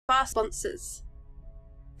of our sponsors.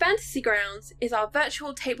 Fantasy Grounds is our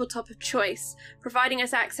virtual tabletop of choice, providing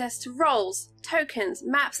us access to roles, tokens,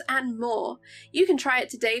 maps, and more. You can try it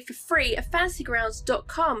today for free at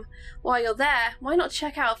fantasygrounds.com. While you're there, why not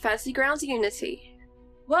check out Fantasy Grounds Unity?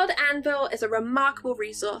 World Anvil is a remarkable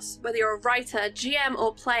resource, whether you're a writer, GM,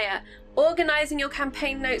 or player, organizing your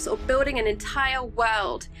campaign notes or building an entire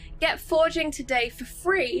world. Get forging today for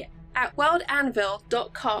free at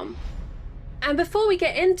worldanvil.com. And before we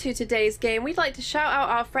get into today's game, we'd like to shout out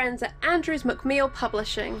our friends at Andrews McMeel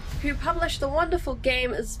Publishing, who published the wonderful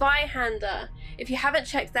game Zweihander. If you haven't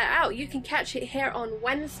checked that out, you can catch it here on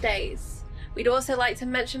Wednesdays. We'd also like to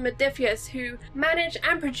mention Modifius, who manage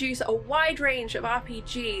and produce a wide range of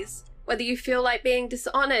RPGs. Whether you feel like being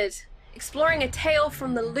Dishonored, exploring a tale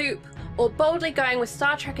from the loop, or boldly going with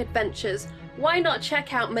Star Trek adventures, why not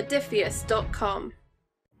check out modifius.com.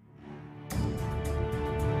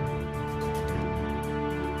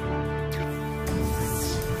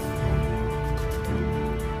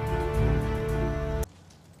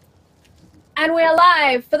 And we are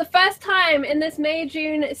live for the first time in this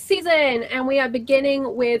May-June season, and we are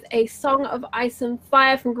beginning with a Song of Ice and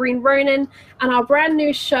Fire from Green Ronin and our brand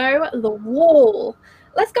new show, The Wall.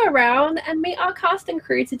 Let's go around and meet our cast and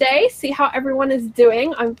crew today, see how everyone is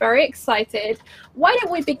doing. I'm very excited. Why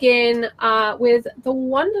don't we begin with the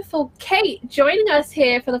wonderful Kate joining us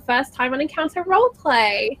here for the first time on Encounter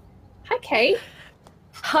Roleplay. Hi, Kate.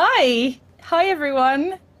 Hi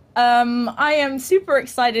everyone. I am super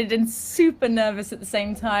excited and super nervous at the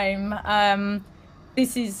same time.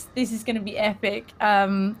 This is going to be epic.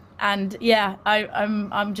 And yeah,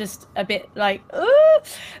 I'm just a bit like, ooh.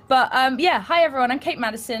 But yeah, hi everyone. I'm Kate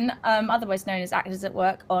Madison, otherwise known as Actors at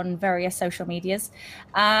Work on various social medias.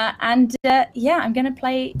 Yeah, I'm going to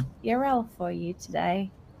play Urel for you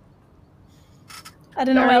today. I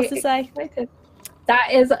don't know what else to say. Excited.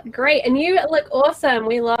 That is great, and you look awesome.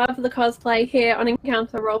 We love the cosplay here on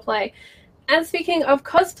Encounter Roleplay. And speaking of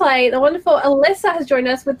cosplay, the wonderful Alyssa has joined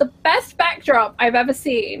us with the best backdrop I've ever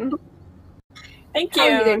seen. Thank you. How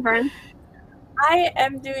are you doing, friend? I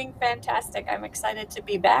am doing fantastic. I'm excited to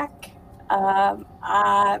be back.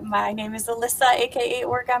 My name is Alyssa, aka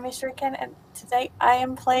Origami Shuriken, and today I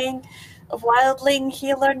am playing a wildling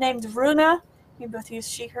healer named Runa. We both use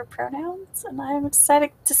she, her pronouns, and I am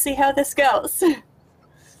excited to see how this goes.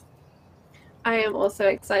 I am also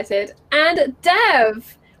excited. And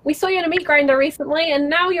Dev, we saw you in a meat grinder recently, and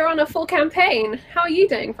now you're on a full campaign. How are you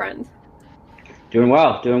doing, friend? Doing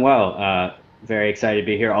well. Very excited to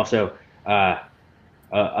be here. Also,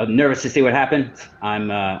 nervous to see what happens.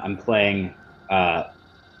 I'm playing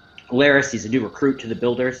Laris. He's a new recruit to the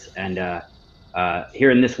Builders, and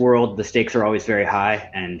here in this world, the stakes are always very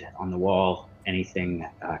high, and on the wall, anything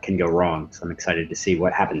can go wrong. So I'm excited to see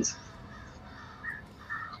what happens.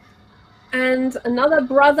 And another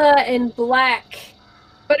brother in black,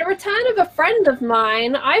 but a return of a friend of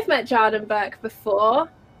mine. I've met Jarden Burke before,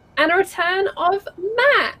 and a return of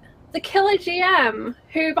Matt, the killer GM,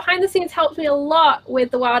 who behind the scenes helped me a lot with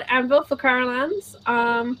the Wild Anvil for Currentlands.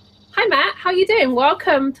 Hi Matt, how you doing?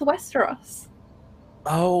 Welcome to Westeros.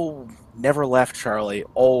 Oh, never left, Charlie.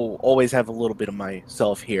 Always have a little bit of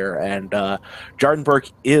myself here. And Jarden Burke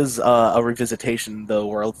is a revisitation, though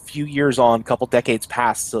we're a few years on, a couple decades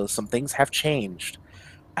past, so some things have changed.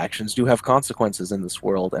 Actions do have consequences in this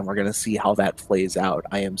world, and we're going to see how that plays out.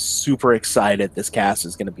 I am super excited. This cast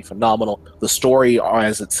is going to be phenomenal. The story,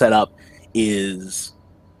 as it's set up, is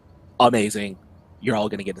amazing. You're all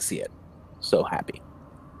going to get to see it. So happy.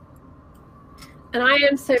 And I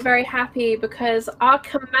am so very happy because our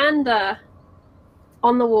commander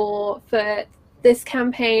on the wall for this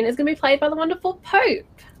campaign is going to be played by the wonderful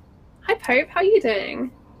Pope. Hi Pope, how are you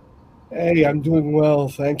doing? Hey, I'm doing well,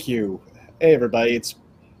 thank you. Hey everybody, it's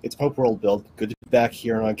Pope World Build. Good to be back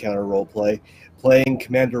here on Encounter Roleplay, playing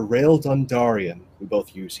Commander Rail Dondarrion. We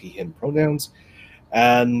both use he/him pronouns.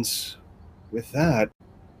 And with that,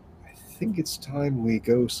 I think it's time we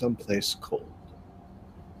go someplace cold.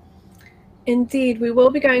 Indeed, we will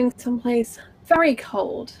be going someplace very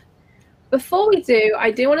cold. Before we do, I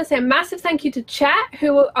do want to say a massive thank you to chat,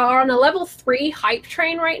 who are on a level 3 hype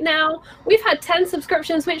train right now. We've had 10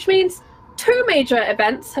 subscriptions, which means 2 major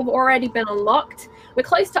events have already been unlocked. We're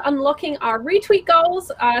close to unlocking our retweet goals,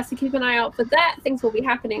 so keep an eye out for that. Things will be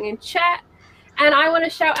happening in chat. And I want to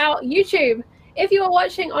shout out YouTube. If you are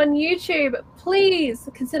watching on YouTube, please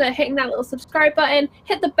consider hitting that little subscribe button,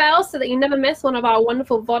 hit the bell so that you never miss one of our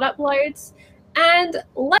wonderful VOD uploads, and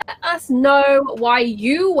let us know why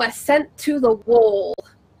you were sent to the wall.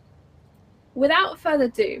 Without further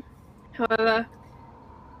ado, however,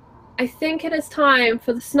 I think it is time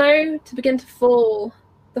for the snow to begin to fall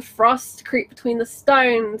the frost to creep between the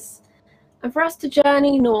stones, and for us to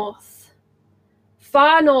journey north,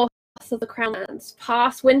 far north of the Crownlands,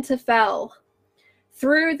 past Winterfell,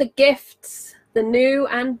 through the Gifts, the New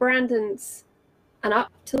and Brandons, and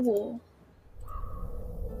up to the Wall.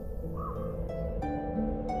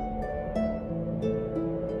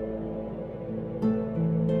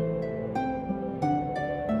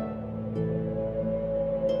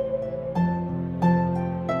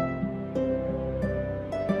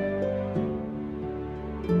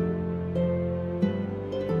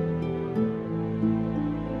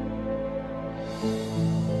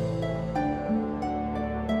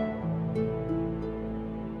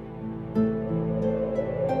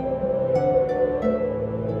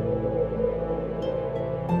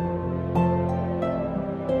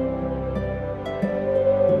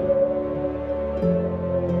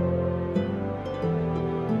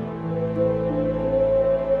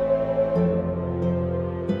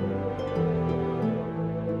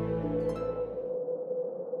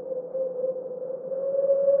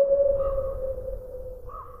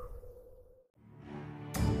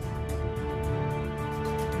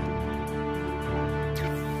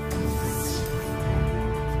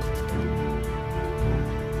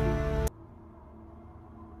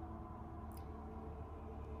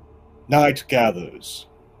 Night gathers,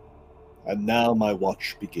 and now my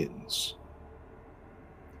watch begins.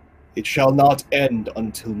 It shall not end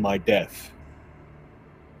until my death.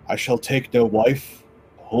 I shall take no wife,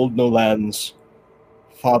 hold no lands,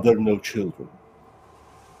 father no children.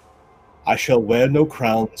 I shall wear no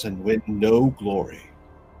crowns and win no glory.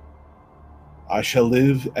 I shall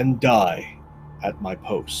live and die at my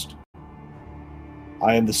post.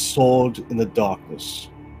 I am the sword in the darkness.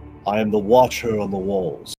 I am the watcher on the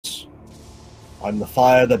walls. I am the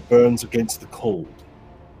fire that burns against the cold,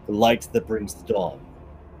 the light that brings the dawn,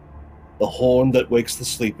 the horn that wakes the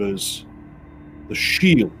sleepers, the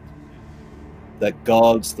shield that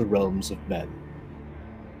guards the realms of men.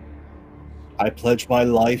 I pledge my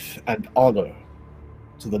life and honor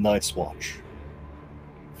to the Night's Watch,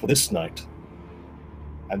 for this night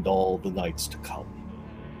and all the nights to come.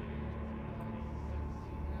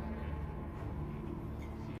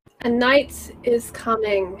 A night is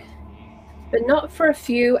coming, but not for a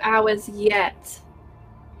few hours yet.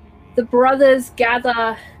 The brothers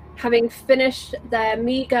gather, having finished their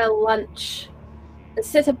meager lunch, and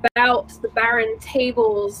sit about the barren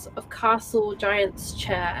tables of Castle Giant's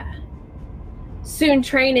Chair. Soon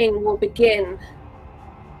training will begin,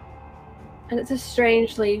 and it's a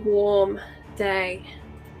strangely warm day.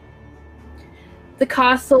 The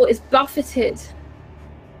castle is buffeted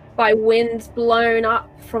by winds blown up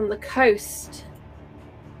from the coast.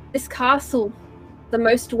 This castle, the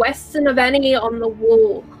most western of any on the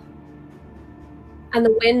wall, and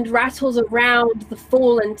the wind rattles around the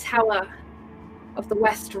fallen tower of the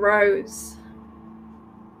West Rose.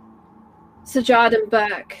 Sir Jarden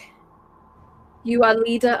Burke, you are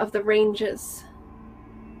leader of the Rangers.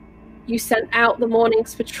 You sent out the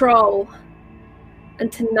morning's patrol,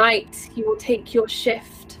 and tonight you will take your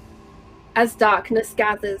shift as darkness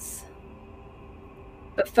gathers.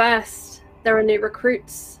 But first, there are new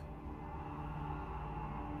recruits.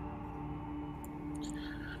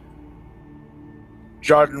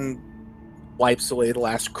 Jarden wipes away the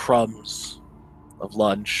last crumbs of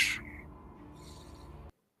lunch.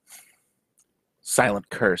 Silent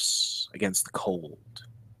curse against the cold.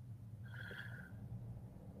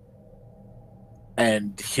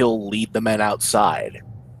 And he'll lead the men outside.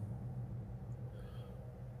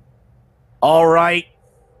 All right,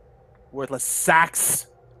 worthless sacks.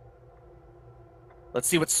 Let's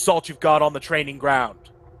see what salt you've got on the training ground.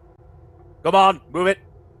 Come on, move it.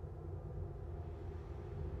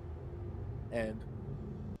 And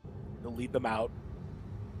he'll lead them out.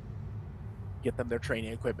 Get them their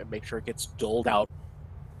training equipment, make sure it gets doled out.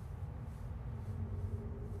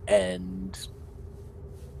 And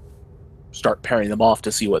start pairing them off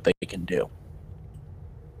to see what they can do.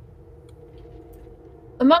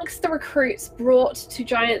 Amongst the recruits brought to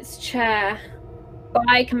Giant's Chair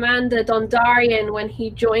by Commander Dondarrion when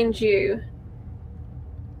he joined you,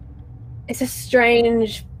 it's a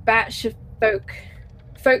strange batch of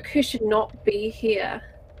folk who should not be here.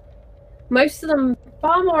 Most of them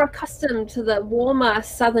far more accustomed to the warmer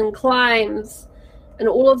southern climes, and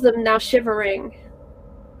all of them now shivering.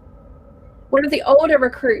 One of the older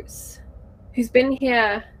recruits, who's been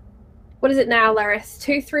here, what is it now, Laris,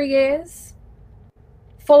 2-3 years,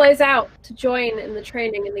 follows out to join in the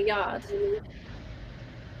training in the yard.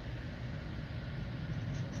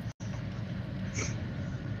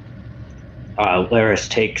 Laris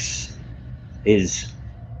takes his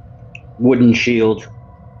wooden shield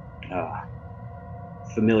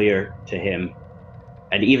familiar to him.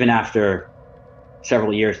 And even after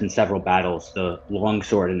several years and several battles, the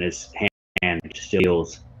longsword in his hand still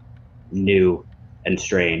feels new and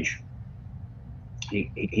strange.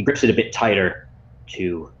 He grips it a bit tighter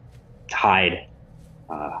to hide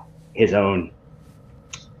his own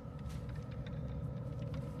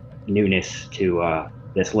newness to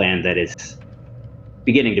this land that is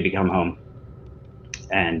beginning to become home,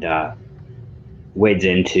 and wades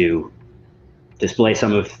in to display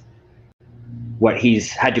some of what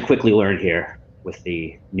he's had to quickly learn here with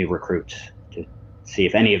the new recruits, to see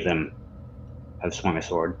if any of them have swung a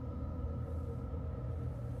sword.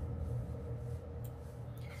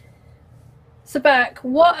 So, Beck,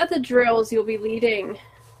 what are the drills you'll be leading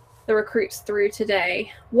the recruits through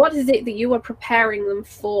today? What is it that you are preparing them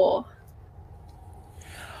for?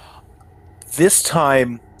 This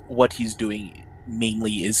time, what he's doing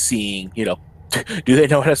mainly is seeing, do they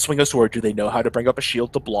know how to swing a sword? Do they know how to bring up a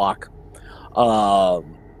shield to block?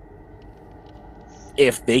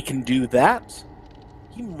 If they can do that,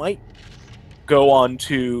 he might go on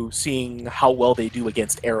to seeing how well they do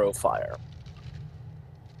against arrow fire.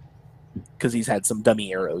 Because he's had some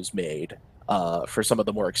dummy arrows made for some of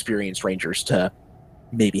the more experienced rangers to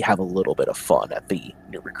maybe have a little bit of fun at the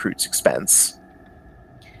new recruit's expense.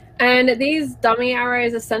 And these dummy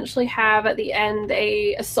arrows essentially have at the end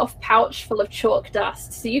a soft pouch full of chalk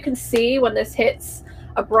dust. So you can see when this hits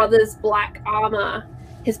a brother's black armor,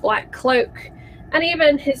 his black cloak, and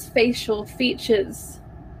even his facial features.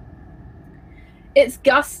 It's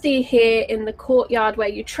gusty here in the courtyard where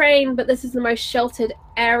you train, but this is the most sheltered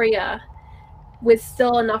area with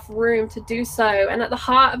still enough room to do so. And at the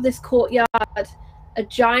heart of this courtyard, a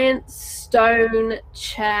giant stone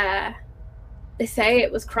chair. They say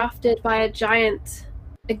it was crafted by a giant,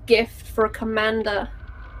 a gift for a commander.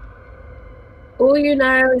 All you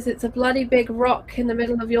know is it's a bloody big rock in the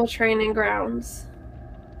middle of your training grounds.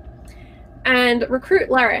 And Recruit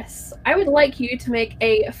Laris, I would like you to make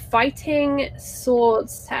a fighting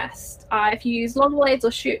swords test. If you use long blades or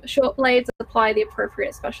short blades, apply the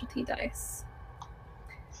appropriate specialty dice.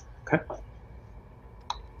 Okay.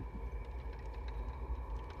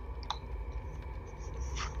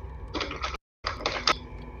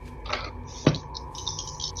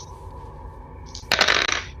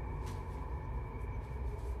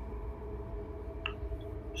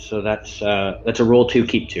 So that's a roll 2,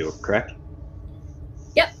 keep 2, correct?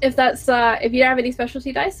 Yep. If that's if you don't have any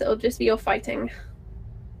specialty dice, it'll just be your fighting.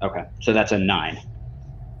 Okay. So that's a 9.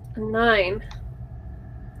 A 9.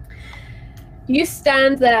 You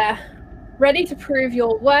stand there, ready to prove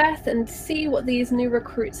your worth and see what these new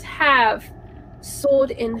recruits have,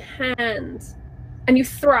 sword in hand, and you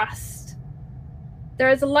thrust. There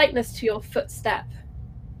is a lightness to your footstep,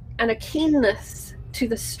 and a keenness to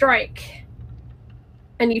the strike.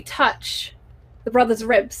 And you touch the brother's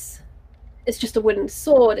ribs. It's just a wooden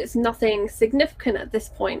sword. It's nothing significant at this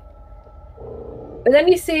point. But then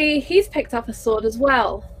you see he's picked up a sword as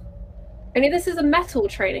well. Only this is a metal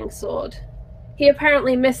training sword. He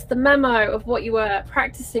apparently missed the memo of what you were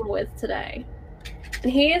practicing with today.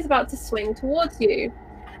 And he is about to swing towards you.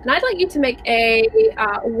 And I'd like you to make a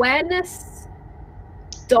awareness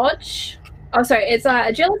dodge. Oh, sorry. It's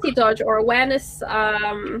agility dodge or awareness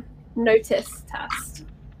notice test.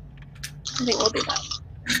 I think we'll do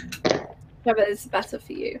that. Whatever is better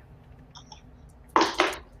for you.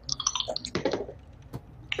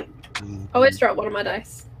 Always drop one of my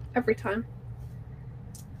dice. Every time.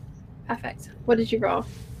 Perfect. What did you roll?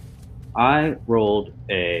 I rolled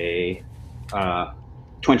a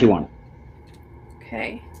 21.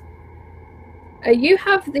 Okay. You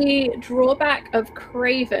have the drawback of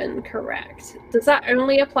Craven, correct? Does that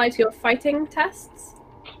only apply to your fighting tests?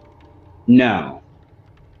 No.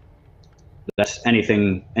 That's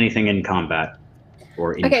anything in combat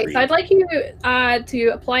or in Okay, trees. so I'd like you to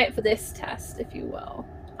apply it for this test, if you will.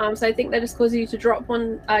 So I think that just causes you to drop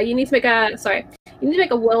one. You need to make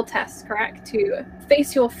a will test, correct, to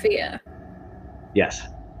face your fear. Yes.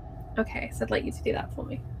 Okay, so I'd like you to do that for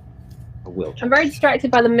me. A will check. I'm very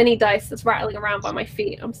distracted by the mini dice that's rattling around by my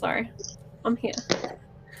feet. I'm sorry. I'm here.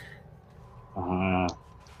 So I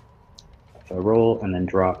roll and then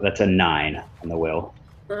drop. That's a 9 on the will.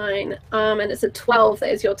 9. And it's a 12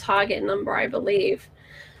 that is your target number, I believe.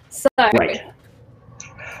 So Right.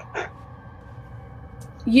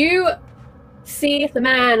 You see the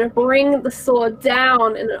man bring the sword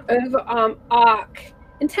down in an overarm arc,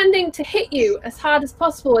 intending to hit you as hard as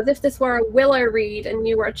possible, as if this were a willow reed and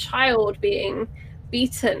you were a child being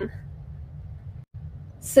beaten.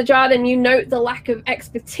 Sir Jarden, you note the lack of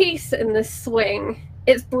expertise in this swing,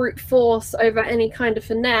 its brute force over any kind of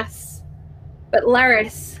finesse. But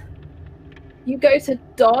Laris, you go to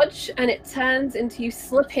dodge and it turns into you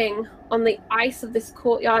slipping on the ice of this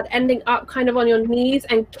courtyard, ending up kind of on your knees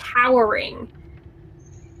and cowering.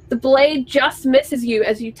 The blade just misses you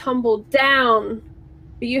as you tumble down,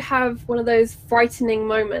 but you have one of those frightening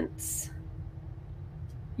moments.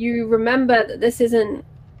 You remember that this isn't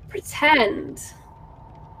pretend.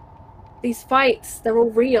 These fights, they're all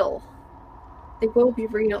real. They will be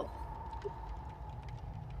real.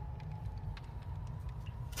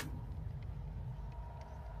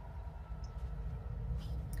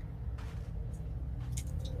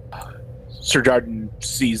 Sir Jarden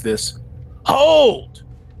sees this. Hold!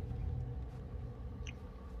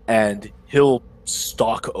 And he'll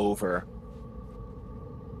stalk over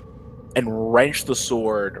and wrench the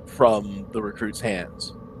sword from the recruit's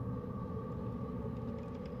hands.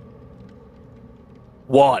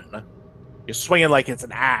 1, you're swinging like it's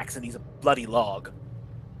an axe and he's a bloody log.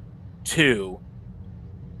 2,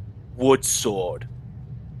 wood sword.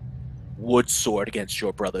 Wood sword against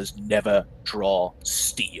your brothers. Never draw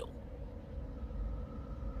steel.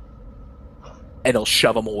 And he'll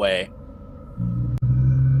shove him away.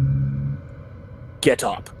 Get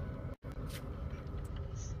up.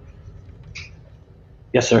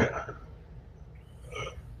 Yes, sir.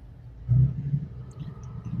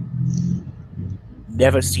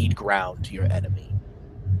 Never cede ground to your enemy.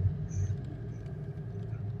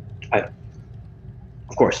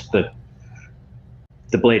 Of course, the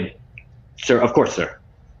blade, sir. Of course, sir.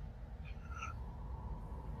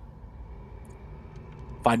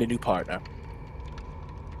 Find a new partner.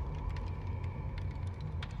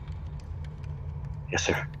 Yes,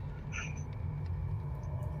 sir.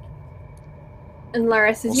 And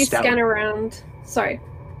Laris, as Well, you stout. scan around... Sorry,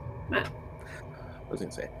 Matt. I was going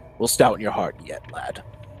to say, we'll stouten your heart yet, lad.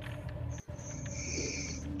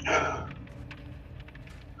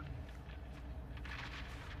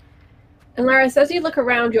 And Laris, as you look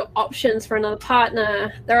around your options for another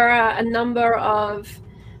partner, there are a number of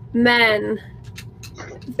men,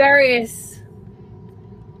 various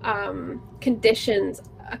conditions.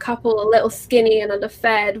 A couple a little skinny and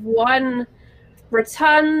underfed, one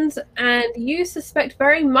rotund, and you suspect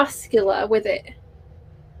very muscular with it.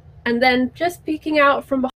 And then just peeking out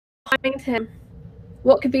from behind him,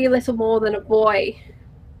 what could be little more than a boy.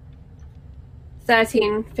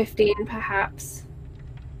 13, 15 perhaps.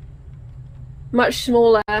 Much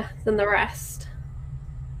smaller than the rest.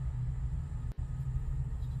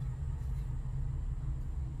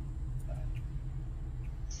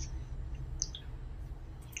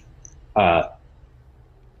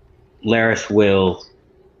 Laris will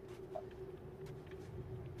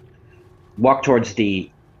walk towards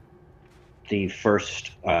the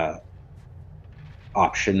first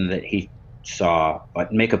option that he saw,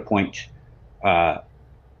 but make a point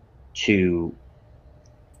to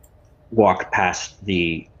walk past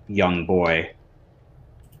the young boy.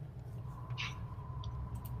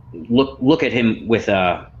 Look at him with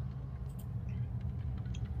a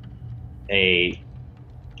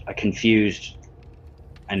confused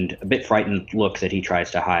and a bit frightened look that he tries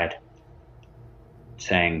to hide,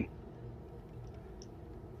 saying,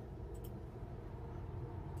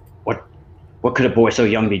 What could a boy so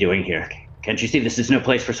young be doing here? Can't you see this is no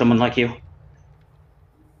place for someone like you?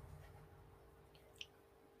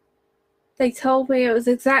 They told me it was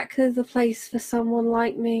exactly the place for someone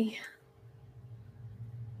like me.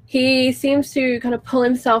 He seems to kind of pull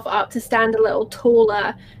himself up to stand a little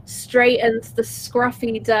taller, straightens the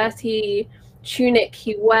scruffy, dirty tunic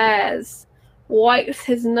he wears, wipes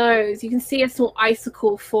his nose. You can see a small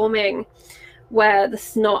icicle forming where the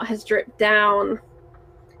snot has dripped down.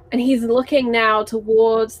 And he's looking now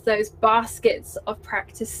towards those baskets of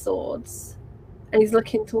practice swords. And he's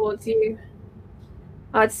looking towards you.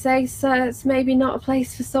 I'd say, sir, it's maybe not a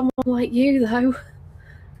place for someone like you, though.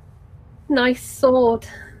 Nice sword.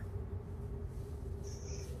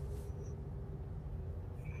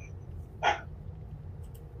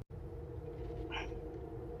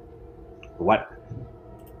 What?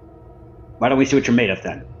 Why don't we see what you're made of,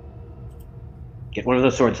 then? Get one of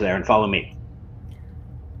those swords there and follow me.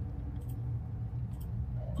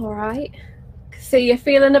 All right. So you're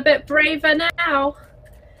feeling a bit braver now.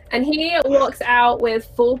 And he walks out with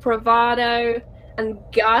full bravado and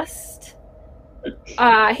gust.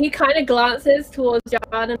 He kind of glances towards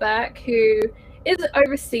John and Beck, who is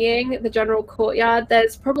overseeing the general courtyard.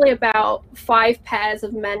 There's probably about 5 pairs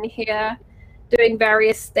of men here doing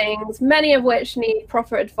various things, many of which need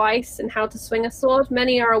proper advice on how to swing a sword.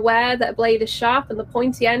 Many are aware that a blade is sharp and the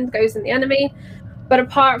pointy end goes in the enemy. But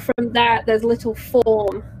apart from that, there's little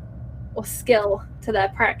form. or skill to their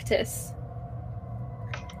practice.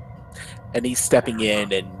 And he's stepping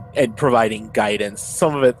in and providing guidance.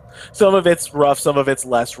 Some of it's rough, some of it's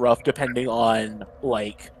less rough, depending on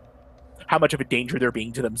like how much of a danger they're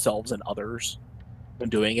being to themselves and others when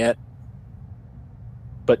doing it.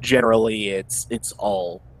 But generally, it's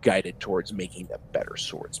all guided towards making them better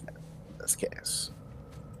swordsmen in this case.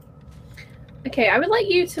 Okay, I would like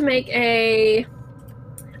you to make I'm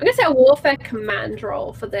gonna say a warfare command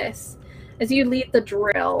roll for this, as you lead the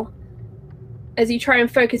drill, as you try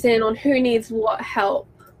and focus in on who needs what help.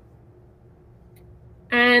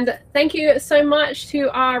 And thank you so much to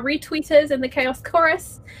our retweeters in the Chaos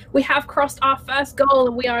Chorus. We have crossed our first goal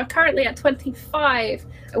and we are currently at 25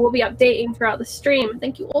 and we'll be updating throughout the stream.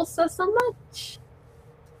 Thank you all so much.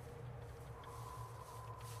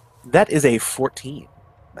 That is a 14,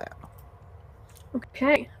 man.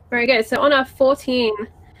 Okay, very good. So on a 14,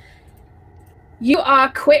 you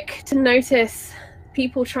are quick to notice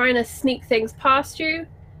people trying to sneak things past you.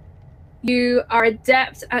 You are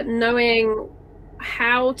adept at knowing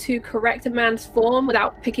how to correct a man's form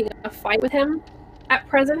without picking a fight with him at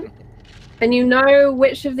present. And you know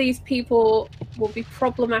which of these people will be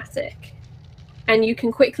problematic. And you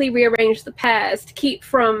can quickly rearrange the pairs to keep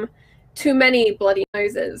from too many bloody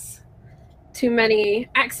noses, too many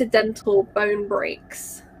accidental bone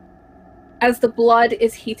breaks, as the blood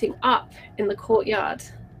is heating up in the courtyard.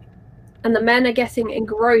 And the men are getting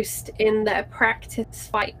engrossed in their practice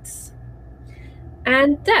fights.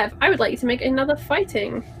 And Dev, I would like you to make another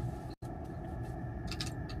fighting.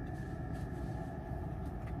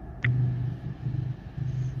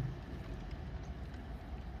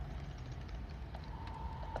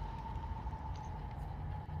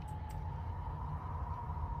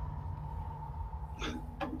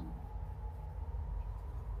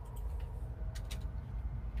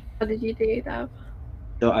 What did you do, Dev?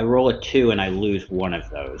 So I roll a 2 and I lose one of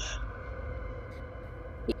those.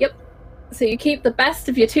 Yep. So you keep the best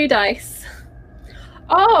of your 2 dice.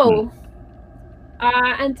 Oh!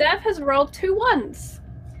 And Dev has rolled 2 1s.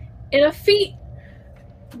 In a feat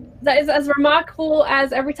that is as remarkable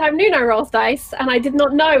as every time Nuno rolls dice, and I did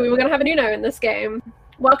not know we were going to have a Nuno in this game.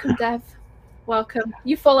 Welcome, Dev. Welcome.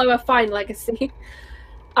 You follow a fine legacy.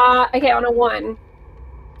 Okay, on a 1.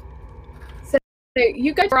 So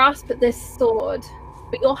you go grasp at this sword,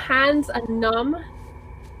 but your hands are numb.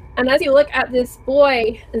 And as you look at this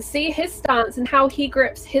boy and see his stance and how he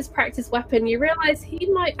grips his practice weapon, you realize he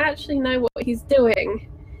might actually know what he's doing.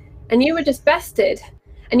 And you were just bested.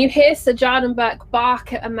 And you hear Sir Jardenberg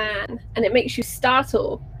bark at a man, and it makes you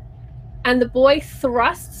startle. And the boy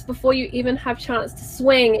thrusts before you even have a chance to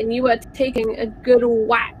swing, and you are taking a good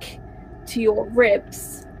whack to your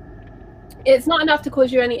ribs. It's not enough to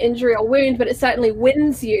cause you any injury or wound, but it certainly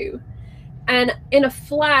winds you. And in a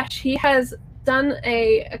flash, he has done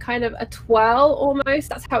a kind of a twirl almost.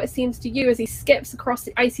 That's how it seems to you, as he skips across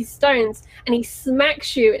the icy stones and he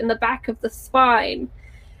smacks you in the back of the spine.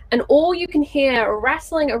 And all you can hear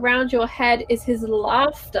rattling around your head is his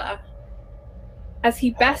laughter as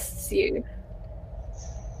he bests you.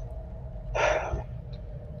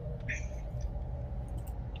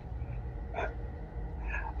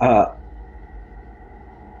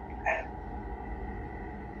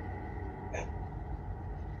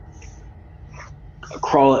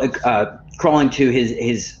 Crawling to his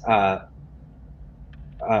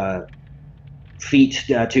feet,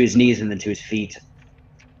 to his knees, and then to his feet.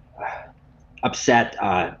 Upset,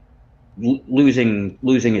 losing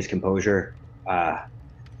his composure.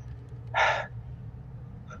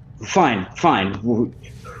 Fine.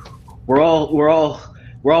 We're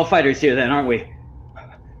all fighters here, then, aren't we?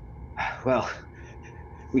 Well,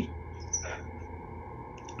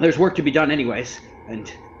 there's work to be done, anyways,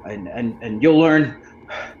 and you'll learn.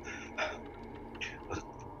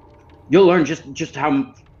 You'll learn just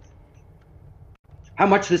how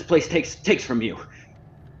much this place takes from you,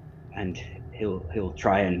 and he'll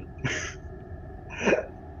try and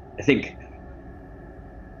I think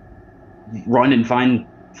run and find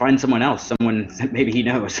someone else, someone that maybe he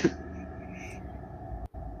knows.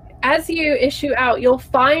 As you issue out, you'll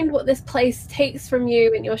find what this place takes from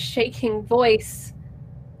you in your shaking voice.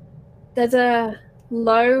 There's a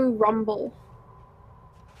low rumble,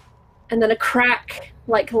 and then a crack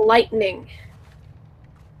like lightning.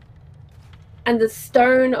 And the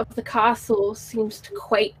stone of the castle seems to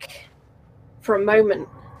quake for a moment.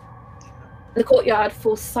 The courtyard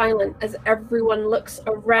falls silent as everyone looks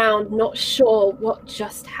around, not sure what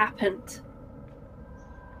just happened.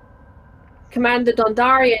 Commander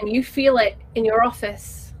Dondarrion, you feel it in your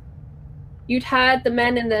office. You'd heard the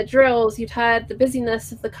men in their drills, you'd heard the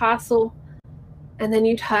busyness of the castle, And then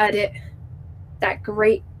you'd heard it, that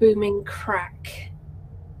great booming crack.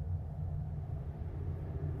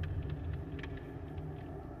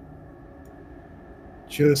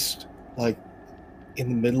 Just like in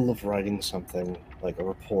the middle of writing something, like a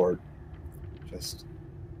report, just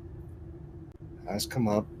has come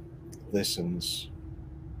up, listens,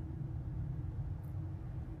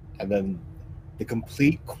 and then the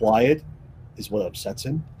complete quiet is what upsets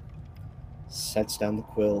him. Sets down the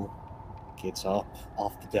quill, gets up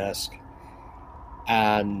off the desk,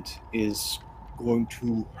 and is going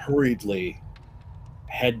to hurriedly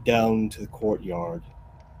head down to the courtyard.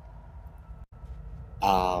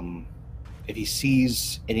 If he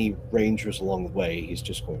sees any rangers along the way, he's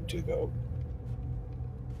just going to go.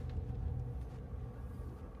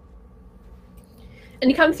 And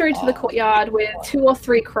you come through to the courtyard with 2 or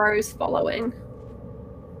 3 crows following.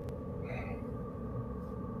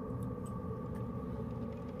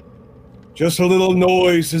 Just a little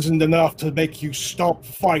noise isn't enough to make you stop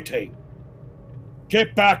fighting.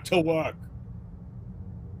 Get back to work.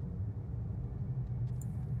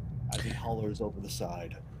 As he hollers over the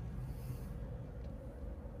side.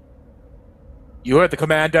 You heard the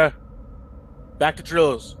commander. Back to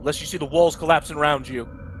drills, unless you see the walls collapsing around you.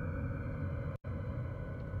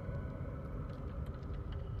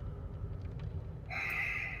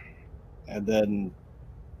 And then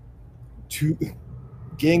to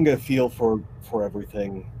getting a feel for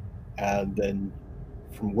everything, and then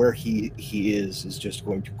from where he is just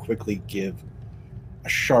going to quickly give a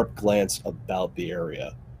sharp glance about the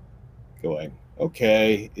area, going,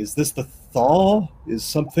 okay, is this the thaw? Is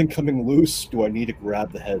something coming loose? Do I need to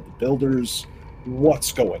grab the head of the builders?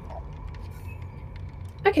 What's going on?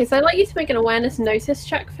 Okay, so I'd like you to make an awareness notice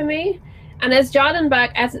check for me. And as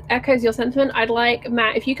Jardenberg echoes your sentiment, I'd like,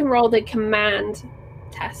 Matt, if you can roll the command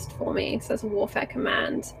test for me. So it's a warfare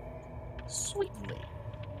command. Sweetly.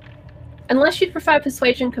 Unless you'd prefer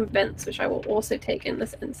persuasion convince, which I will also take in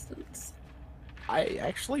this instance. I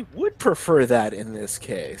actually would prefer that in this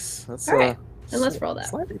case. That's all right. And let's roll that.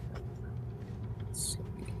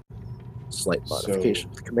 Slight modification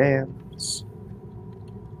of the commands.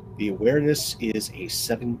 The awareness is a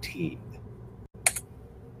 17.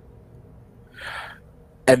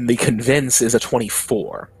 And the convince is a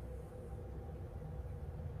 24.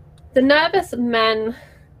 The nervous men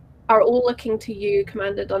are all looking to you,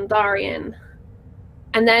 Commander Dondarrion.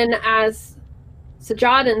 And then as Sir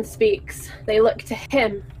Jarden speaks, they look to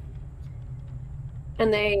him.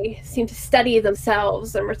 And they seem to steady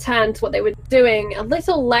themselves and return to what they were doing, a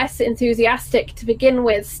little less enthusiastic to begin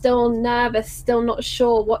with, still nervous, still not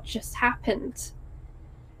sure what just happened.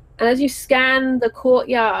 And as you scan the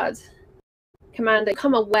courtyard, Commander,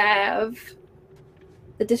 become aware of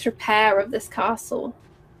the disrepair of this castle,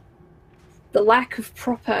 the lack of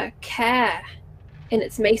proper care in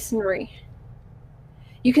its masonry.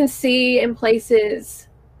 You can see in places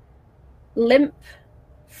limp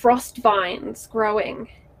frost vines growing,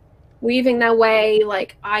 weaving their way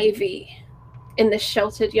like ivy in this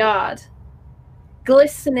sheltered yard,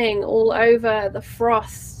 glistening all over the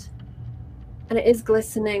frost. And it is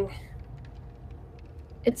glistening.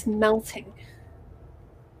 It's melting.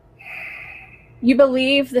 You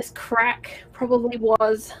believe this crack probably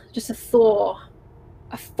was just a thaw,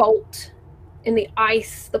 a fault in the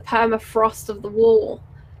ice, the permafrost of the wall,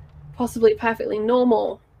 possibly perfectly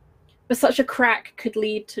normal, but such a crack could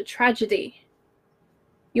lead to tragedy.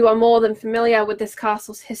 You are more than familiar with this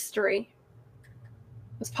castle's history.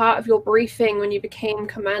 It was part of your briefing when you became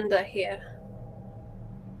commander here.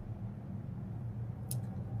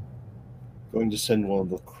 Going to send one of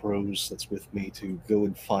the crows that's with me to go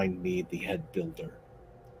and find me the head builder.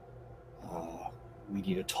 We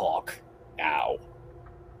need to talk now.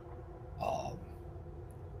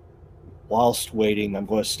 Whilst waiting, I'm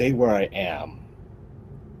going to stay where I am.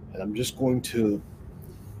 And I'm just going to,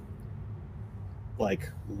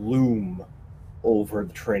 loom over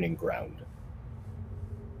the training ground.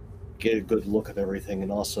 Get a good look at everything,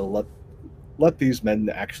 and also let these men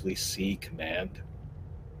actually see command.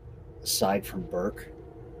 Aside from Burke.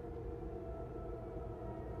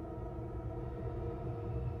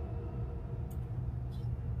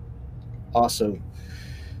 Also,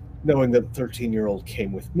 knowing that the 13-year-old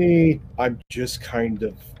came with me, I'm just kind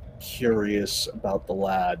of curious about the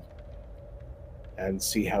lad and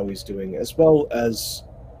see how he's doing, as well as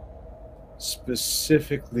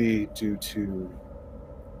specifically due to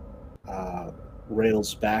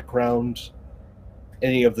Rail's background,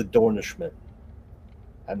 any of the Dornishmen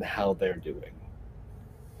and how they're doing.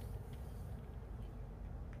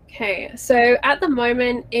 Okay, so at the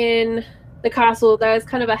moment in the castle, there's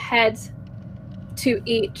kind of a head to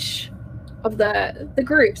each of the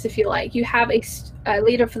groups, if you like. You have a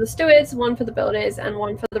leader for the stewards, one for the builders, and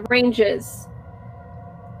one for the rangers.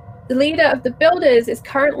 The leader of the builders is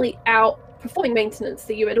currently out performing maintenance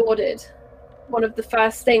that you had ordered. One of the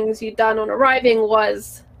first things you'd done on arriving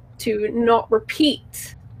was to not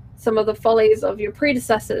repeat some of the follies of your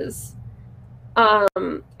predecessors.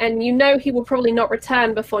 And you know he will probably not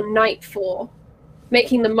return before nightfall,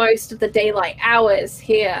 making the most of the daylight hours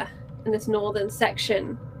here in this northern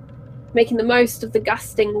section, making the most of the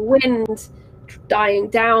gusting wind dying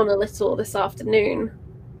down a little this afternoon.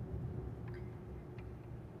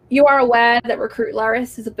 You are aware that Recruit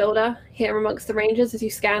Laris is a builder here amongst the rangers as you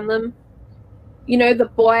scan them. You know the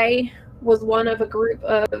boy was one of a group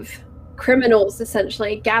of criminals,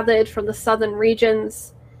 essentially, gathered from the southern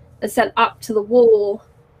regions and sent up to the wall.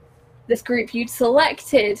 This group you'd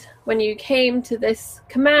selected when you came to this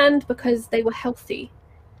command because they were healthy,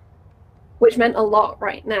 which meant a lot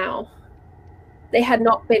right now. They had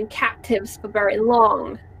not been captives for very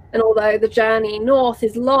long, and although the journey north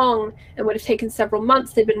is long and would have taken several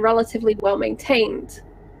months, they've been relatively well maintained.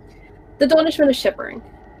 The Dornishmen are shivering.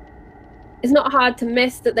 It's not hard to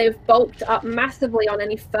miss that they've bulked up massively on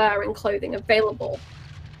any fur and clothing available.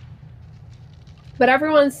 But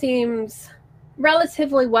everyone seems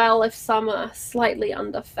relatively well, if some are slightly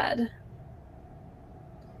underfed.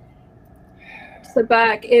 So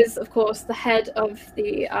Berg is, of course, the head of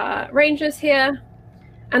the rangers here.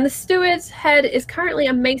 And the steward's head is currently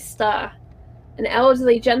a maester, an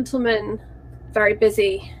elderly gentleman, very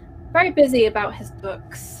busy about his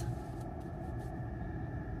books.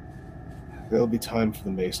 There'll be time for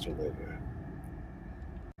the maester later.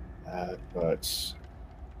 But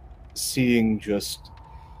seeing just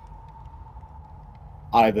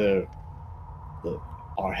either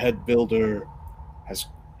our head builder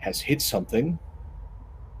has hit something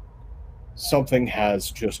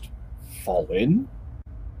has just fallen,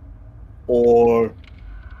 or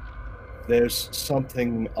there's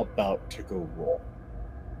something about to go wrong.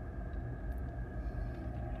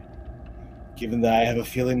 Given that I have a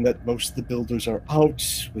feeling that most of the builders are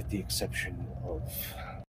out, with the exception of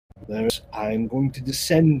theirs, I'm going to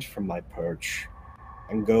descend from my perch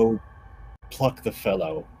and go pluck the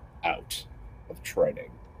fellow out of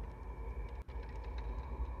training.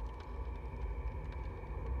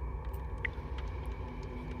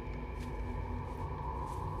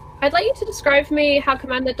 I'd like you to describe for me how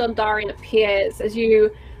Commander Dondarrion appears as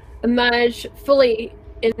you emerge fully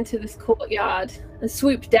into this courtyard and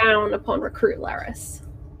swoop down upon Recruit Laris.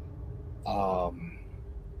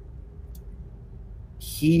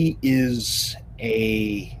 He is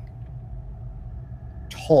a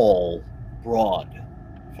tall, broad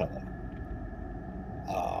fellow.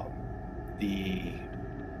 The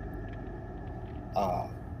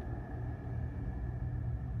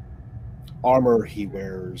armor he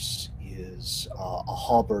wears is a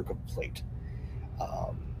hauberk of plate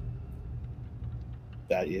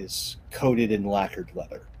that is coated in lacquered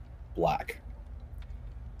leather, black.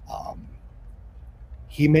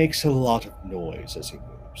 He makes a lot of noise as he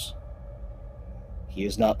moves. He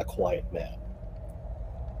is not a quiet man.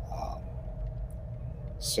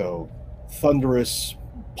 So, thunderous,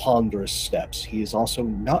 ponderous steps. He is also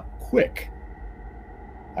not quick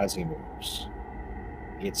as he moves.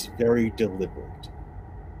 It's very deliberate.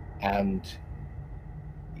 And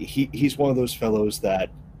he's one of those fellows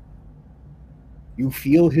that you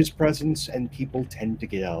feel his presence and people tend to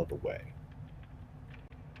get out of the way.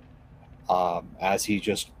 As he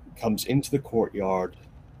just comes into the courtyard,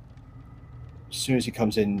 as soon as he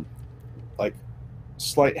comes in, like,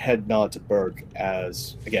 slight head nod to Berg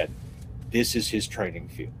as, again, this is his training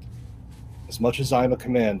field. As much as I'm a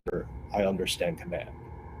commander, I understand command.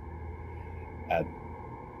 And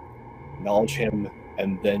acknowledge him,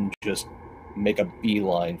 and then just make a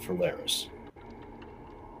beeline for Laris.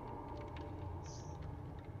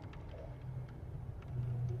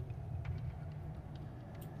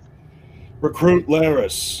 Recruit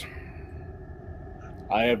Laris.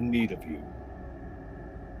 I have need of you.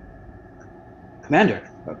 Commander.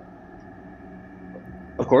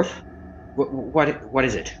 Of course. What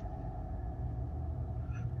is it?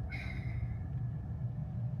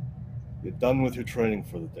 You're done with your training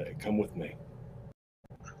for the day. Come with me.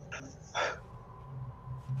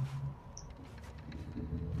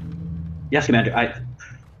 Yes, Commander. I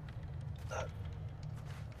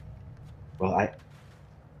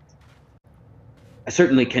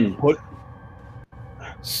certainly can.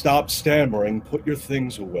 Stop stammering. Put your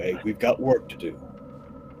things away. We've got work to do.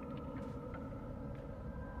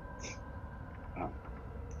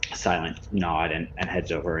 Silent nod and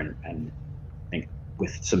heads over and think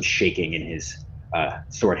with some shaking in his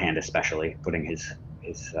sword hand especially, putting his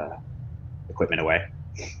equipment away.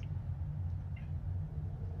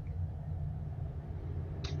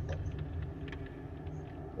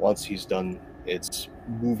 Once he's done, it's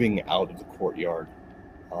moving out of the courtyard,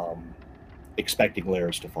 expecting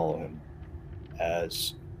Laris to follow him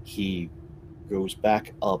as he goes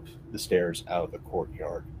back up the stairs out of the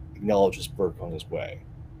courtyard, acknowledges Burke on his way.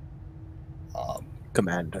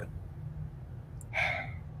 Commander.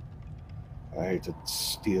 I hate to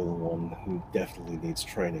steal one who definitely needs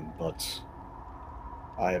training, but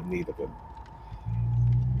I have need of him.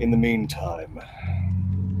 In the meantime,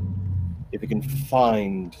 if you can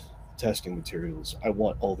find testing materials, I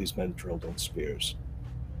want all these men drilled on spears.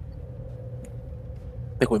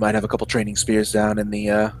 I think we might have a couple training spears down in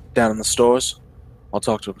the stores. I'll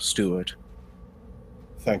talk to a steward.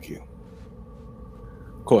 Thank you.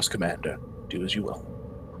 Of course, Commander. Do as you will.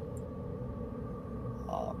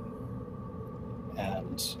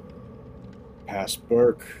 And pass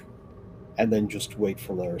Burke, and then just wait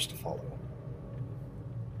for Laris to follow.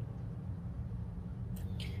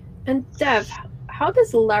 And Dev, how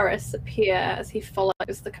does Laris appear as he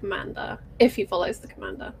follows the commander? If he follows the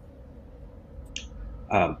commander?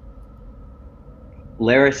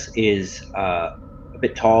 Laris is a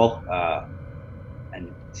bit tall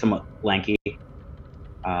and somewhat lanky.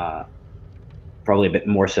 Probably a bit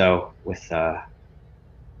more so with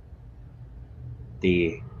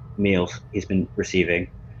the meals he's been receiving,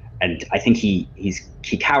 and I think he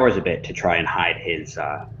cowers a bit to try and hide his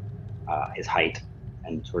height,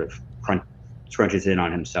 and sort of scrunches in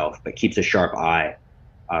on himself, but keeps a sharp eye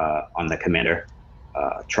on the commander,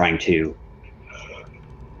 trying to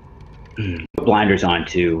put blinders on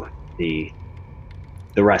to the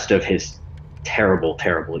rest of his terrible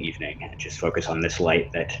evening, and just focus on this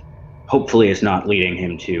light that hopefully is not leading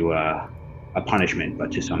him to a punishment,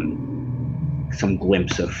 but to some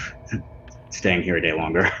glimpse of staying here a day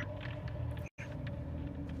longer.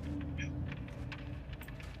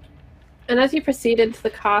 And as you proceed into the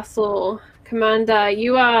castle, Commander,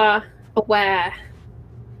 you are aware.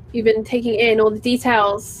 You've been taking in all the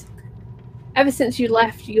details ever since you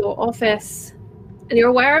left your office, and you're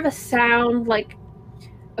aware of a sound like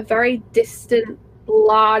a very distant,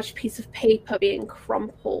 large piece of paper being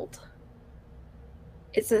crumpled.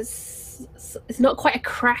 It's not quite a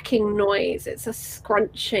cracking noise, it's a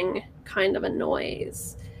scrunching kind of a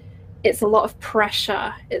noise. It's a lot of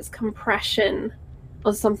pressure, it's compression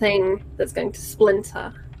of something that's going to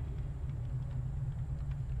splinter.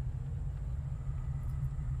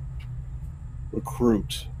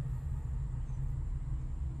 Recruit.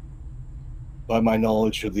 By my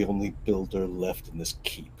knowledge, you're the only builder left in this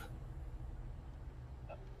keep.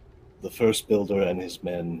 The first builder and his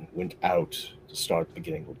men went out to start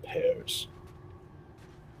beginning repairs.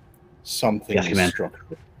 Something is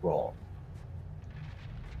structurally wrong.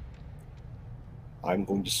 I'm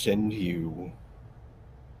going to send you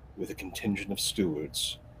with a contingent of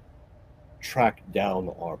stewards, track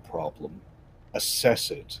down our problem,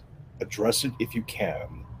 assess it, address it if you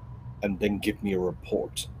can, and then give me a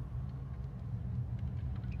report.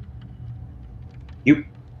 You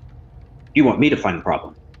want me to find the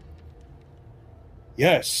problem?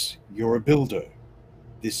 Yes, you're a builder.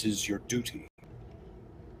 This is your duty.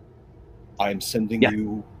 I'm sending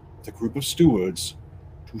you the group of stewards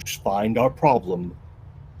to find our problem,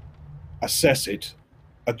 assess it,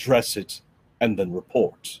 address it, and then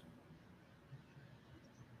report.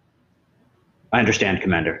 I understand,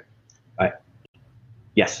 Commander.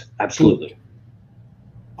 Yes, absolutely. Good.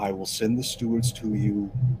 I will send the stewards to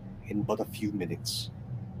you in but a few minutes.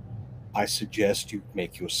 I suggest you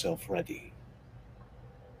make yourself ready.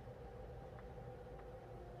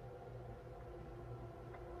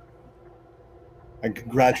 And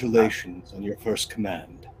congratulations on your first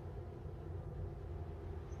command.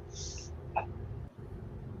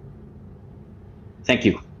 Thank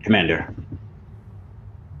you, Commander.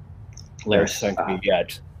 Laris, Thank me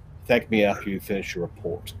yet. Thank me after you finish your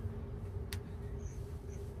report.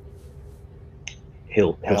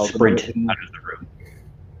 He'll sprint out of the room.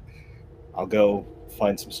 I'll go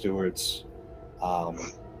find some stewards.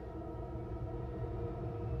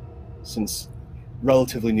 Since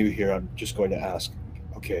relatively new here, I'm just going to ask,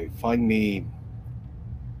 okay, find me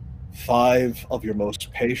 5 of your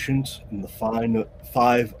most patient and the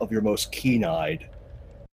 5 of your most keen-eyed,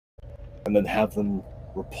 and then have them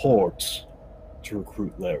report to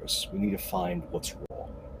recruit Laris. We need to find what's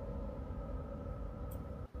wrong.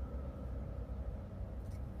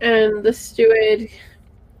 And the steward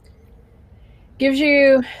gives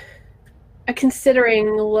you a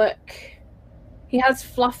considering look. He has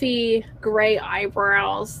fluffy grey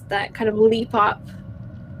eyebrows that kind of leap up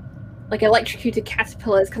like electrocuted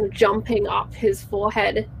caterpillars, kind of jumping up his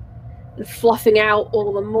forehead and fluffing out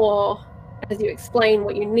all the more as you explain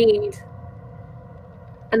what you need.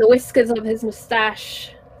 And the whiskers of his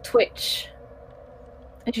moustache twitch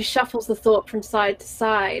as he shuffles the thought from side to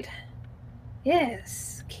side.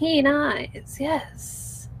 Yes, keen eyes,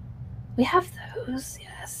 yes. We have those,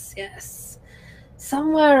 yes, yes.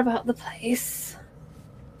 Somewhere about the place.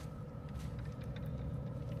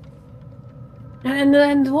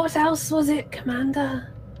 And what else was it,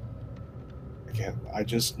 Commander? Again, I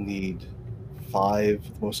just need 5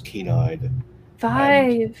 of the most keen-eyed.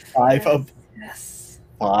 5. 5 of Yes.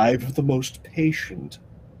 5 of the most patient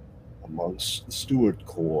amongst the Steward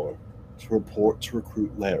Corps to report to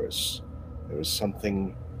recruit Laris. There is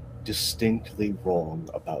something distinctly wrong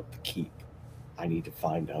about the keep. I need to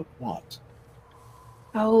find out what.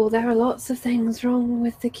 Oh, there are lots of things wrong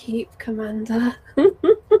with the keep, Commander.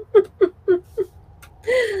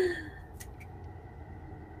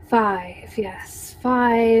 5, yes.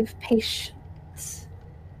 5 patient.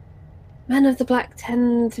 Men of the Black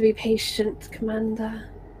tend to be patient, Commander.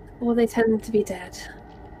 Or they tend to be dead.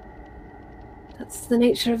 That's the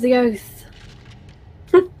nature of the oath.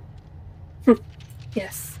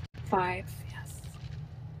 Yes, 5, yes.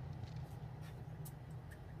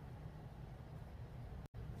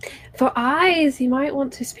 For eyes, you might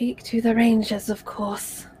want to speak to the Rangers, of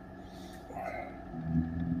course.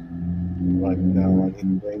 Right now, I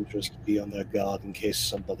need the Rangers to be on their guard in case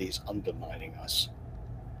somebody's undermining us.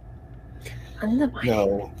 Undermining?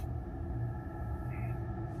 No.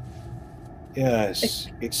 Yes,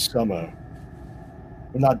 it's summer.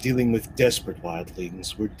 We're not dealing with desperate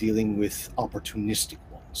wildlings, we're dealing with opportunistic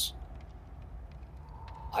ones.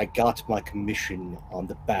 I got my commission on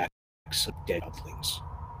the backs of dead wildlings.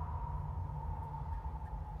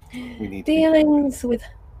 We need Dealings with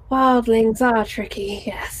wildlings are tricky.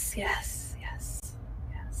 Yes, yes, yes,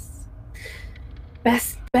 yes.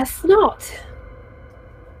 Best not,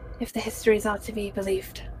 if the histories are to be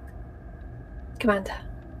believed. Commander.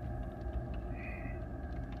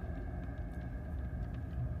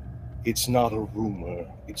 It's not a rumor,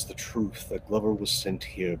 it's the truth that Glover was sent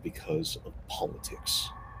here because of politics.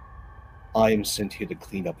 I am sent here to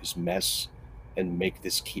clean up his mess and make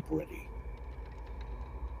this keep ready.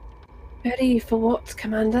 Ready for what,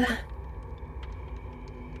 Commander?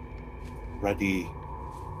 Ready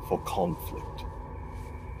for conflict.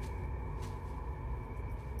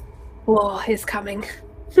 War is coming.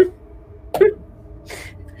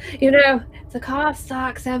 You know, if the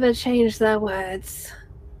Karstarks ever change their words,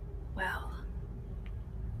 well,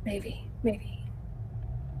 maybe.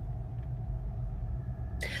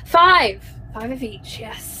 5 of each,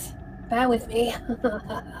 yes. Bear with me.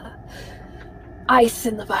 Ice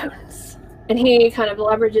in the bones. And he kind of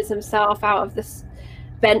leverages himself out of this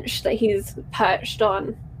bench that he's perched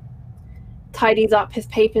on, tidies up his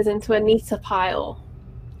papers into a neater pile,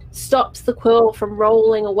 stops the quill from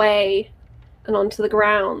rolling away and onto the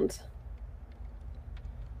ground.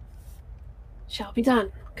 Shall be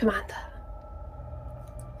done, Commander.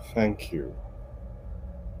 Thank you.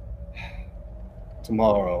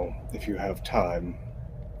 Tomorrow, if you have time,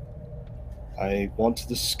 I want to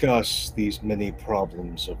discuss these many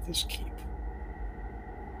problems of this keep.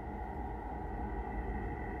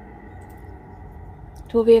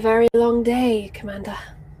 It will be a very long day, Commander.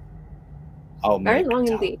 I'll Very make long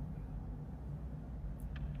time. indeed.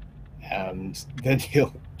 And then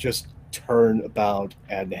he'll just turn about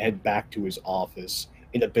and head back to his office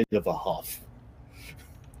in a bit of a huff.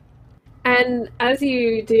 And as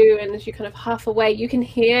you do, and as you kind of huff away, you can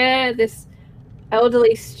hear this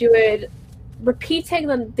elderly steward repeating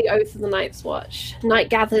the oath of the Night's Watch. Night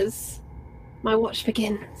gathers, my watch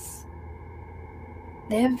begins.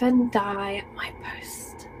 Live and die at my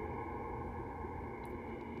post.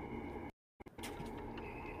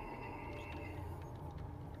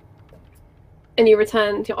 And you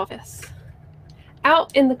return to your office.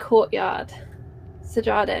 Out in the courtyard, Sir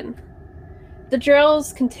Jardin, the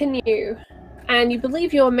drills continue, and you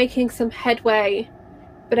believe you're making some headway,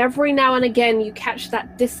 but every now and again you catch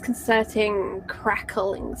that disconcerting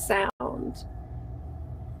crackling sound.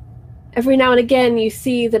 Every now and again you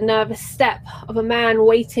see the nervous step of a man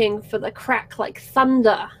waiting for the crack like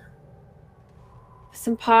thunder, for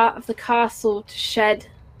some part of the castle to shed,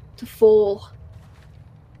 to fall.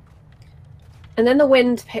 And then the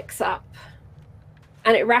wind picks up,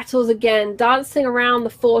 and it rattles again, dancing around the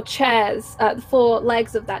 4 chairs, the 4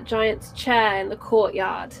 legs of that giant's chair in the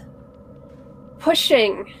courtyard,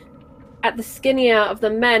 pushing at the skinnier of the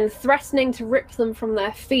men, threatening to rip them from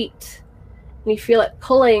their feet, And you feel it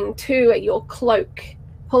pulling too at your cloak,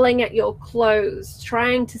 pulling at your clothes,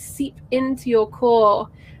 trying to seep into your core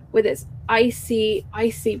with its icy,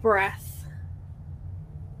 icy breath.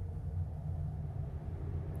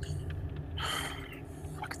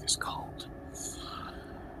 Fuck this cold.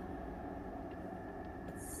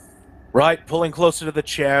 Right, pulling closer to the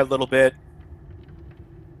chair a little bit.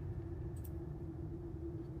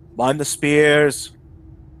 Mind the spears.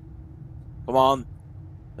 Come on.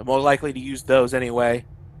 They're more likely to use those anyway.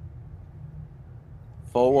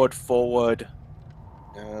 Forward, forward.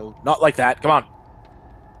 No, not like that. Come on.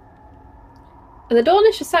 And the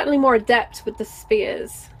Dornish are certainly more adept with the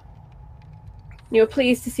spears. You're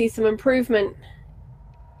pleased to see some improvement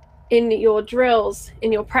in your drills,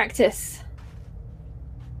 in your practice.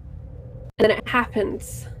 And then it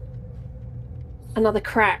happens. Another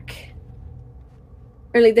crack.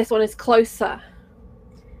 Only this one is closer.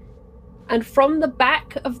 And from the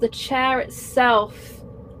back of the chair itself,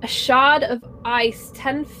 a shard of ice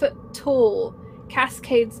 10 foot tall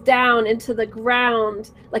cascades down into the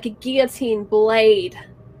ground like a guillotine blade.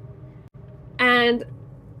 And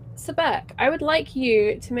Sabek, I would like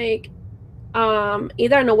you to make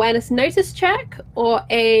either an awareness notice check or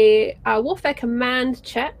a warfare command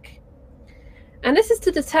check. And this is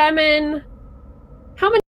to determine how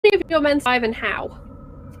many of your men survive and how.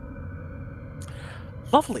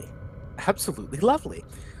 Lovely. Absolutely lovely.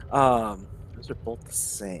 Those are both the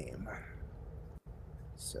same.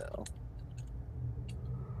 So.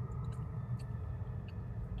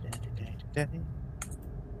 And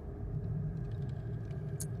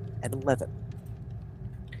 11.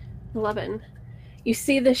 11. You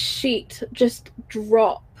see the sheet just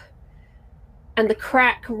drop, and the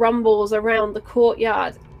crack rumbles around the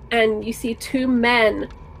courtyard, and you see two men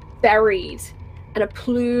buried, and a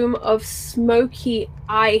plume of smoky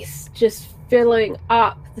ice just filling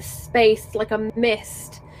up the space like a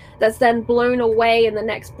mist that's then blown away in the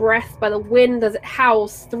next breath by the wind as it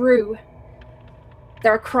howls through.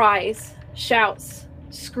 There are cries, shouts,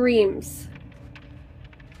 screams,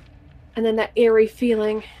 and then that eerie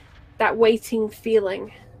feeling, that waiting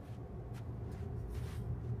feeling.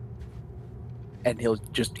 And he'll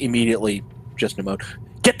just immediately, just in a mode,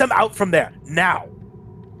 get them out from there, now!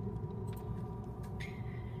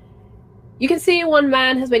 You can see one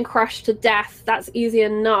man has been crushed to death. That's easy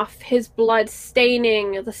enough. His blood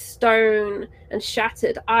staining the stone and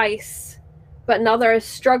shattered ice. But another is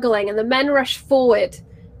struggling, and the men rush forward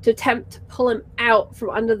to attempt to pull him out from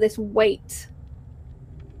under this weight.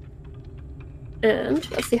 And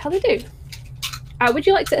let's see how they do. Would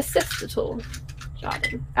you like to assist at all,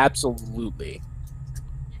 Jordan? Absolutely.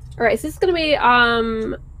 Alright, so this is going to be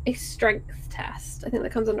a strength test. I think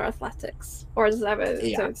that comes under athletics. Or does it have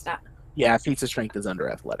its own stat? Yeah, feats of strength is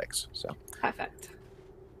under athletics, so. Perfect.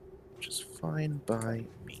 Which is fine by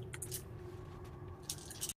me.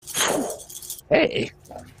 Hey!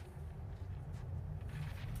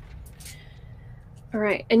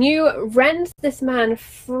 Alright, and you rend this man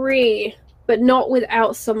free, but not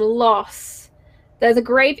without some loss. There's a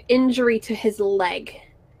grave injury to his leg.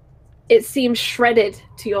 It seems shredded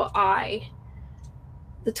to your eye.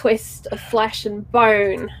 The twist of flesh and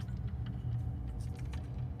bone.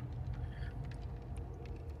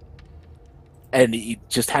 And he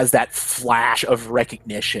just has that flash of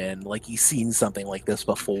recognition, like he's seen something like this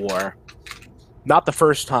before. Not the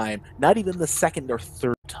first time, not even the second or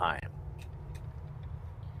third time.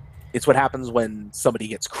 It's what happens when somebody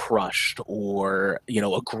gets crushed or, you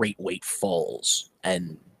know, a great weight falls,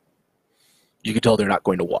 and you can tell they're not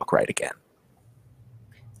going to walk right again.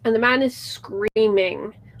 And the man is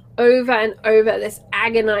screaming over and over this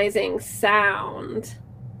agonizing sound.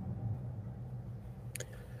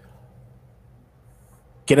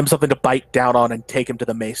 Get him something to bite down on and take him to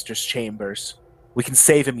the Maester's chambers. We can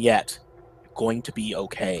save him yet. You're going to be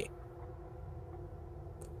okay.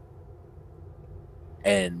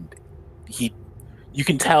 And you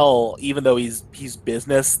can tell, even though he's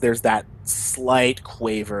business, there's that slight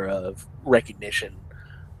quaver of recognition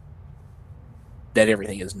that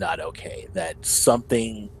everything is not okay, that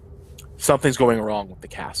something's going wrong with the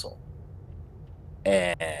castle.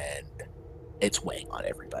 And it's weighing on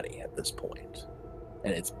everybody at this point.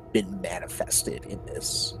 And it's been manifested in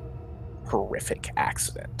this horrific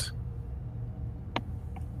accident.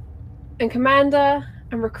 And Commander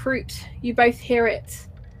and Recruit, you both hear it.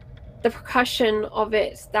 The percussion of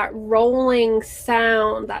it, that rolling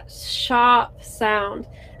sound, that sharp sound,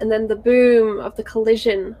 and then the boom of the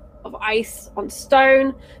collision of ice on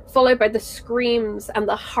stone, followed by the screams and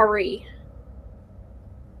the hurry.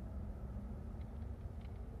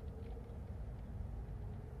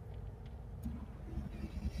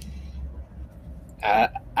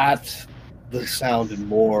 at the sound and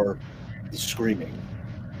more the screaming.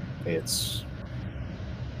 It's...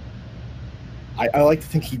 I like to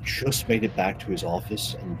think he just made it back to his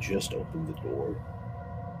office and just opened the door.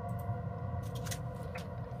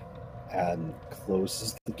 And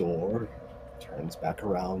closes the door, turns back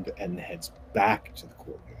around, and heads back to the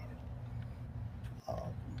courtyard.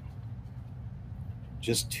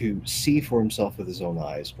 Just to see for himself with his own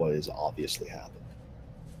eyes what has obviously happened.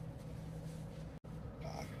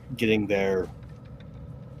 Getting there,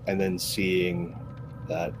 and then seeing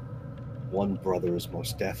that one brother is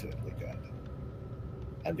most definitely dead,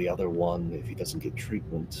 and the other one, if he doesn't get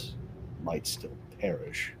treatment, might still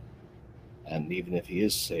perish. And even if he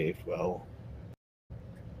is saved, well,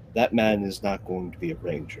 that man is not going to be a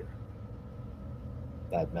ranger.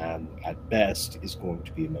 That man, at best, is going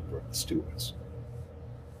to be a member of the stewards.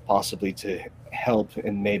 Possibly to help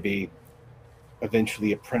and maybe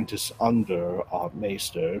eventually apprentice under our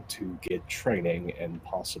maester to get training, and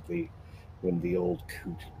possibly when the old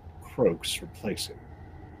coot croaks, replace him.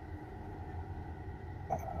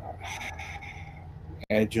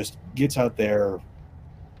 And it just gets out there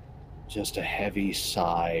just a heavy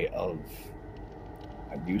sigh of,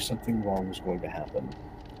 I knew something wrong was going to happen.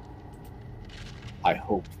 I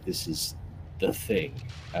hope this is the thing,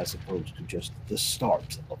 as opposed to just the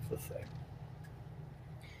start of the thing.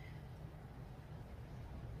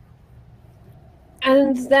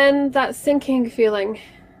 And then that sinking feeling.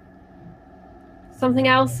 Something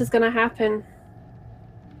else is going to happen.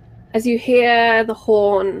 As you hear the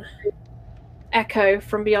horn echo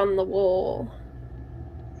from beyond the wall.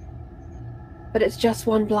 But it's just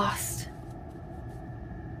one blast.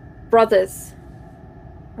 Brothers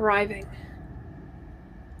arriving.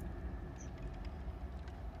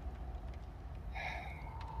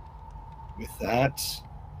 With that,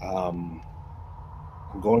 I'm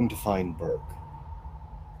going to find Burke.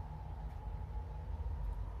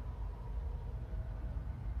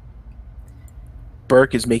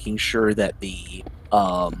 Burke is making sure that the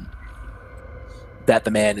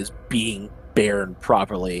man is being borne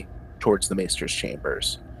properly towards the maester's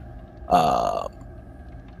chambers. But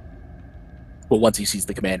once he sees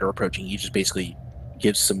the commander approaching, he just basically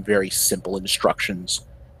gives some very simple instructions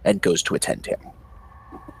and goes to attend him.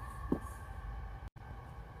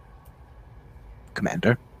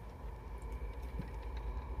 Commander?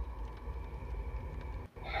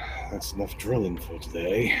 That's enough drilling for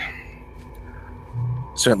today.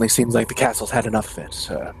 Certainly seems like the castle's had enough of it,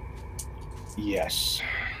 sir. Yes.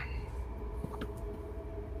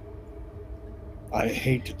 I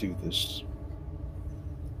hate to do this,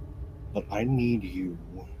 but I need you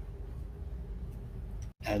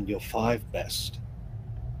and your 5 best.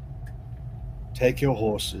 Take your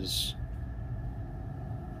horses.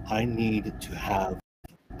 I need to have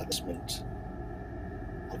an assessment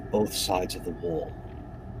of both sides of the wall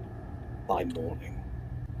by morning.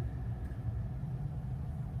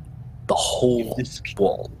 The whole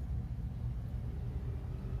wall?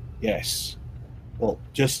 Yes. Well,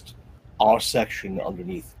 just our section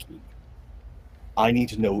underneath the keep. I need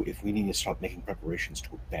to know if we need to start making preparations to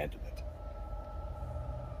abandon it.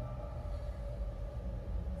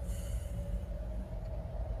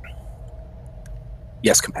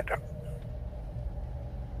 Yes, Commander.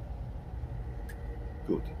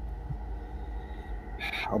 Good.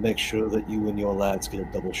 I'll make sure that you and your lads get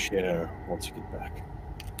a double share once you get back.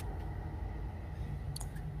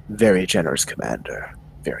 Very generous, Commander.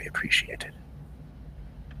 Very appreciated.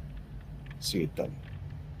 See it done.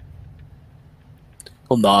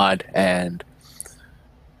 He'll nod, and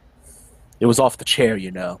it was off the chair, you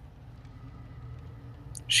know.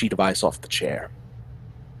 Sheet of ice off the chair.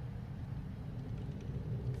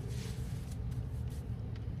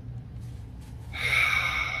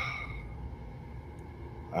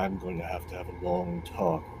 I'm going to have a long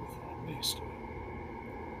talk with our maester.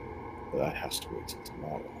 But that has to wait till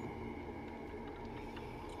tomorrow.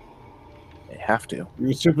 They have to.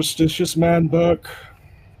 You're a superstitious man, Burke.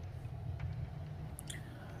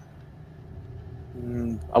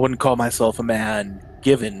 I wouldn't call myself a man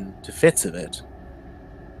given to fits of it.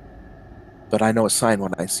 But I know a sign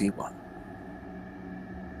when I see one.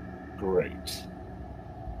 Great.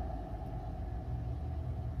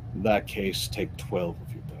 In that case, take 12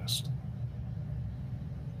 of your best.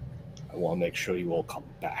 I want to make sure you all come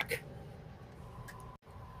back.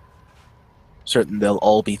 Certain they'll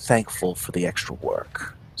all be thankful for the extra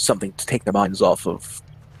work. Something to take their minds off of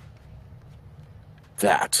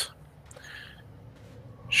that.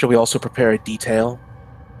 Shall we also prepare a detail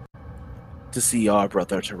to see our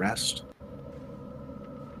brother to rest?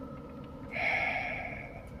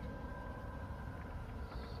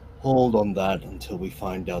 hold on that until we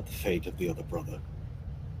find out the fate of the other brother.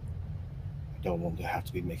 I don't want to have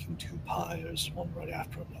to be making two pyres, one right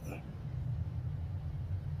after another.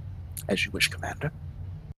 As you wish, Commander.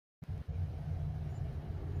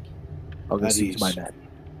 I'll go At see to my ease. men.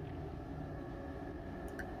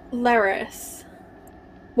 Laris,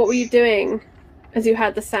 what were you doing as you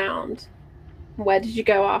heard the sound? Where did you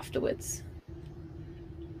go afterwards?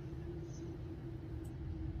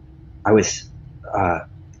 I was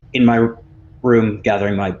in my room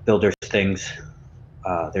gathering my builder's things.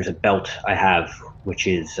 There's a belt I have, which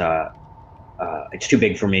is it's too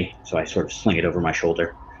big for me, so I sort of sling it over my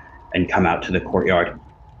shoulder and come out to the courtyard.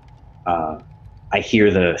 I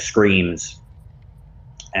hear the screams,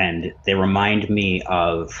 and they remind me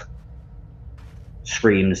of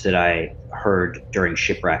screams that I heard during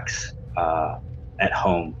shipwrecks at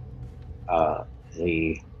home.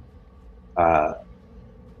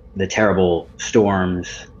 The terrible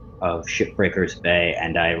storms of Shipbreakers Bay,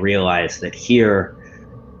 and I realize that here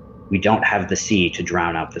we don't have the sea to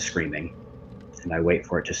drown out the screaming. And I wait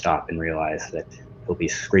for it to stop and realize that he'll be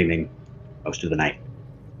screaming most of the night.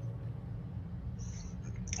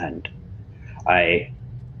 And I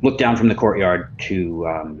look down from the courtyard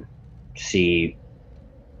to see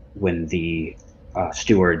when the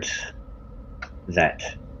stewards that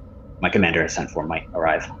my commander has sent for might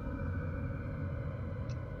arrive.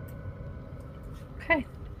 Okay.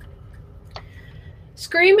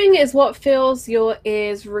 Screaming is what fills your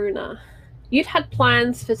ears, Runa. You'd had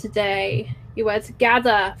plans for today. You were to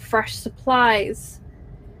gather fresh supplies.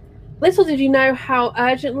 Little did you know how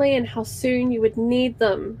urgently and how soon you would need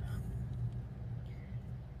them.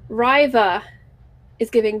 Riva is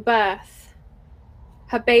giving birth.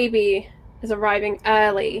 Her baby is arriving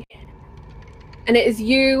early. And it is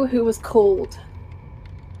you who was called.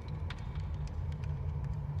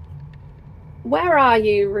 Where are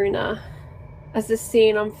you, Runa, as this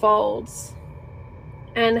scene unfolds?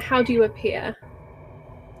 And how do you appear?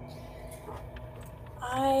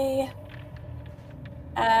 I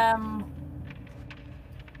am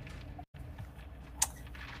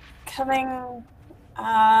coming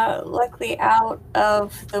likely out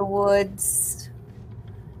of the woods,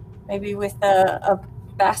 maybe with a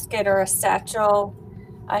basket or a satchel.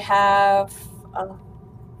 I have a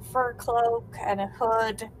fur cloak and a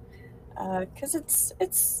hood, because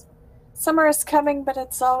it's summer is coming, but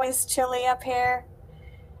it's always chilly up here.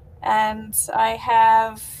 And I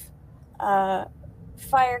have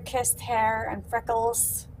fire-kissed hair and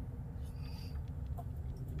freckles.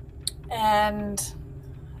 And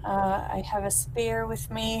I have a spear with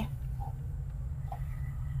me,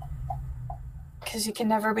 because you can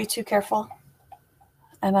never be too careful.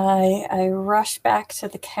 And I rush back to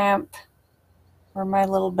the camp where my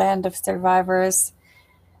little band of survivors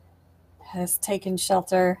has taken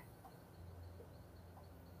shelter.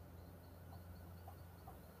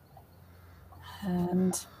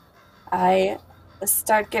 And I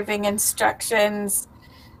start giving instructions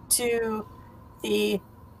to the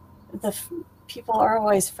people are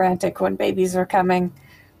always frantic when babies are coming,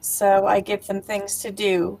 so I give them things to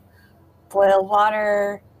do. Boil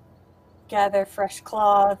water, gather fresh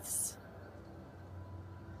cloths,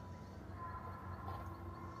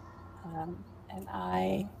 and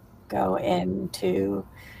I go in to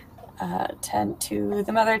tend to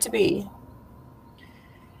the mother-to-be.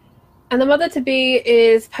 And the mother-to-be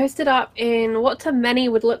is posted up in what to many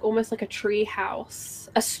would look almost like a tree house,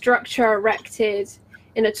 a structure erected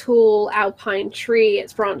in a tall alpine tree,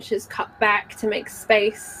 its branches cut back to make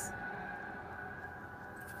space.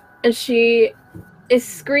 And she is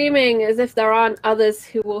screaming as if there aren't others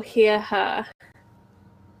who will hear her.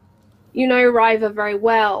 You know Riva very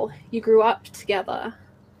well. You grew up together.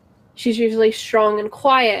 She's usually strong and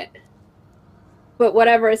quiet, but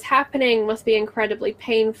whatever is happening must be incredibly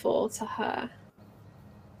painful to her.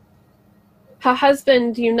 Her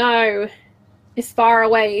husband, you know, is far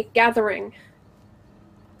away gathering.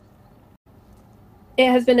 It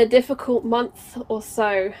has been a difficult month or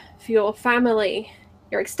so for your family,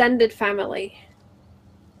 your extended family.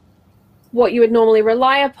 What you would normally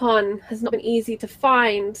rely upon has not been easy to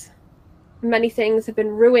find. Many things have been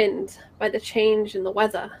ruined by the change in the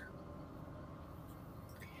weather.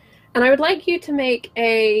 And I would like you to make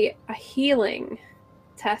a healing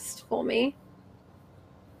test for me.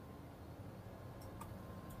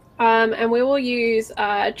 And we will use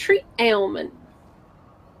treat ailment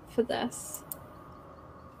for this.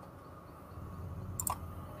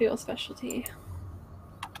 For your specialty.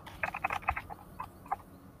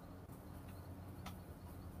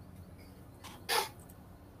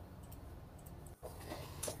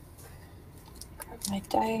 Grab my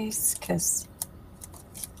dice, because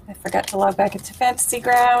I forgot to log back into Fantasy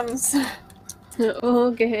Grounds.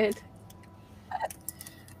 Oh, good.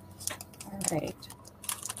 All right.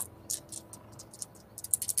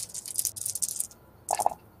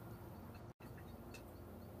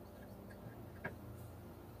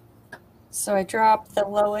 So I dropped the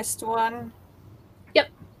lowest one. Yep.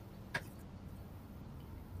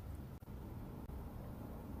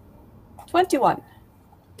 21.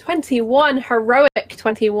 21, heroic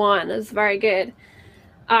 21 is very good.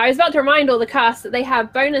 I was about to remind all the cast that they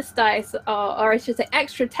have bonus dice, or I should say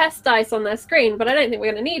extra test dice on their screen, but I don't think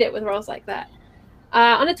we're going to need it with rolls like that.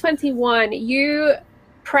 On a 21, you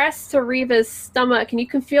press to Reva's stomach, and you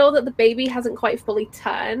can feel that the baby hasn't quite fully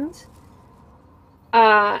turned.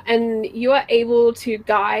 And you are able to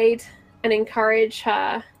guide and encourage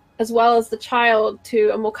her, as well as the child,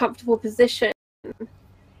 to a more comfortable position.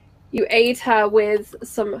 You aid her with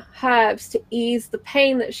some herbs to ease the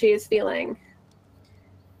pain that she is feeling.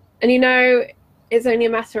 And you know it's only a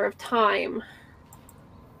matter of time.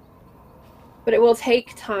 But it will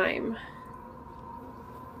take time.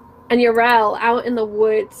 And Yorel, out in the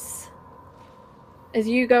woods, as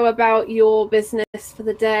you go about your business for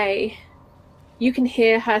the day, you can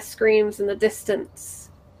hear her screams in the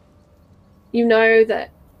distance. You know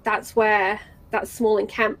that that's where that small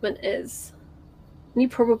encampment is. And you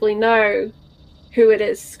probably know who it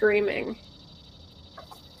is screaming.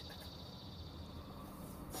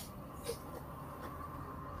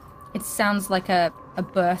 It sounds like a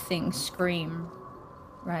birthing scream,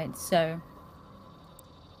 right? So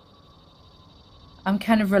I'm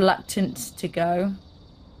kind of reluctant to go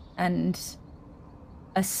and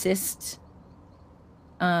assist.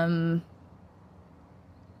 But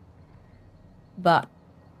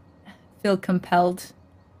feel compelled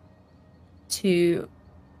to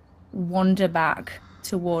wander back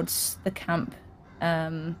towards the camp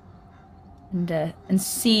and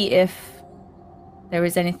see if there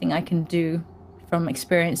is anything I can do from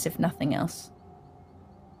experience, if nothing else.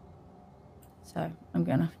 So I'm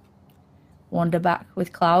gonna wander back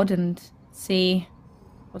with Cloud and see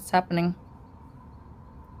what's happening.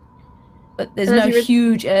 But there's no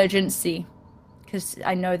huge urgency because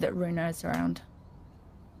I know that Runa is around.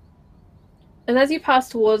 And as you pass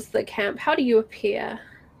towards the camp, how do you appear?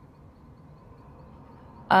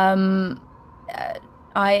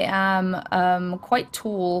 I am quite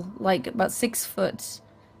tall, like about 6 foot,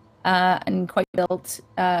 and quite built.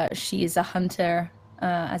 She is a hunter,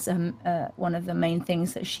 as one of the main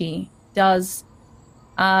things that she does.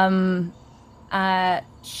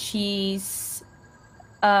 She's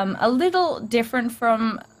a little different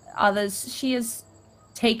from others. She is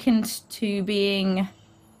taken to being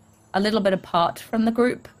a little bit apart from the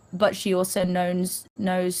group, but she also knows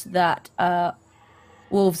that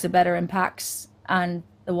wolves are better in packs, and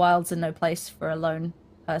the wilds are no place for a lone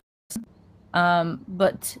person.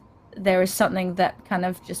 But there is something that kind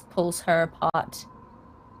of just pulls her apart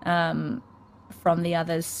from the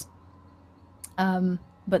others.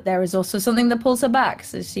 But there is also something that pulls her back,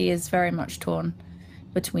 so she is very much torn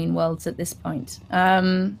between worlds at this point.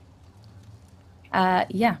 Yeah,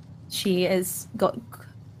 she has got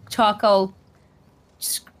charcoal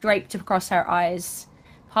scraped across her eyes,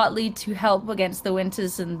 partly to help against the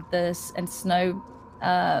winters and snow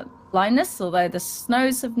blindness, although the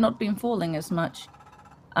snows have not been falling as much,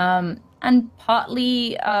 and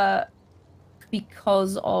partly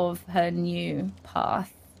because of her new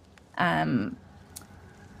path.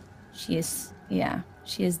 She has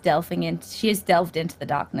delved into the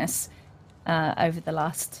darkness over the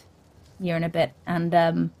last year and a bit, and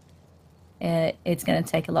it's going to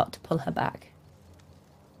take a lot to pull her back.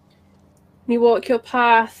 You walk your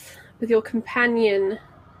path with your companion,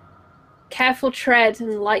 careful tread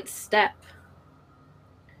and light step.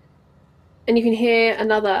 And you can hear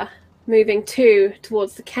another moving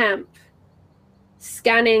towards the camp.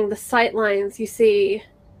 Scanning the sightlines, you see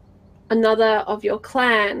another of your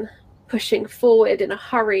clan pushing forward in a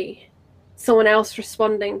hurry, someone else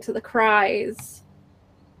responding to the cries.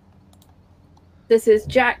 This is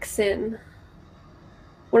Jackson,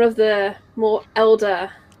 one of the more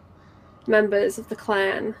elder members of the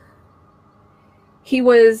clan. He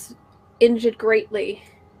was injured greatly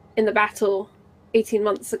in the battle 18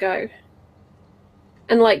 months ago,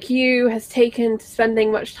 and like you, has taken to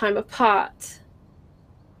spending much time apart.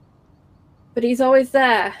 But he's always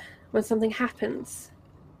there when something happens.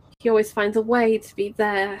 He always finds a way to be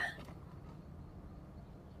there.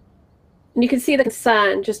 And you can see the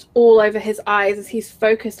concern just all over his eyes as he's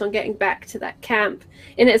focused on getting back to that camp.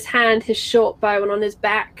 In his hand, his short bow, and on his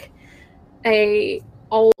back, a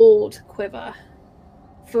old quiver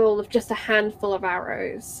full of just a handful of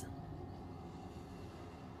arrows.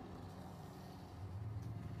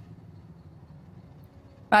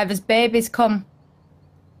 River's babies come.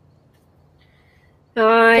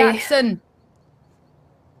 Aye. Jackson.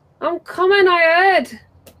 I'm coming, I heard.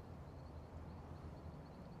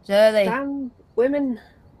 It's early. Damn women.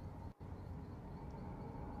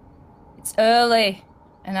 It's early.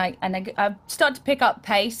 And I start to pick up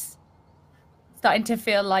pace. Starting to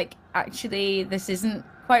feel like actually this isn't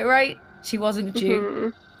quite right. She wasn't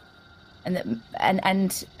due. And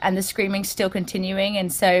the screaming's still continuing,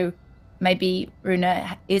 and so maybe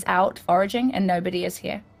Runa is out foraging and nobody is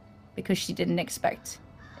here because she didn't expect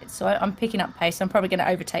it. So I'm picking up pace. I'm probably going to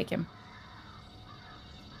overtake him.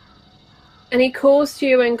 And he calls to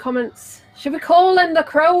you and comments, "Should we call in the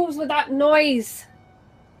crows with that noise?"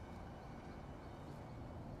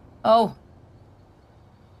 Oh.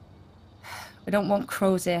 I don't want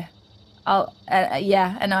crows here.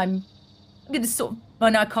 Yeah, and I'm going to sort of,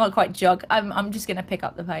 well, no, I can't quite jog. I'm just going to pick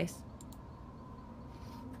up the pace.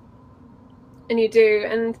 And you do,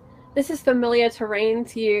 and this is familiar terrain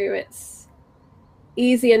to you. It's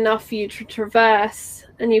easy enough for you to traverse,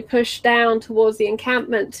 and you push down towards the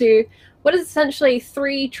encampment to what is essentially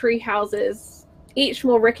 3 tree houses, each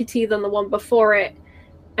more rickety than the one before it,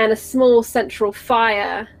 and a small central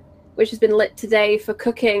fire, which has been lit today for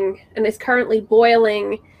cooking and is currently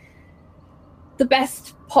boiling the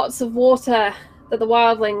best pots of water that the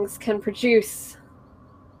wildlings can produce.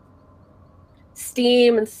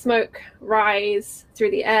 Steam and smoke rise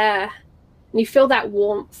through the air, and you feel that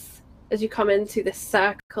warmth as you come into this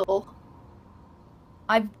circle.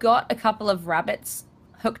 I've got a couple of rabbits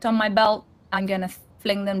hooked on my belt. I'm going to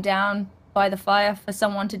fling them down by the fire for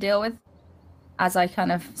someone to deal with as I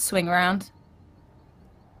kind of swing around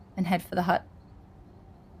and head for the hut.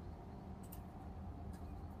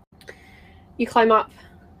 You climb up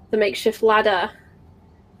the makeshift ladder,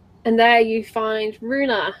 and there you find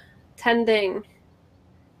Runa tending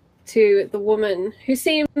to the woman, who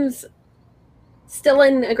seems still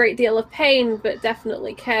in a great deal of pain, but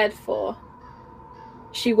definitely cared for.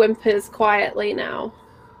 She whimpers quietly now.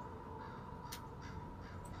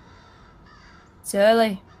 It's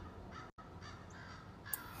early.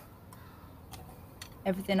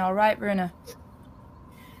 Everything all right, Runa?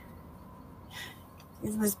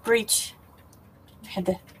 It was breach. I had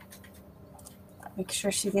to make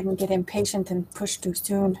sure she didn't get impatient and push too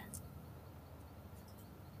soon.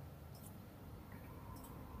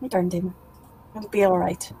 We turned him. It'll be all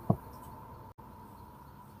right.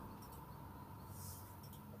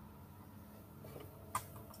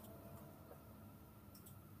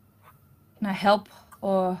 Can I help,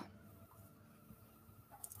 or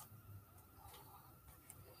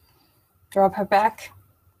Drop her back.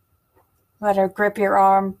 Let her grip your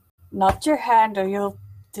arm, not your hand, or you'll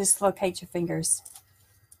dislocate your fingers.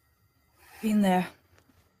 been there?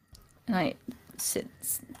 And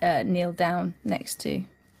I kneel down next to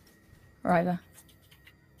Riva.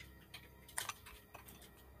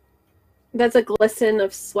 There's a glisten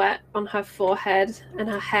of sweat on her forehead, and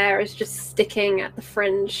her hair is just sticking at the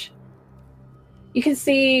fringe. You can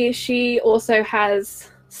see she also has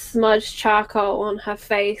smudged charcoal on her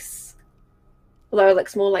face, although it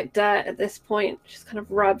looks more like dirt at this point, just kind of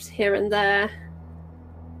rubbed here and there.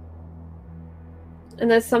 And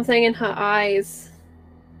there's something in her eyes,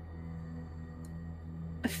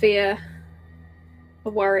 a fear, a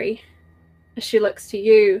worry, as she looks to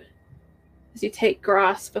you, as you take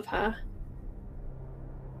grasp of her.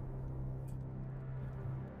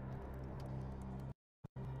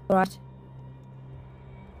 All right.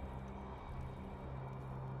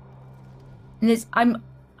 And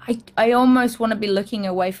I almost want to be looking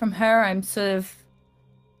away from her. I'm sort of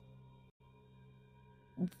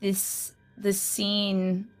the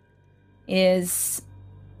scene is,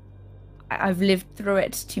 I've lived through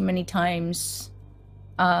it too many times.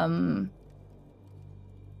 And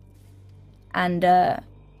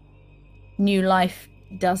new life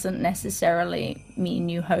doesn't necessarily mean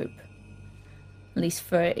new hope, at least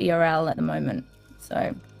for ERL at the moment.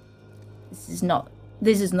 So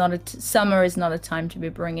summer is not a time to be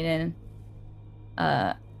bringing in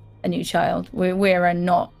a new child. We're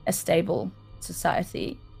not a stable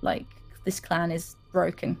society. Like, this clan is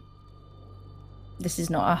broken. This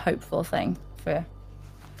is not a hopeful thing for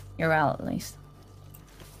ERL, at least.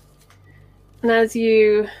 And as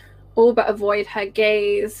you all but avoid her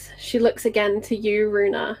gaze, she looks again to you,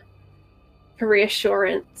 Runa, for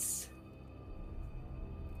reassurance.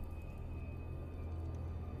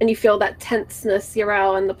 And you feel that tenseness,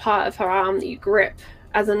 Yarel, in the part of her arm that you grip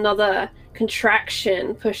as another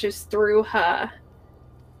contraction pushes through her.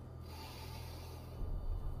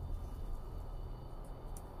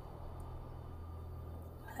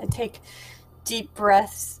 I take deep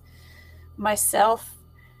breaths myself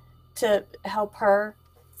to help her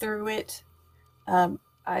through it.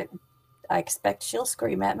 I expect she'll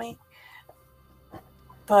scream at me,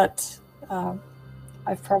 but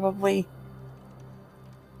I've probably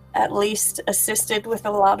at least assisted with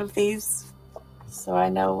a lot of these, so I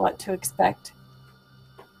know what to expect.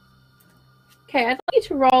 Okay, I'd like you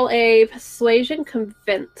to roll a persuasion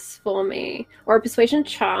convince for me, or a persuasion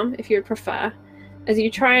charm, if you would prefer, as you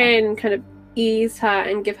try and kind of ease her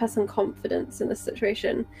and give her some confidence in this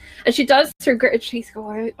situation. And she does, through gritted teeth,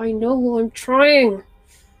 go, I know, I'm trying.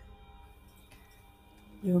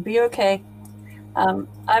 You'll be okay.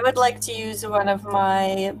 I would like to use one of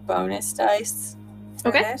my bonus dice for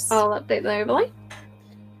Okay, this. I'll update the overlay.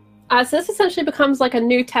 So this essentially becomes like a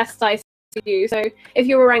new test dice for you. So if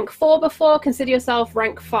you were rank 4 before, consider yourself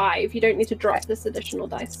rank 5. You don't need to drop this additional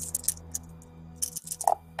dice.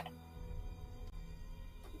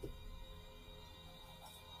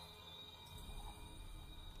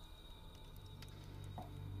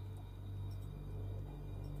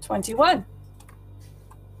 $21.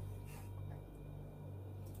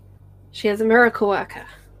 She is a miracle worker.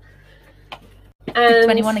 And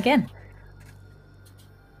 21 again.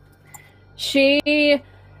 she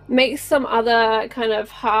makes some other kind of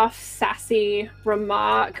half sassy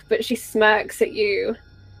remark, but she smirks at you.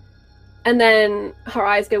 And then her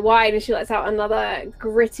eyes go wide and she lets out another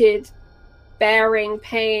gritted, bearing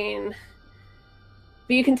pain.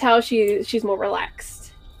 But you can tell she's more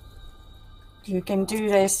relaxed. You can do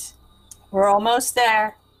this. We're almost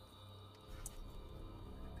there.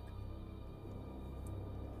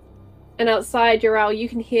 And outside Urel, you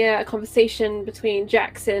can hear a conversation between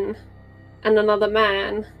Jackson and another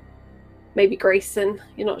man, maybe Grayson,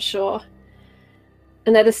 you're not sure.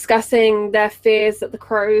 And they're discussing their fears that the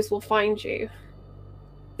crows will find you,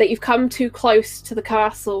 that you've come too close to the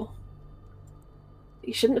castle.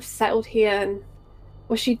 You shouldn't have settled here, and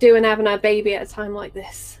what's she doing having her baby at a time like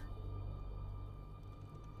this?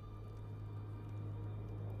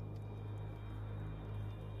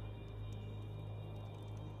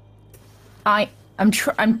 I'm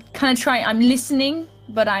kind of trying. I'm listening,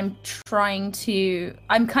 but I'm trying to.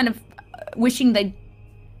 I'm kind of wishing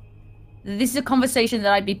this is a conversation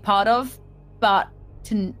that I'd be part of, but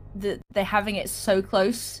they're having it so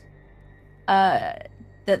close that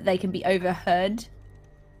they can be overheard.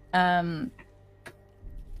 When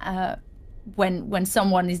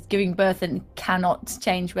someone is giving birth and cannot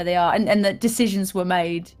change where they are, and the decisions were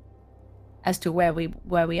made as to where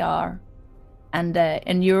we are. And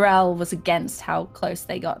Urel was against how close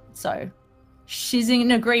they got, so she's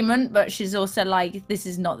in agreement, but she's also like, this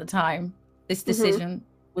is not the time. This decision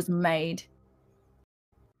was made.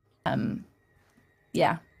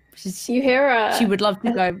 Yeah. You hear she would love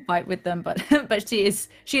to go fight with them, but she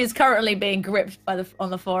is currently being gripped on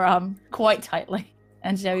the forearm quite tightly,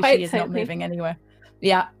 and so she is not moving anywhere.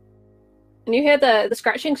 Yeah. And you hear the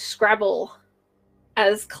scratching scrabble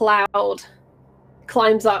as Cloud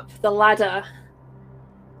climbs up the ladder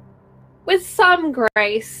with some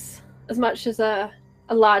grace, as much as a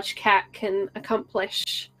large cat can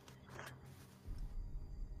accomplish.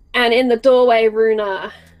 And in the doorway,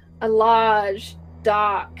 Runa, a large,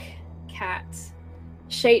 dark cat,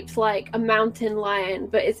 shaped like a mountain lion,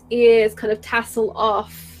 but its ears kind of tassel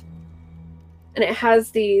off. And it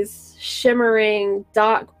has these shimmering,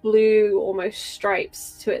 dark blue, almost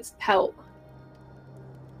stripes to its pelt.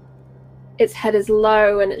 Its head is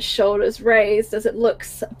low and its shoulders raised as it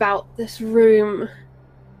looks about this room,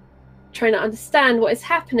 trying to understand what is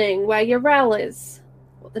happening, where Urel is,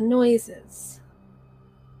 what the noise is.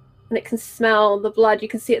 And it can smell the blood. You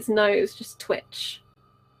can see its nose just twitch.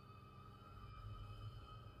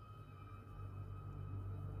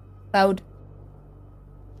 Loud.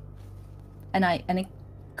 And I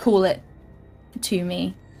call it to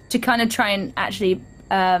me to kind of try and actually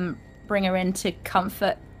bring her into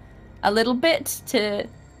comfort a little bit, to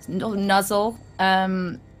nuzzle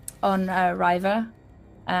on Riva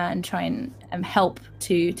and try and help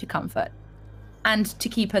to comfort, and to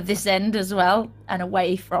keep her this end as well and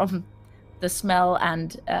away from the smell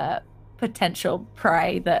and potential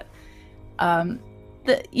prey that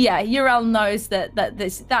Urel knows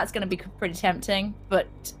that's going to be pretty tempting, but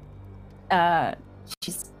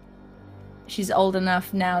she's old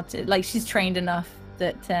enough now to, like, she's trained enough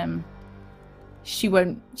that she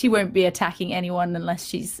won't be attacking anyone unless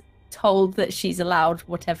she's told that she's allowed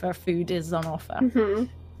whatever food is on offer.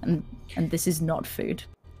 And this is not food.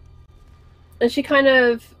 And she kind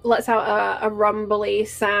of lets out a rumbly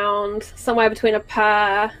sound, somewhere between a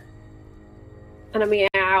purr and a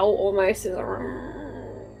meow, almost,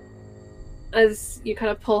 as you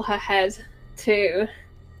kind of pull her head too.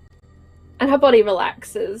 And her body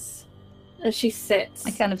relaxes As she sits.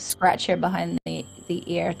 I kind of scratch her behind the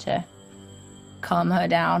ear to calm her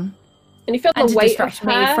down. And you feel And the to weight of distract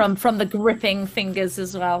me her. from the gripping fingers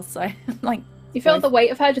as well, so like... You feel the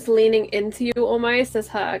weight of her just leaning into you almost as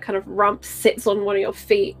her kind of rump sits on one of your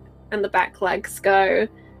feet and the back legs go.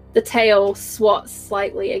 The tail swats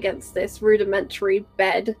slightly against this rudimentary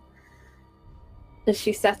bed as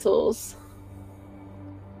she settles.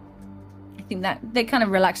 I think that kind of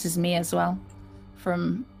relaxes me as well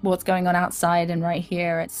from what's going on outside, and right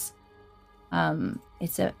here it's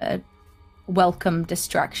a welcome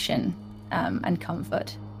distraction and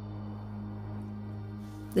comfort.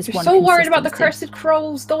 You're so worried about the cursed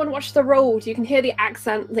crows. Go and watch the road. You can hear the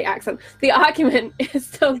argument is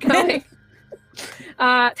still going.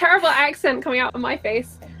 Terrible accent coming out of my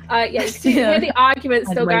face. Yeah, you can hear the argument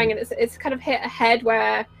still going, and it's kind of hit a head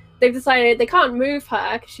where they've decided they can't move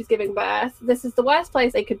her because she's giving birth. This is the worst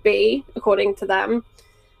place they could be, according to them.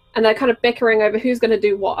 And they're kind of bickering over who's going to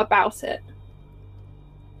do what about it.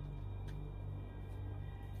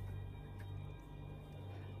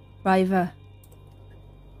 Riva,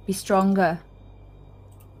 be stronger.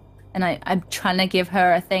 And I'm trying to give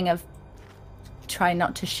her a thing of try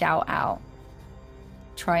not to shout out.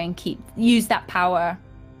 Try and use that power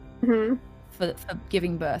for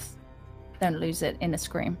giving birth. Don't lose it in a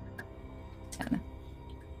scream.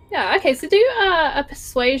 Yeah, okay, so do a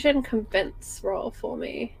persuasion convince roll for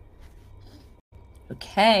me.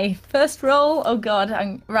 Okay, first roll. Oh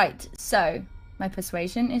god, right. So my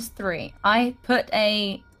persuasion is 3. I put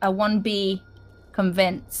a 1B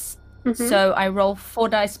convince. So I roll 4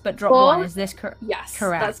 dice but drop 1. Is this correct? Yes,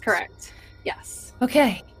 correct. That's correct. Yes.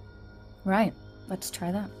 Okay. Right. Let's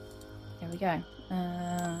try that. Here we go.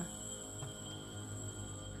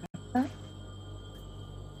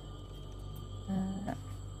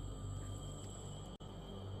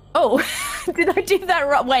 Oh, did I do that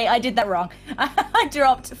wrong? Wait, I did that wrong. I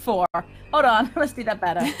dropped 4. Hold on, let's do that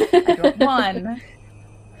better. I dropped 1.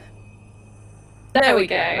 There we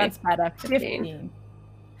go. That's better. 15.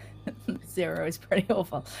 0 is pretty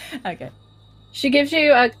awful. Okay. She gives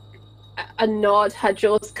you a nod, her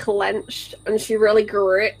jaws clenched, and she really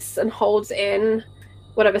grits and holds in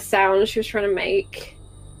whatever sound she was trying to make.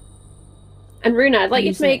 And Runa, I'd like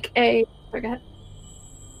you to make a... Oh, go ahead.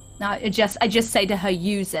 No, I just say to her,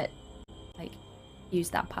 use it. Like,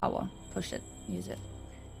 use that power. Push it. Use it.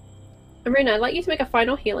 And Runa, I'd like you to make a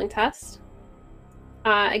final healing test.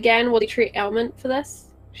 Again, we'll treat ailment for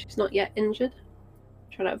this. She's not yet injured.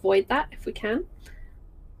 Try to avoid that if we can.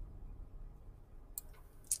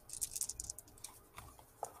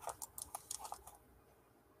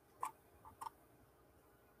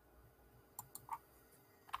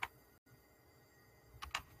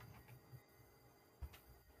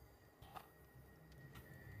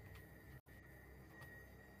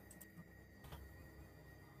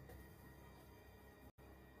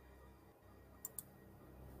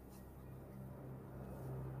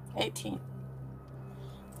 $18.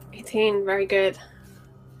 18, very good.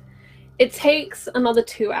 It takes another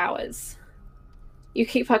 2 hours. You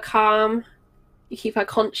keep her calm, you keep her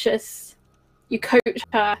conscious, you coach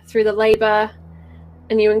her through the labor,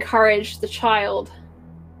 and you encourage the child.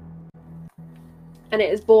 And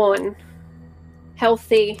it is born,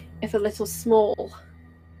 healthy, if a little small.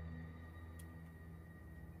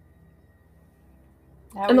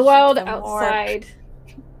 And the world outside...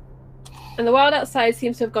 And the world outside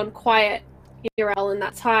seems to have gone quiet, Urel, in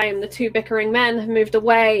that time. The 2 bickering men have moved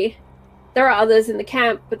away. There are others in the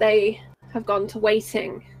camp, but they have gone to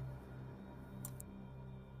waiting.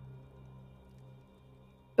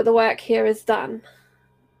 But the work here is done.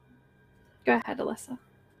 Go ahead, Alyssa.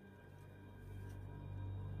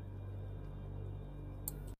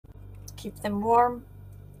 Keep them warm.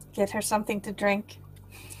 Get her something to drink.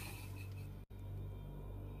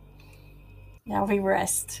 Now we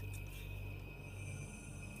rest.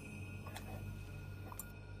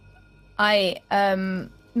 I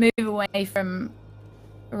move away from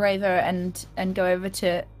Riva and go over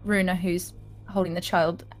to Runa, who's holding the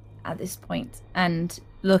child at this point, and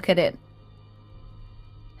look at it.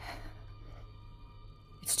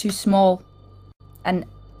 It's too small,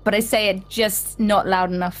 but I say it just not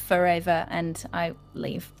loud enough for Riva, and I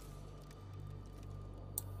leave.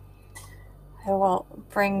 I will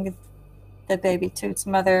bring the baby to its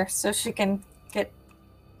mother so she can get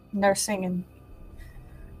nursing and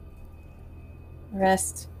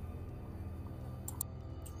rest.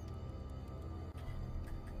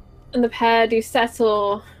 And the pair do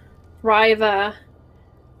settle, Riva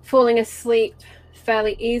falling asleep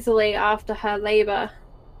fairly easily after her labor.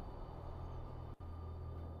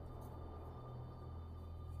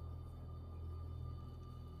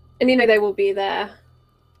 And you know they will be there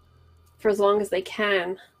for as long as they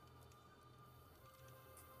can.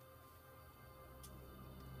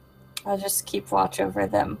 I'll just keep watch over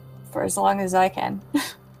them for as long as I can.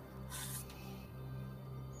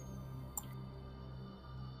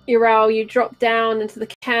 Urel, you drop down into the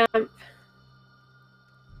camp,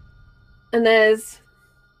 and there's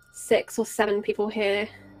 6 or 7 people here.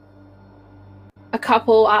 A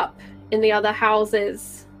couple up in the other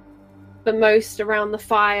houses, but most around the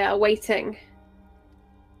fire waiting.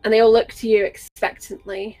 And they all look to you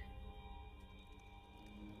expectantly.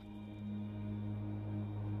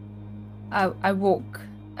 I walk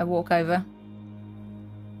over.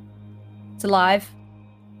 It's alive.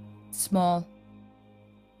 It's small.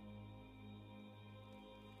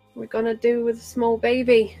 What we're gonna do with a small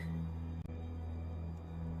baby?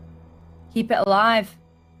 Keep it alive.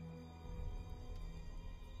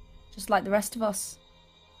 Just like the rest of us.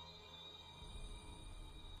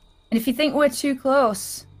 And if you think we're too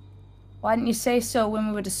close, why didn't you say so when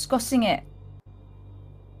we were discussing it?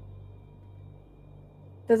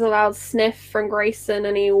 There's a loud sniff from Grayson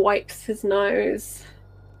and he wipes his nose.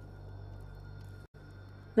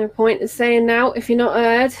 No point in saying now if you're not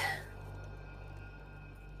heard.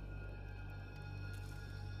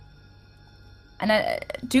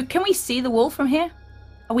 And can we see the wall from here?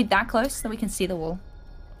 Are we that close that we can see the wall?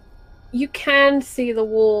 You can see the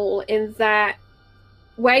wall in that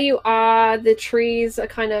where you are, the trees are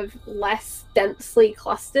kind of less densely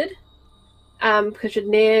clustered because you're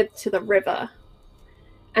near to the river.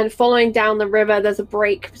 And following down the river, there's a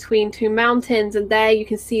break between 2 mountains, and there you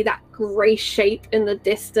can see that grey shape in the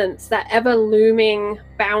distance, that ever-looming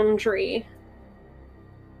boundary.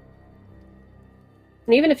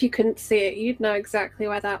 And even if you couldn't see it, you'd know exactly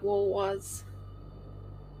where that wall was.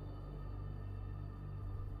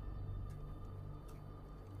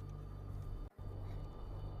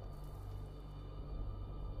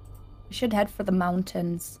 We should head for the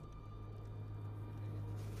mountains.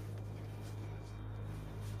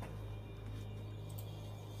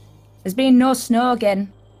 There's been no snow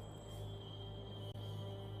again.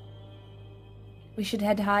 We should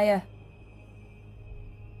head higher.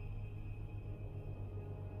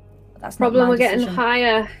 But that's not Problem my we're getting decision.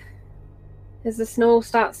 higher as the snow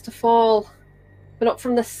starts to fall. But not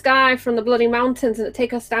from the sky, from the bloody mountains, and it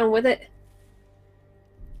take us down with it.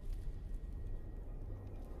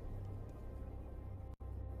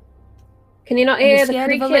 Can you not Are you hear the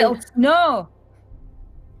scared of a creaking? little snow?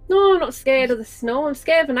 No, I'm not scared of the snow. I'm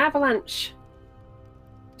scared of an avalanche.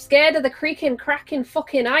 I'm scared of the creaking, cracking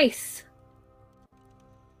fucking ice.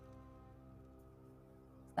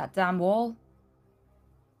 That damn wall.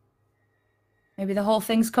 Maybe the whole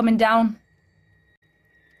thing's coming down.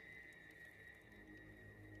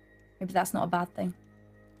 Maybe that's not a bad thing.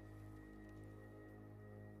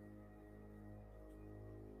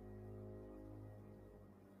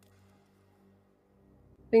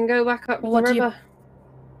 We can go back up Well, the what do you- river.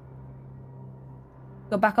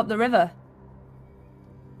 Go back up the river.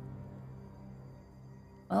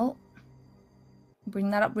 Well,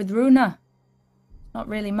 bring that up with Runa. Not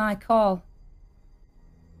really my call.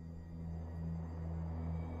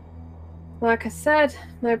 Like I said,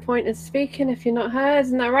 no point in speaking if you're not heard.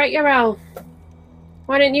 Isn't that right, Yarel?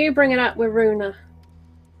 Why didn't you bring it up with Runa?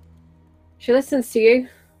 She listens to you.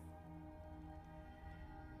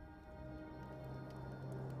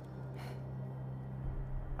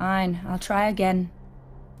 Fine, I'll try again.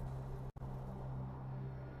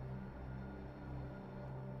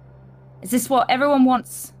 Is this what everyone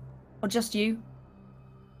wants? Or just you?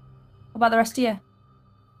 What about the rest of you?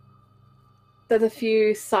 There's a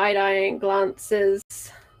few side-eyeing glances.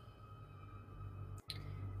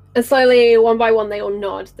 And slowly, one by one, they all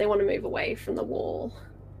nod. They want to move away from the wall.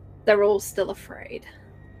 They're all still afraid.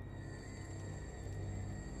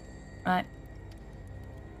 Right.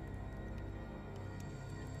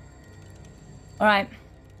 Alright.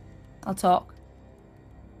 I'll talk.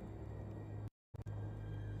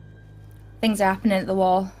 Things are happening at the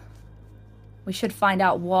wall. We should find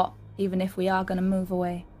out what, even if we are going to move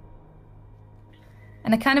away.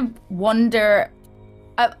 And I kind of wonder,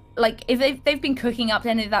 like, if they've been cooking up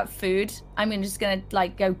any of that food, I'm just going to,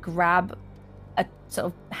 like, go grab a sort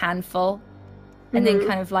of handful and then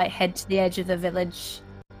kind of, like, head to the edge of the village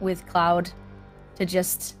with Cloud to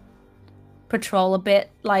just patrol a bit.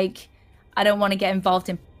 Like, I don't want to get involved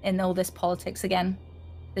in all this politics again.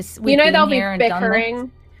 You know they'll be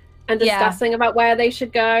bickering and discussing about where they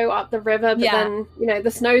should go up the river, but then, you know, the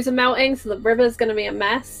snows are melting, so the river's going to be a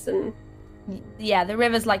mess. And yeah, the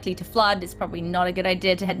river's likely to flood. It's probably not a good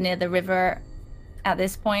idea to head near the river at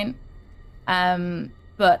this point.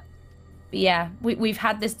 But But yeah, we've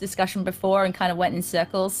had this discussion before and kind of went in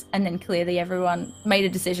circles, and then clearly everyone made a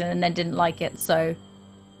decision and then didn't like it. So,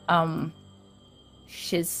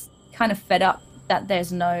 she's kind of fed up that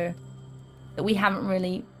that we haven't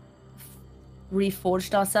really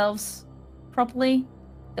reforged ourselves properly,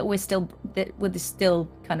 that we're still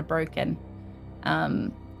kind of broken,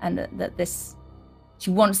 and that she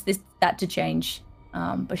wants that to change,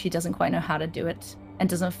 but she doesn't quite know how to do it and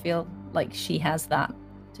doesn't feel like she has that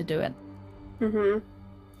to do it. And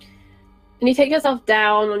you take yourself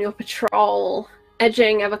down on your patrol,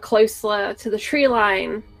 edging ever closer to the tree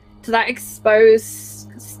line, to that exposed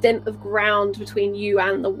stint of ground between you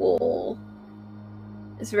and the wall.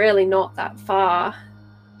 It's really not that far.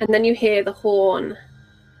 And then you hear the horn.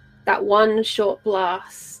 That one short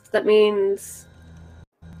blast. That means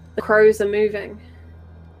the crows are moving.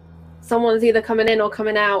 Someone's either coming in or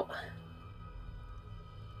coming out.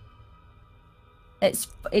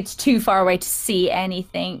 It's too far away to see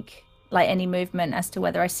anything, like any movement as to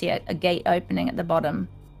whether I see a gate opening at the bottom.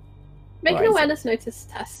 Make an awareness notice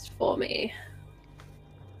test for me.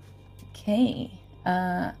 Okay.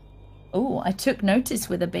 Oh, I took notice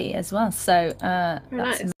with a B as well, so that's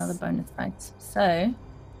nice. Another bonus, right? So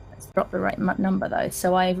let's drop the right number though.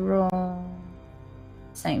 So I roll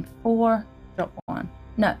same 4, drop 1.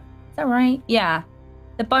 No, is that right? Yeah,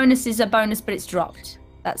 the bonus is a bonus, but it's dropped.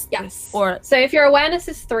 That's yes. So if your awareness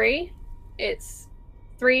is 3, it's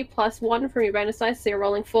 3 plus 1 from your bonus dice. So you're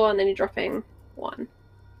rolling 4, and then you're dropping 1.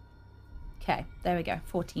 Okay, there we go.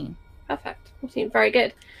 14. Perfect. 14. Very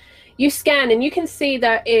good. You scan and you can see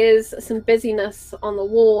there is some busyness on the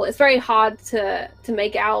wall. It's very hard to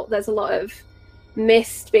make out. There's a lot of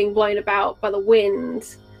mist being blown about by the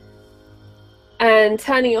wind. And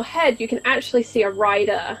turning your head, you can actually see a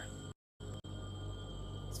rider.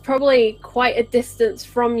 It's probably quite a distance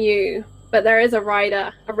from you, but there is a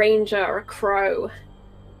rider, a ranger, or a crow,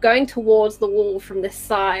 going towards the wall from this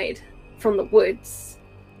side, from the woods.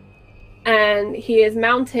 And he is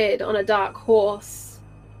mounted on a dark horse,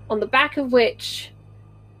 on the back of which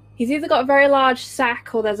he's either got a very large sack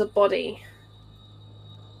or there's a body.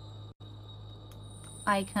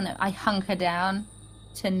 I hunker down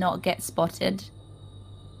to not get spotted.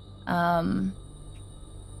 How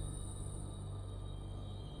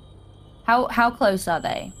close are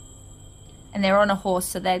they? And they're on a horse,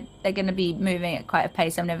 so they're going to be moving at quite a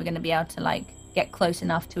pace. I'm never going to be able to get close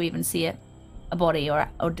enough to even see a body, or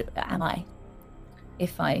am I?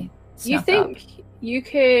 If I you think you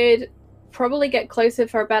could probably get closer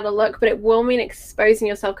for a better look, but it will mean exposing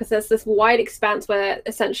yourself, because there's this wide expanse where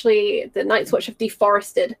essentially the Night's Watch have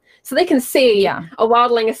deforested, so they can see a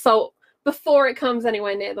wildling assault before it comes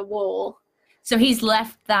anywhere near the wall. So he's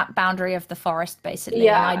left that boundary of the forest, basically,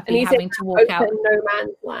 yeah, and I'd be having to walk out. No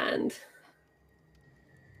man's land.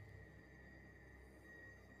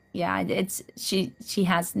 Yeah, she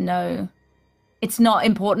has no. It's not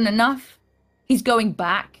important enough. He's going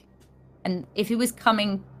back, and if he was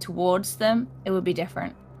coming towards them, it would be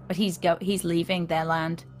different. But he's leaving their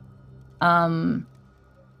land.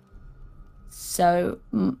 So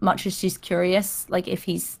much as she's curious, like if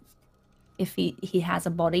he has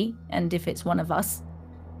a body and if it's one of us,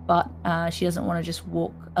 but she doesn't want to just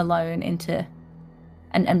walk alone into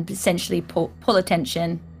and essentially pull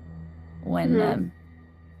attention when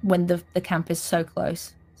the camp is so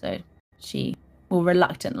close. So she will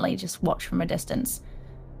reluctantly just watch from a distance.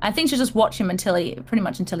 I think she'll just watch him until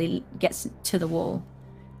he gets to the wall,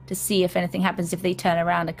 to see if anything happens, if they turn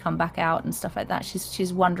around and come back out and stuff like that.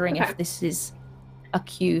 She's wondering if this is a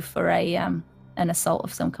cue for an assault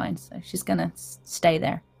of some kind. So she's gonna stay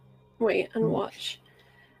there. Wait and watch.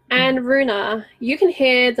 And Runa, you can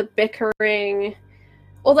hear the bickering,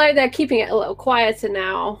 although they're keeping it a little quieter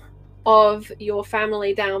now, of your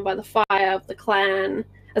family down by the fire of the clan,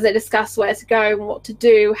 as they discuss where to go and what to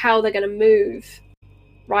do, how they're going to move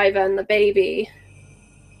Riva and the baby.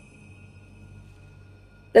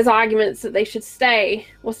 There's arguments that they should stay.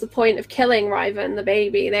 What's the point of killing Riva and the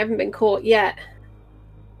baby? They haven't been caught yet.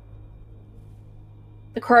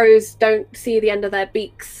 The crows don't see the end of their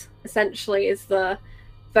beaks, essentially, is the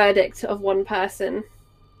verdict of one person.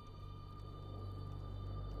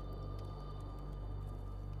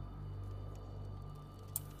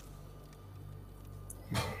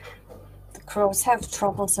 The crows have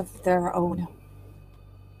troubles of their own.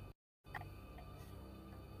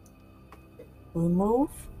 We'll move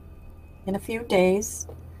in a few days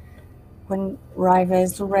when Riva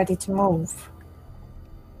is ready to move.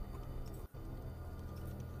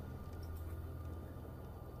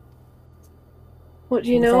 What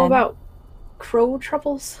do you know about crow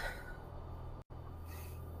troubles?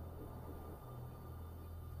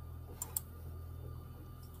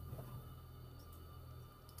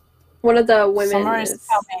 One of the women Summer is is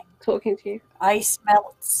coming. talking to you. Ice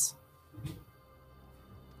melts.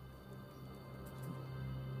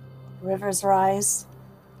 Rivers rise.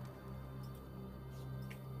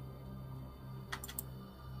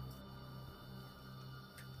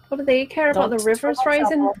 What do they care about the Don't rivers turn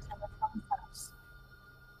rising? trouble until it comes.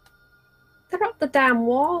 They're up the damn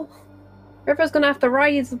wall. River's gonna have to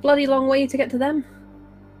rise a bloody long way to get to them.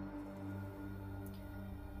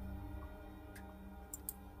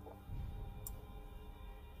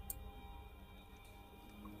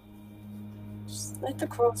 Just let the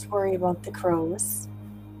crows worry about the crows.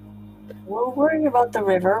 We'll worry about the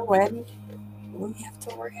river when we have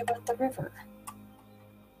to worry about the river.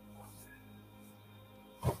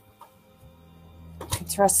 I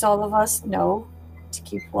trust all of us? No. To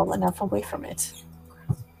keep well enough away from it.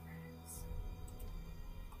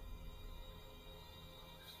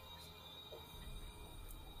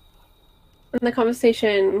 And the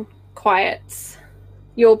conversation quiets.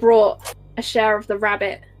 You're brought a share of the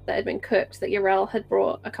rabbit that had been cooked that Yrel had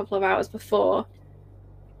brought a couple of hours before.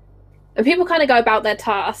 And people kind of go about their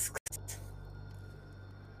tasks.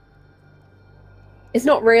 It's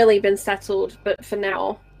not really been settled, but for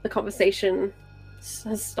now, the conversation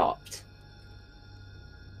has stopped.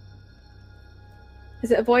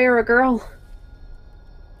 Is it a boy or a girl?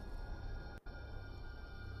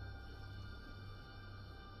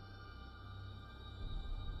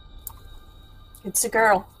 It's a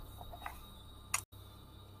girl.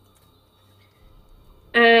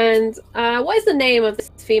 And what is the name of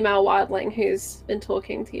this female wildling who's been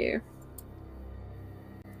talking to you?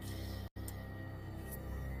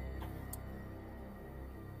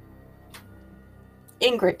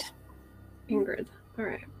 Ingrid. Ingrid. All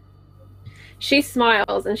right. She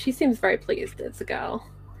smiles and she seems very pleased. It's a girl.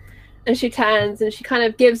 And she turns and she kind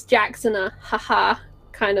of gives Jackson a haha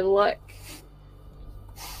kind of look.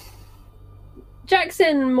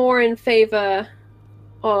 Jackson more in favor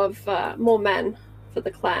of more men for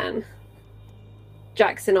the clan.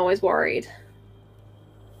 Jackson always worried.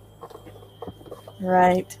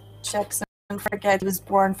 Right. Jackson forget he was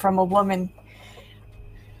born from a woman.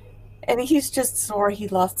 And he's just sore he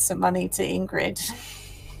lost some money to Ingrid.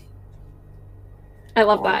 I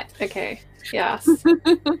love that. Okay. Yes.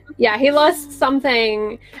 Yeah, he lost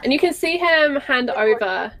something. And you can see him hand over.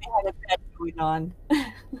 Had a bet going on.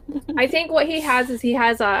 I think what he has is he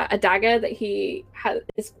has a dagger that he has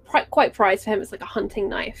is quite prized for him. It's like a hunting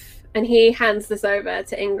knife. And he hands this over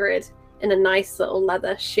to Ingrid in a nice little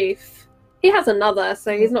leather sheath. He has another,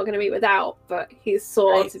 so he's not going to be without, but he's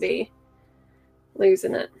sore to be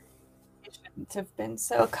losing it. You shouldn't have been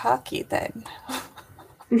so cocky then.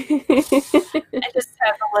 I just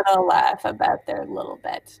have a little laugh about their little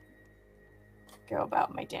bet. Go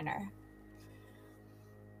about my dinner.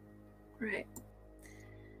 Right.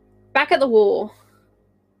 Back at the wall.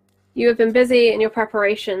 You have been busy in your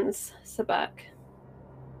preparations, Sabak.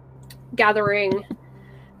 Gathering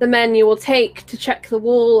the men you will take to check the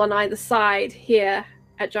wall on either side here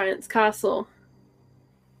at Giant's Castle.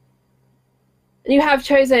 And you have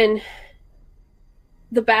chosen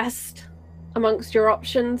the best amongst your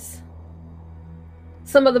options.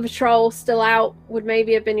 Some of the patrol still out would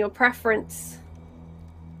maybe have been your preference,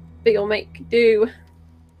 but you'll make do.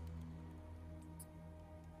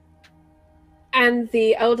 And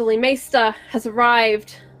the elderly maester has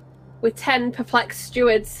arrived with 10 perplexed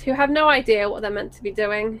stewards who have no idea what they're meant to be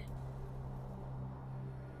doing.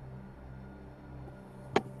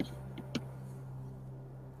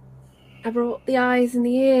 I brought the eyes and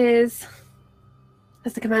the ears,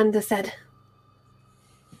 as the commander said.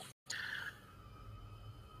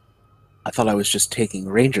 I thought I was just taking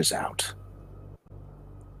rangers out.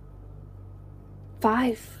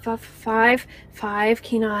 Five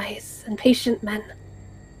keen eyes and patient men.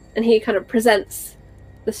 And he kind of presents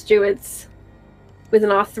the stewards with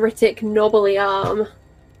an arthritic, knobbly arm.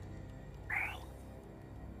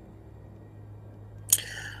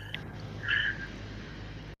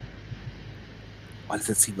 Why does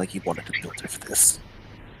it seem like you wanted to build her for this?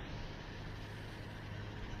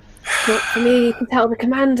 Not for me to tell the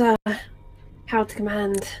commander how to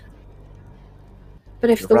command. But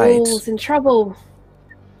if the Right. wall's in trouble,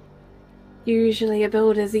 usually a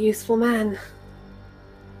builder's a useful man.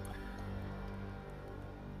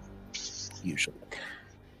 Usually.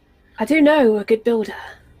 I do know a good builder.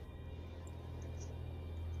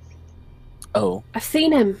 Oh. I've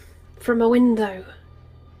seen him from a window.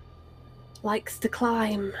 Likes to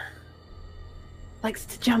climb. Likes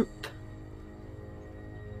to jump.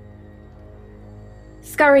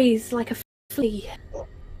 Scurries like a flea.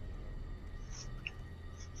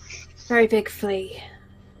 Very big flea.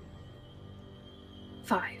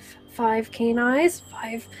 5 keen eyes,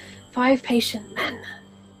 five patient men.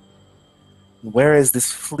 Where is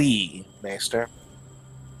this flea, Maester?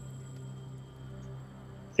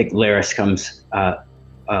 I think Laris comes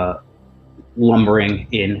lumbering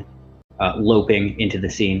in, loping into the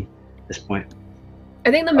scene at this point.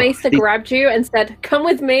 I think the maester grabbed you and said, "Come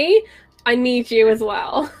with me. I need you as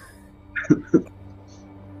well."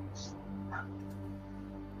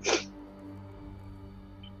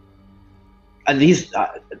 These,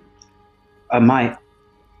 my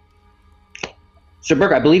Sir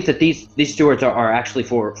Burke, I believe that these stewards are actually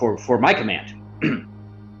for my command.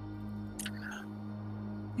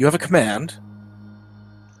 You have a command?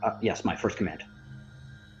 Yes, my first command.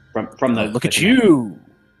 From the look at command. you,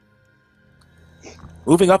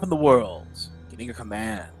 moving up in the world, getting a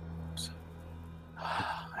command.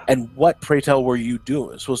 And what, pray tell, were you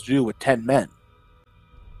supposed to do with 10 men?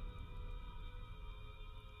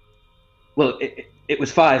 Well, it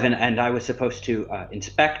was 5, and I was supposed to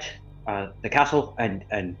inspect the castle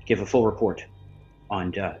and give a full report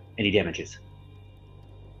on any damages.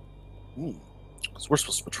 Because we're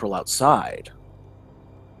supposed to patrol outside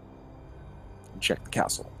and check the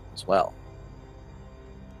castle as well.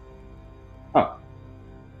 Oh.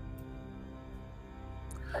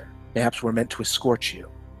 Perhaps we're meant to escort you.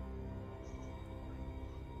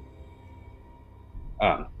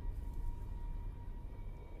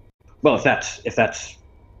 Well, if that's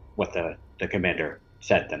what the commander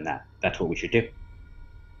said, then that's what we should do.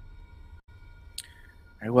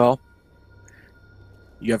 Very well.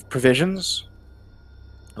 You have provisions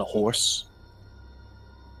and a horse.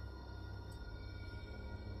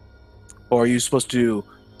 Or are you supposed to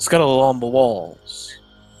scuttle along the walls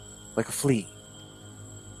like a flea,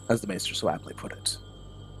 as the Maester so aptly put it?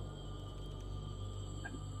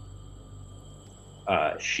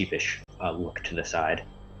 Sheepish look to the side,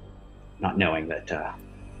 not knowing that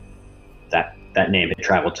that name had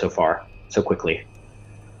traveled so far so quickly.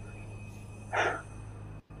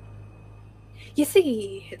 You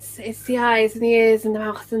see, it's the eyes and the ears and the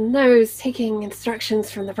mouth and the nose taking instructions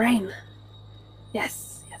from the brain.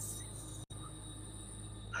 Yes.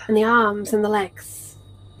 And the arms and the legs.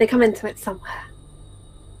 They come into it somewhere.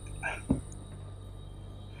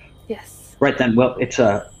 Yes. Right then. Well, it's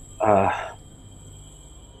the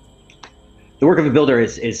work of a builder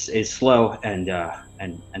is slow and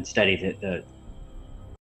steady.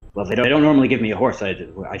 Well, they don't normally give me a horse.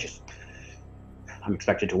 I'm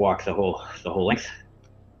expected to walk the whole length.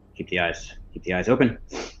 Keep the eyes open.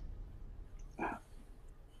 It'll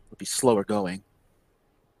be slower going.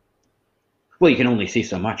 Well, you can only see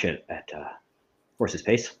so much at horse's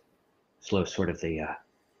pace. Slow is sort of the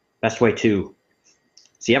best way to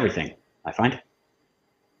see everything, I find.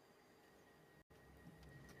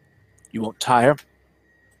 You won't tire?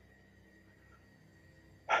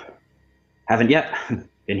 Haven't yet.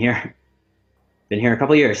 Been here a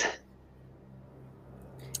couple years.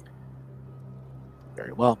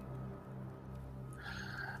 Very well.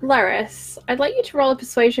 Laris, I'd like you to roll a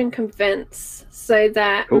persuasion convince so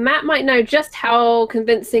that Cool. Matt might know just how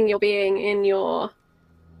convincing you're being in your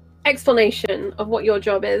explanation of what your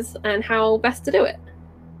job is and how best to do it.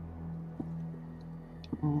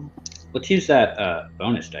 Let's use that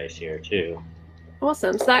bonus dice here too.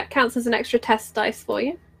 Awesome. So that counts as an extra test dice for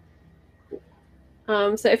you.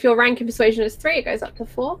 So if your rank in persuasion is 3, it goes up to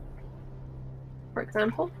 4, for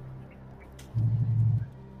example.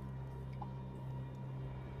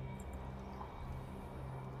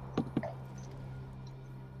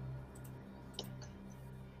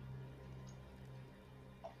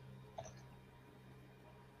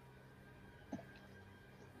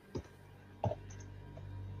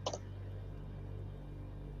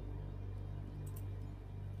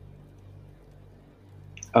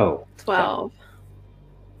 Oh. 12.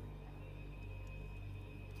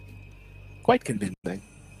 Quite convincing.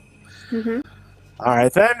 Mm-hmm. All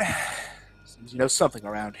right, then. Seems you know something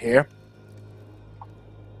around here.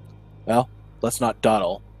 Well, let's not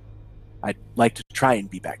dawdle. I'd like to try and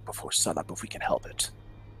be back before sunup if we can help it.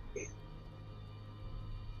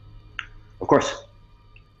 Of course.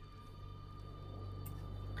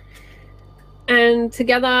 And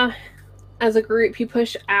together, as a group, you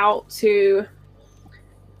push out to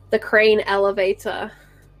the crane elevator.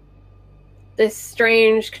 This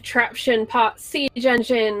strange contraption, part siege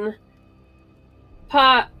engine,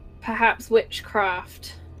 part perhaps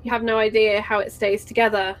witchcraft. You have no idea how it stays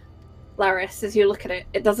together, Laris, as you look at it.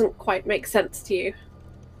 It doesn't quite make sense to you.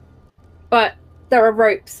 But there are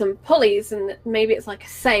ropes and pulleys, and maybe it's like a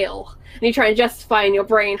sail. And you try and justify in your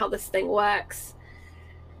brain how this thing works.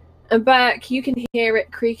 And Burke, you can hear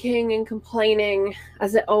it creaking and complaining,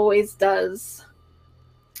 as it always does.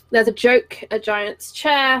 There's a joke, a giant's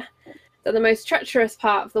chair, that the most treacherous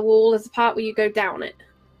part of the wall is the part where you go down it.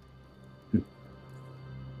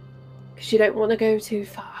 Because you don't want to go too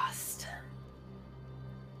fast.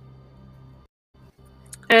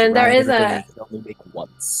 And there is a... only make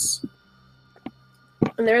once.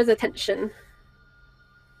 And there is a tension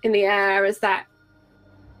in the air as that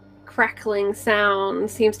crackling sound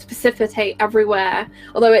seems to precipitate everywhere,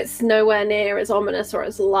 although it's nowhere near as ominous or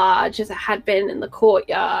as large as it had been in the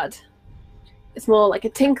courtyard. It's more like a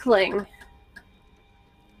tinkling.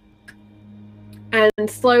 And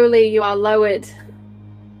slowly you are lowered.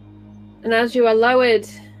 And as you are lowered,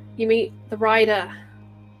 you meet the rider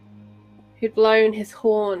who'd blown his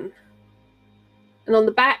horn. And on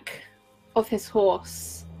the back of his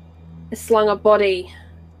horse is slung a body,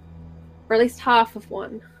 or at least half of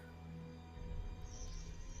one.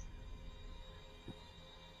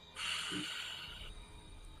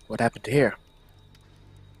 What happened here?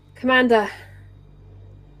 Commander,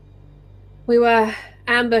 we were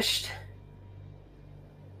ambushed.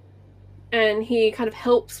 And he kind of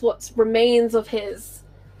helps what remains of his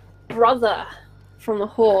brother from the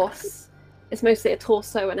horse. It's mostly a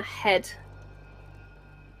torso and a head.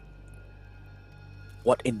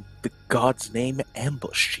 What in the god's name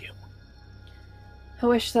ambushed you? I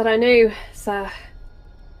wish that I knew, sir.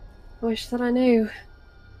 I wish that I knew.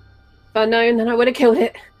 If I'd known, then I would have killed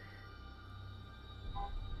it.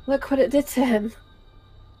 Look what it did to him.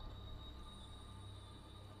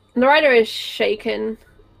 And the rider is shaken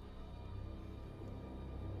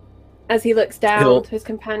as he looks down to his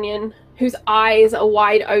companion, whose eyes are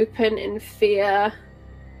wide open in fear.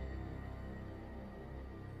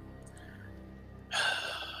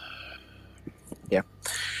 Yeah.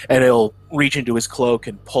 And he'll reach into his cloak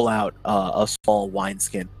and pull out a small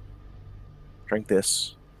wineskin. Drink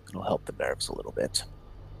this. It'll help the nerves a little bit.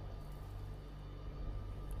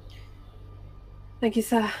 Thank you,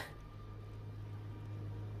 sir.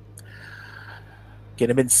 Get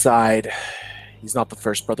him inside. He's not the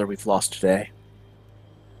first brother we've lost today.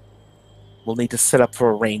 We'll need to set up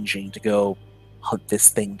for arranging to go hunt this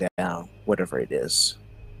thing down, whatever it is.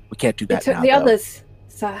 We can't do that It took now, the though. others,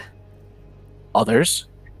 sir. Others?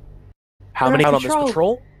 How They're many on out on this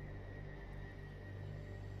patrol?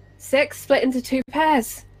 6 split into 2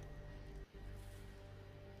 pairs.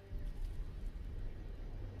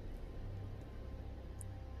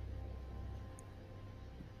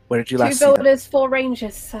 Where did you 2 last see them? builders, 4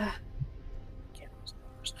 rangers, sir.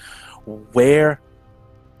 Where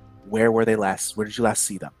were they last? Where did you last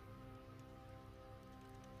see them?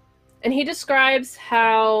 And he describes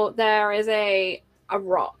how there is a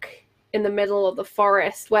rock in the middle of the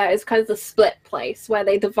forest where it's kind of the split place where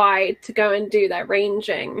they divide to go and do their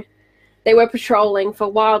ranging. They were patrolling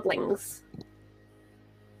for wildlings.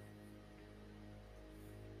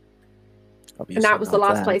 Obviously And that was the not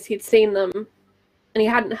last that. place he'd seen them. And he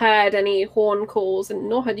hadn't heard any horn calls, and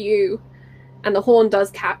nor had you. And the horn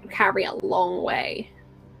does carry a long way.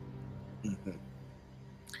 Mhm.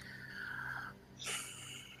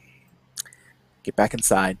 Get back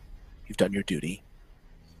inside. You've done your duty.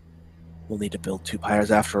 We'll need to build 2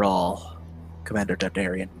 pyres after all. Commander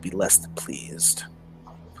Dondarrion would be less than pleased.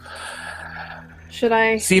 Should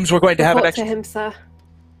I Seems we're going to have an report to extra... him, sir?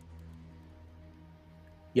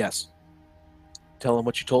 Yes. Tell him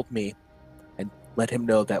what you told me, and let him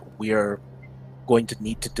know that we're going to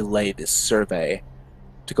need to delay this survey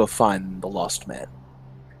to go find the lost man.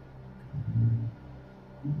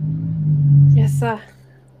 Yes, sir.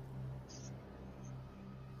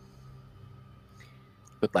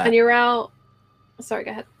 Good lad. And you're out. Sorry,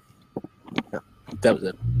 go ahead. That was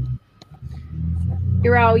it.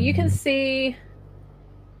 Uriel, you can see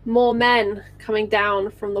more men coming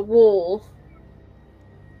down from the wall.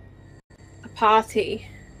 A party.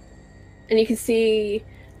 And you can see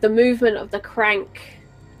the movement of the crank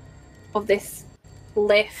of this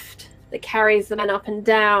lift that carries the men up and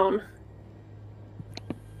down.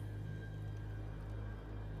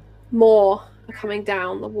 More are coming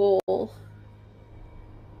down the wall.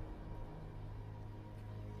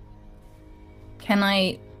 Can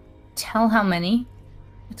I tell how many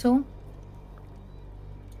at all?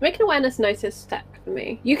 Make an awareness notice check for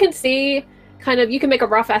me. You can see, you can make a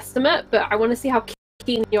rough estimate, but I want to see how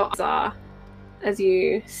keen your eyes are as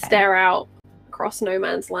you stare out across no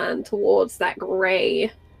man's land towards that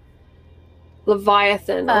grey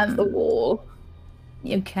leviathan of the wall.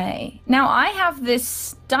 Okay. Now, I have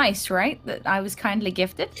this dice, right, that I was kindly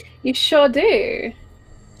gifted? You sure do.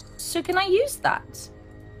 So can I use that?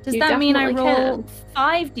 Does You that mean I definitely roll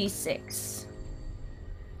can. 5d6?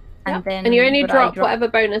 Yep. Then And you only would I drop whatever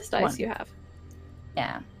bonus dice one? you have.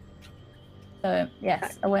 Yeah. So,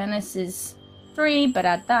 yes, awareness is 3, but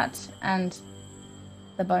add that and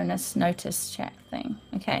the bonus notice check thing.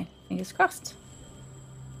 Okay, fingers crossed.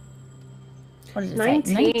 What did it 19.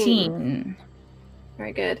 say? 19.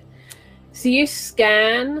 Very good. So you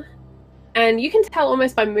scan, and you can tell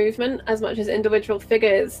almost by movement as much as individual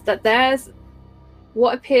figures that there's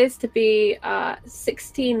what appears to be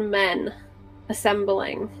 16 men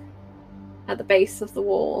assembling at the base of the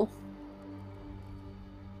wall.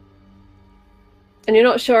 And you're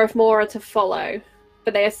not sure if more are to follow,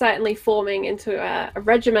 but they are certainly forming into a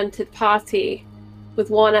regimented party with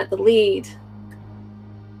one at the lead.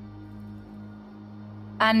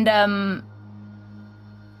 And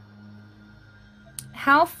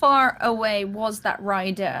how far away was that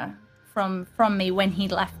rider from me when he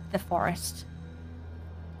left the forest?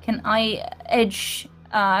 Can I edge?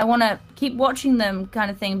 I want to keep watching them,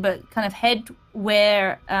 kind of thing, but kind of head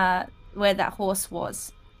where that horse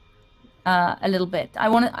was a little bit. I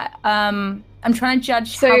want to. I'm trying to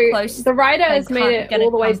judge how close. The rider has made it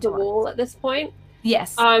all the way to the wall at this point.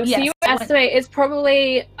 Yes. So you estimate it's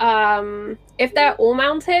probably if they're all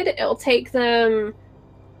mounted, it'll take them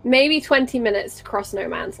maybe 20 minutes to cross no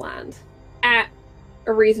man's land at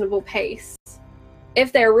a reasonable pace.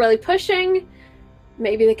 If they're really pushing,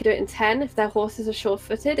 maybe they could do it in 10 if their horses are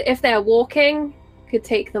sure-footed. If they're walking, it could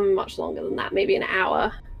take them much longer than that, maybe an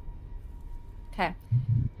hour. Okay.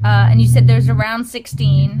 And you said there's around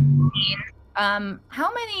 16.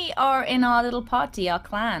 How many are in our little party, our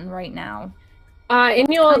clan, right now?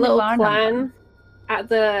 In your little clan, at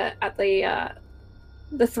the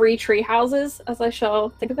 3 tree houses, as I shall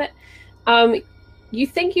think of it, you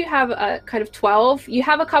think you have a kind of 12. You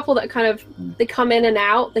have a couple that kind of they come in and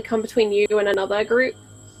out. They come between you and another group,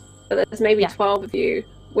 but there's maybe 12 of you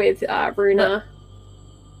with Runa.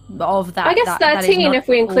 But of that, I guess 13 if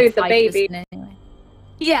we include the baby. Anyway.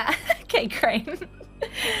 Yeah. Okay, great.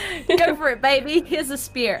 Go for it, baby. Here's a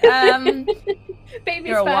spear. Baby's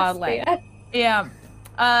you're a fast wildling. spear. Yeah.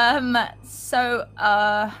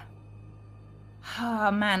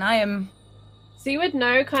 Oh man, I am. So you would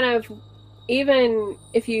know, kind of, even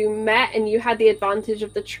if you met and you had the advantage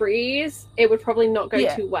of the trees, it would probably not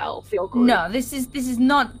go too well for your group. No, this is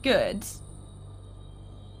not good.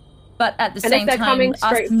 But at the same time,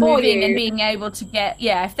 us moving and being able to get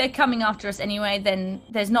if they're coming after us anyway, then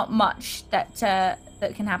there's not much that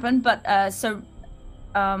can happen. But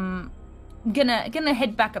gonna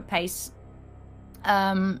head back at pace,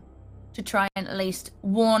 to try and at least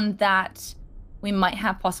warn that we might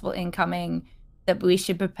have possible incoming, that we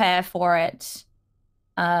should prepare for it.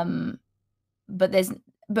 But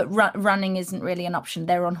running isn't really an option.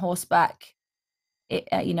 They're on horseback.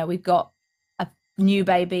 We've got a new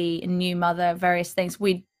baby, a new mother, various things.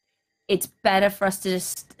 It's better for us to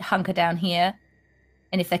just hunker down here.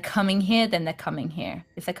 And if they're coming here, then they're coming here.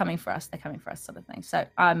 If they're coming for us, they're coming for us, sort of thing. So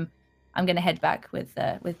I'm gonna head back with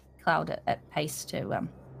Cloud at pace to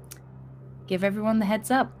give everyone the heads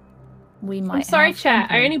up. We might. I'm sorry,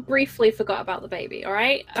 chat. I only briefly forgot about the baby. All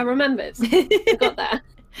right, I remembered. I got that.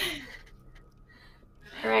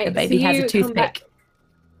 All right. The baby has a toothpick.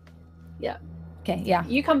 Yeah. Okay. Yeah.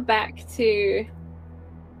 You come back to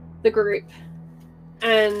the group,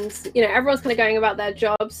 and everyone's kind of going about their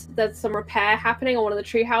jobs. There's some repair happening on one of the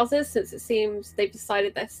tree houses, since it seems they've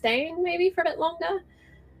decided they're staying maybe for a bit longer.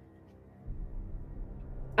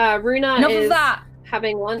 Runa is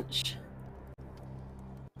having lunch.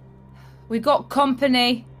 We got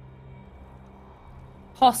company.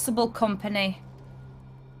 Possible company.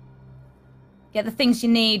 Get the things you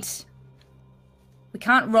need. We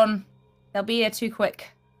can't run. They'll be here too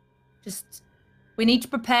quick. We need to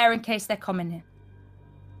prepare in case they're coming here.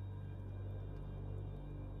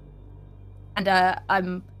 And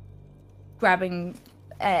I'm grabbing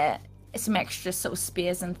some extra sort of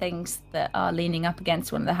spears and things that are leaning up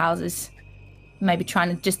against one of the houses. Maybe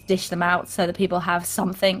trying to just dish them out so that people have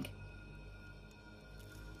something.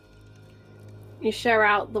 You share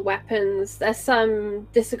out the weapons. There's some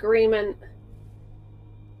disagreement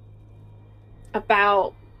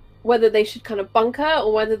about whether they should kind of bunker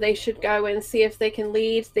or whether they should go and see if they can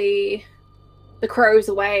lead the crows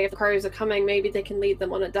away. If the crows are coming, maybe they can lead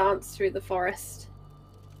them on a dance through the forest.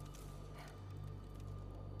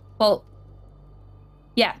 Well,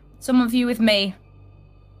 yeah, some of you with me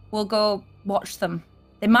will go watch them.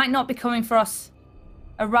 They might not be coming for us.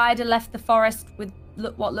 A rider left the forest with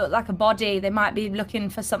what looked like a body. They might be looking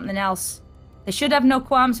for something else. They should have no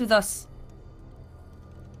qualms with us.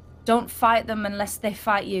 Don't fight them unless they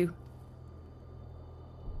fight you.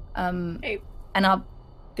 And I'll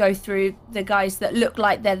go through the guys that look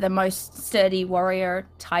like they're the most sturdy warrior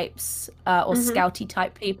types or scouty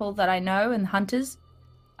type people that I know, and hunters.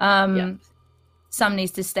 Some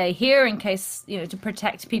needs to stay here in case, to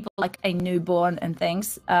protect people like a newborn and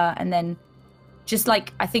things. And then just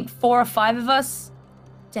like, I think 4 or 5 of us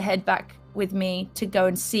to head back with me to go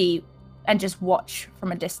and see and just watch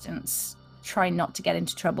from a distance. Try not to get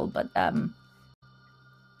into trouble, but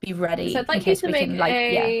be ready. So I'd like you to make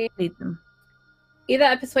lead them. Either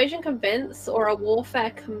a persuasion convince or a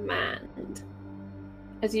warfare command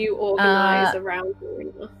as you organize around the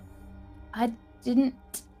arena. I didn't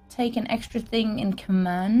take an extra thing in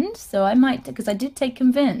command, so I might, because I did take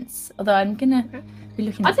convince, although I'm gonna be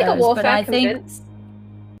looking at I'll take those, a warfare but I convince.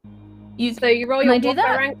 Think so you roll your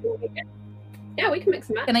warfare rank. Yeah, we can mix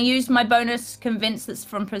and match. Can I use my bonus convince that's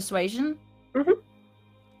from persuasion? Mm-hmm.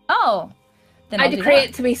 Oh, then I decree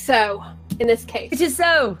it to be so in this case. It is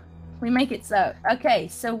so. We make it so. Okay,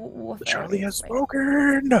 so warfare. Charlie has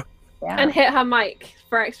spoken. Yeah. And hit her mic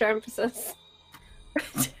for extra emphasis.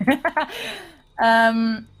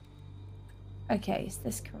 Okay, is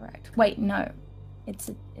this correct? Wait, no. It's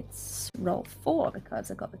roll 4 because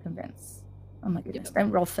I got the convince. Oh my goodness, don't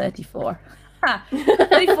roll 34.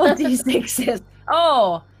 34 d6s.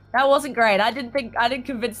 Oh, that wasn't great. I didn't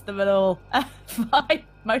convince them at all. 5.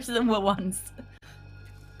 Most of them were ones.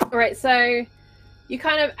 Alright, so you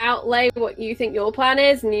kind of outlay what you think your plan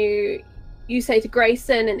is, and you say to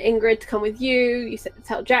Grayson and Ingrid to come with you. You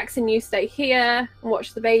tell Jackson you stay here and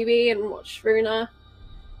watch the baby and watch Runa.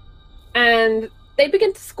 And they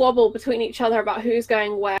begin to squabble between each other about who's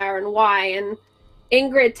going where and why. And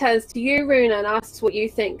Ingrid turns to you, Runa, and asks what you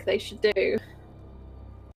think they should do.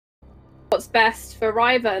 What's best for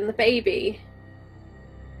Riva and the baby?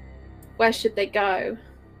 Where should they go?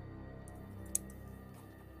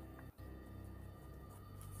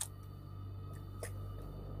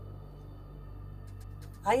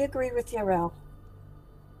 I agree with Yarel.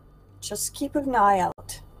 Just keep an eye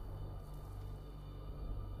out.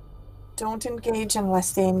 Don't engage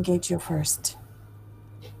unless they engage you first.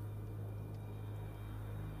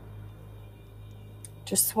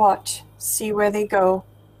 Just watch, see where they go.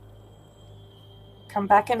 Come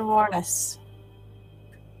back and warn us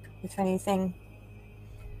if anything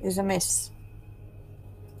is amiss.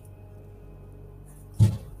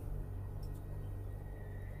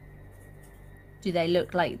 Do they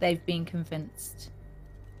look like they've been convinced?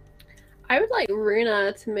 I would like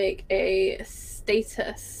Runa to make a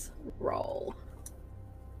status roll.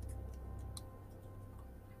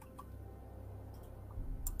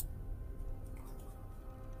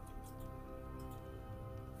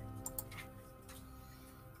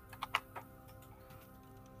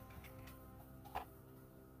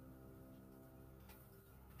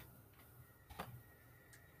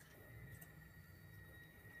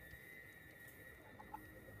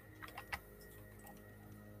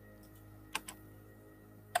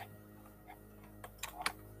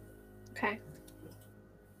 Okay.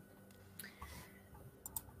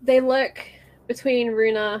 They look between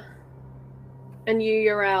Runa and you,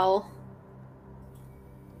 Yarel.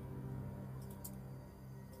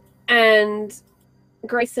 And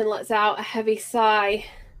Grayson lets out a heavy sigh.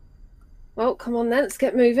 Well, come on then, let's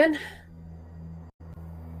get moving.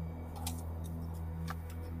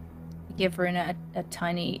 Give Runa a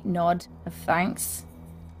tiny nod of thanks.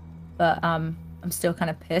 But I'm still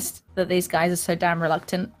kind of pissed that these guys are so damn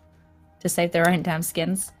reluctant to save their own damn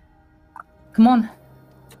skins. Come on.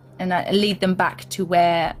 And I lead them back to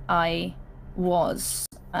where I was.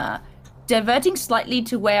 Diverting slightly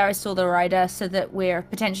to where I saw the rider so that we're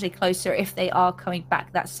potentially closer if they are coming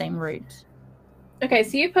back that same route. Okay,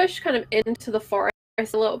 so you push kind of into the forest a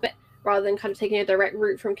little bit rather than kind of taking a direct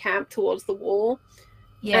route from camp towards the wall.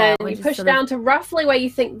 Yeah, and you push down to roughly where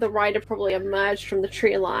you think the rider probably emerged from the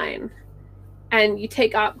tree line. And you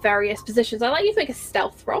take up various positions. I'd like you to make a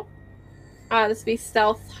stealth roll. This would be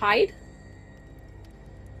stealth hide.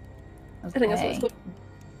 Okay. I think that's what it's called.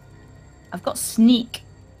 I've got sneak.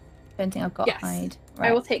 Don't think I've got Yes. hide. I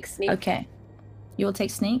Right. will take sneak. Okay. You will take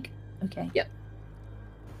sneak? Okay. Yep.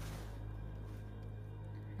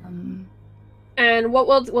 And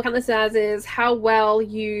what count this as is how well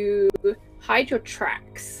you hide your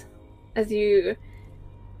tracks as you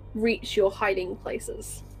reach your hiding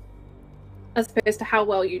places, as opposed to how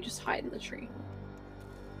well you just hide in the tree.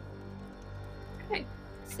 Okay.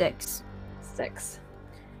 6. 6.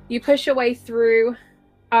 You push your way through.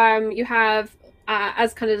 You have,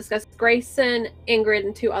 as kind of discussed, Grayson, Ingrid,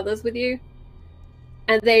 and 2 others with you.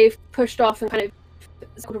 And they've pushed off and kind of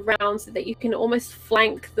sort of around so that you can almost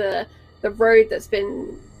flank the road that's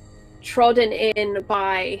been trodden in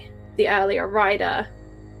by the earlier rider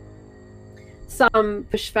some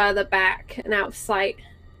push further back and out of sight.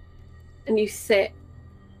 And you sit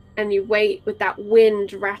and you wait with that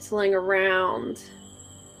wind rattling around.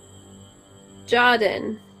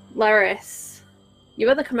 Jarden, Laris, you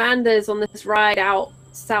are the commanders on this ride out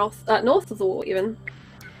north of the wall even.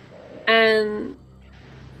 And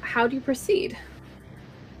how do you proceed?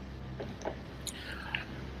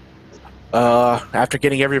 After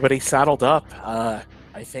getting everybody saddled up,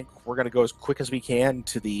 I think we're gonna go as quick as we can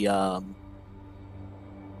to the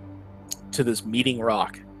to this meeting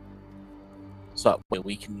rock, so that way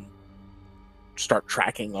we can start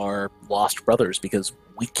tracking our lost brothers, because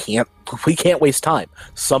we can't waste time.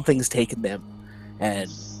 Something's taken them, and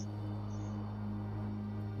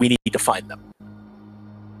we need to find them.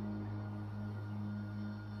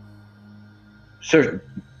 Sir,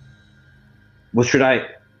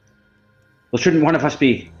 shouldn't one of us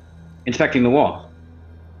be inspecting the wall?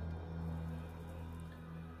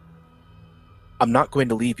 I'm not going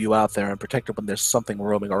to leave you out there unprotected when there's something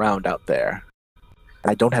roaming around out there.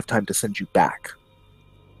 I don't have time to send you back.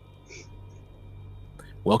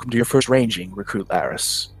 Welcome to your first ranging, Recruit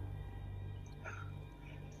Laris.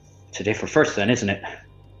 It's a day for first then, isn't it?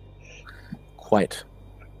 Quite.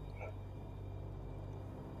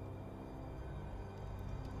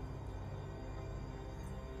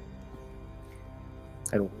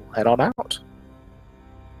 And we'll head on out.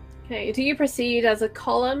 Okay, do you proceed as a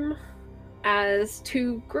column, as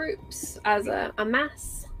two groups, as a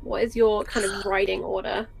mass? What is your kind of riding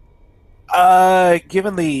order?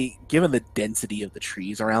 Given the density of the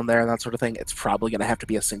trees around there and that sort of thing, it's probably going to have to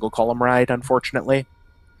be a single column ride, unfortunately.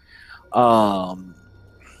 It's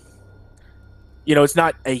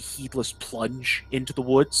not a heedless plunge into the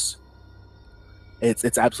woods.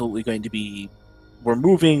 It's absolutely going to be, we're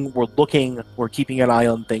moving, we're looking, we're keeping an eye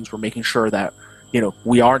on things, we're making sure that,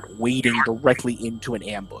 we aren't wading directly into an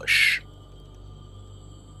ambush.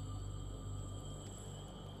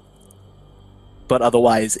 But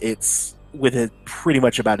otherwise, it's with it pretty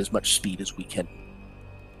much about as much speed as we can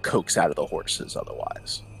coax out of the horses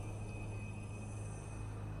otherwise.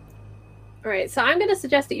 Alright, so I'm going to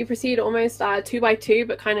suggest that you proceed almost 2 by 2,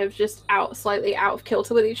 but kind of just slightly out of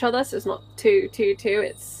kilter with each other, so it's not 2, 2, 2,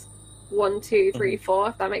 it's 1, 2, 3, 4,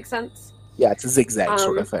 if that makes sense. Yeah, it's a zigzag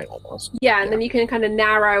sort of thing almost. Yeah, and then you can kind of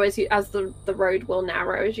narrow as the road will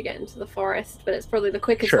narrow as you get into the forest, but it's probably the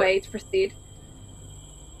quickest way to proceed.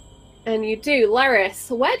 And you do. Laris,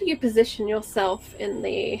 where do you position yourself in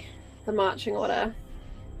the marching order?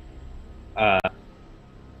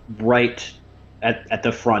 Right at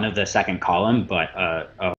the front of the second column, but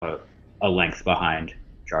a length behind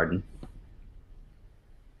Jarden.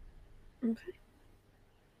 Okay.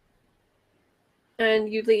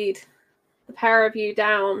 And you lead the pair of you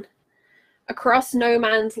down across no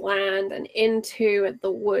man's land and into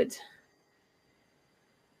the wood.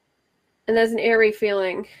 And there's an eerie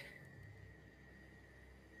feeling.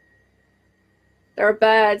 There are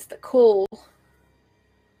birds that call.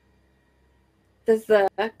 There's the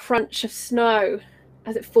crunch of snow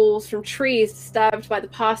as it falls from trees disturbed by the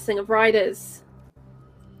passing of riders.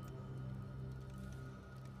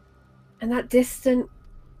 And that distant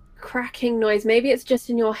cracking noise, maybe it's just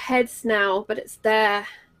in your heads now, but it's there.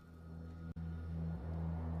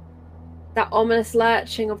 That ominous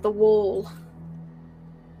lurching of the wall.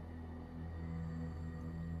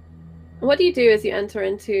 And what do you do as you enter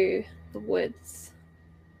into the woods?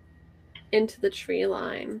 Into the tree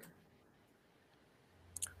line?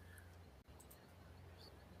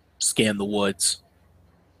 Scan the woods.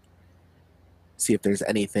 See if there's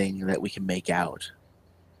anything that we can make out.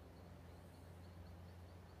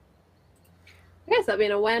 I guess that'd be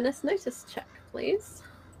an awareness notice check, please.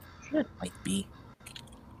 It might be.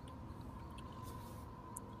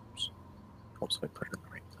 Oops, I put it in the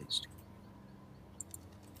right place.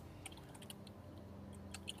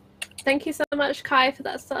 Thank you so much, Kai, for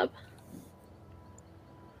that sub.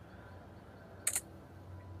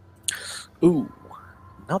 Ooh,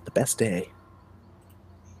 not the best day.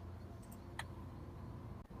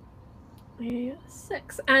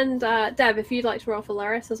 6. And Deb, if you'd like to roll for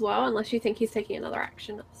Laris as well, unless you think he's taking another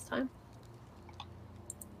action at this time.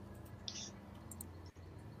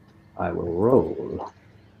 I will roll.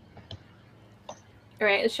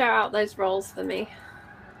 Alright, shout out those rolls for me.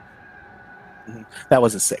 That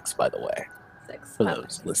was a 6, by the way. 6. For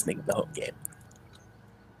those listening to the home game.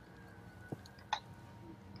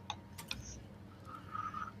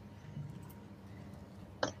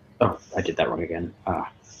 Oh, I did that wrong again.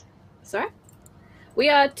 Sorry? We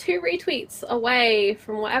are 2 retweets away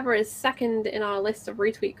from whatever is second in our list of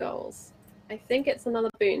retweet goals. I think it's another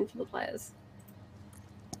boon for the players.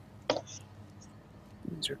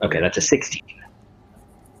 Okay, that's a 16.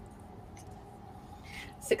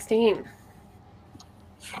 16.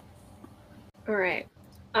 All right.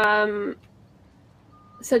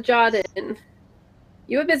 So Jordan,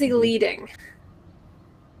 you were busy leading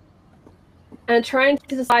and trying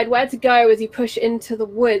to decide where to go as you push into the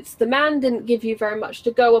woods. The man didn't give you very much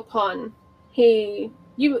to go upon.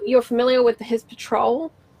 You're familiar with his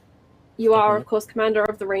patrol. You are, of course, commander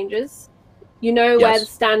of the Rangers. You know where the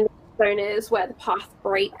standing zone is, where the path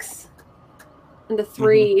breaks, and the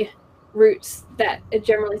three routes that are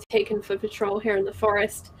generally taken for patrol here in the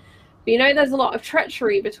forest. But you know there's a lot of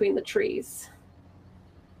treachery between the trees.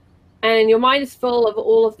 And your mind is full of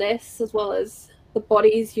all of this, as well as the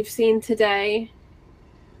bodies you've seen today,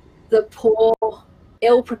 the poor,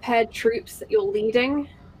 ill-prepared troops that you're leading.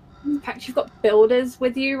 In fact, you've got builders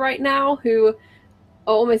with you right now who are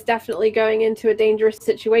almost definitely going into a dangerous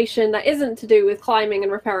situation that isn't to do with climbing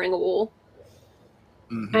and repairing a wall.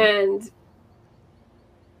 And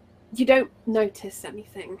you don't notice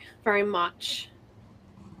anything very much.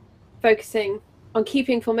 Focusing on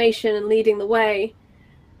keeping formation and leading the way.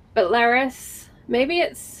 But Laris, maybe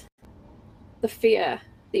it's the fear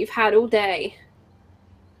that you've had all day.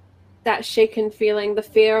 That shaken feeling, the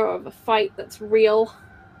fear of a fight that's real.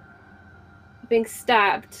 Being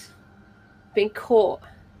stabbed. Being caught.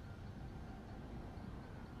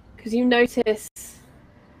 Because you notice,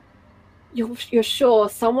 you're sure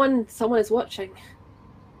someone is watching.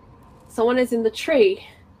 Someone is in the tree.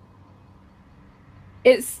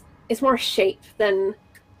 It's more a shape than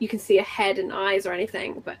you can see a head and eyes or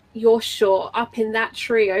anything, but you're sure up in that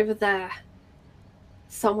tree over there,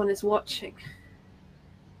 someone is watching.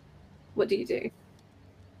 What do you do?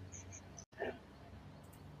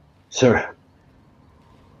 Sir,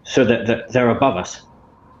 they're above us.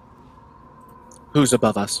 Who's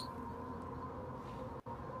above us?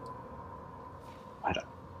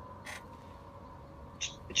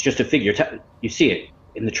 It's just a figure. You see it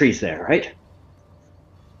in the trees there, right?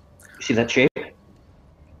 You see that shape?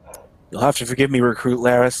 You'll have to forgive me, Recruit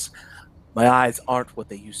Laris. My eyes aren't what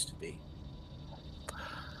they used to be.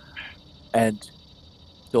 And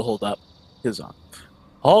he'll hold up his arm.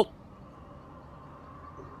 Halt!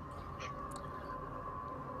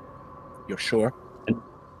 You're sure?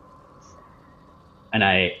 And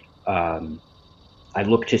I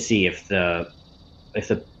look to see if the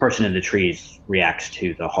person in the trees reacts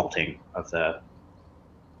to the halting of the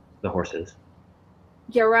horses.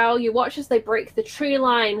 Yarel, you watch as they break the tree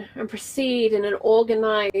line and proceed in an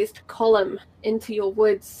organized column into your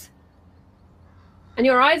woods. And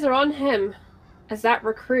your eyes are on him as that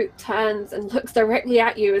recruit turns and looks directly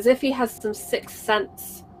at you as if he has some sixth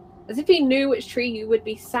sense, as if he knew which tree you would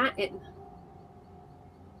be sat in.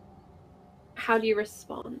 How do you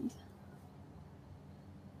respond?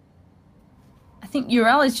 I think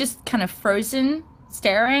Uriel is just kind of frozen,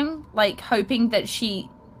 staring, like hoping that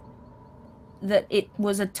it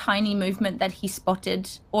was a tiny movement that he spotted,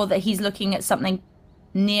 or that he's looking at something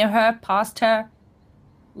near her, past her,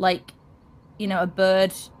 like, you know, a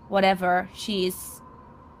bird, whatever. She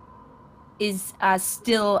is as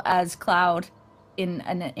still as Cloud in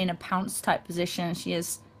a pounce type position. She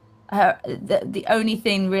is the only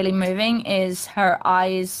thing really moving is her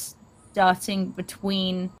eyes darting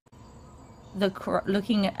between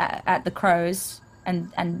looking at the crows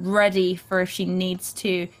and ready for if she needs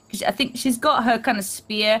to, because I think she's got her kind of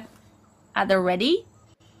spear at the ready,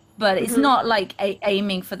 but it's not like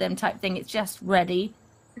aiming for them type thing. It's just ready.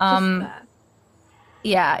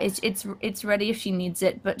 Yeah, it's ready if she needs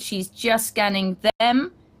it, but she's just scanning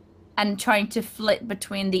them and trying to flit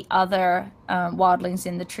between the other wildlings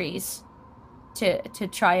in the trees to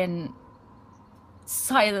try and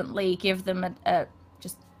silently give them a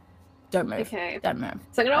just don't move. Okay. Don't move.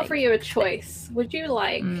 So I'm going to offer you a choice. Would you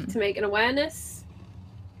like to make an awareness,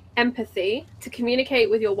 empathy, to communicate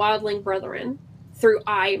with your wildling brethren through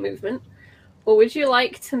eye movement, or would you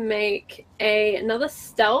like to make another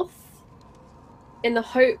stealth in the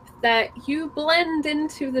hope that you blend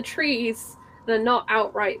into the trees and are not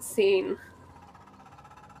outright seen?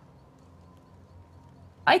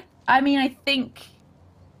 I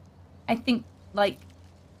think like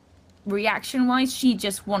reaction wise, she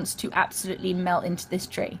just wants to absolutely melt into this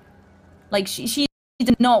tree. Like she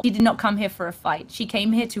did not come here for a fight. She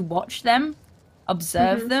came here to watch them,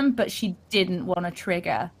 observe them, but she didn't want to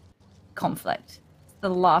trigger conflict. It's the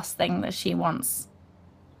last thing that she wants.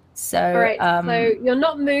 So alright, so you're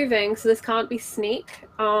not moving, so this can't be sneak.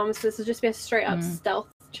 So this will just be a straight up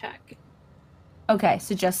stealth check. Okay,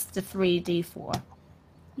 so just the 3d4.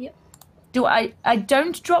 Yep. Do I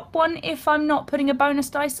don't drop one if I'm not putting a bonus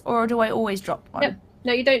dice, or do I always drop one? Yep.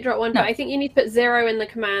 No, you don't drop one, No. but I think you need to put 0 in the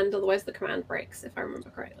command, otherwise the command breaks, if I remember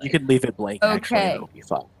correctly. You can leave it blank, actually, and Okay. it'll be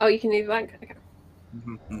fine. Oh, you can leave blank? Okay.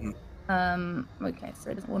 Okay, so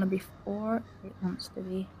it doesn't want to be 4, it wants to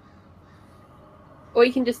be... Or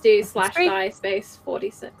you can just do That's great. /die space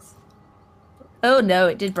 46. Oh no,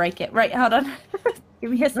 it did break it. Right, hold on. Give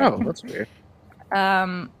me a second. Oh, that's weird.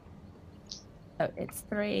 Oh, it's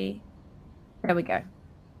 3. There we go.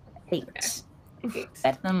 8. Okay.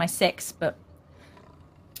 Better than my 6, but...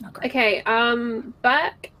 not great. Okay,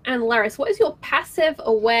 Burke and Laris, what is your passive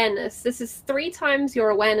awareness? This is 3 times your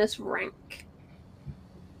awareness rank.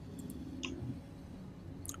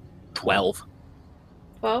 12.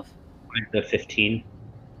 12? The 15.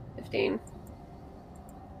 15.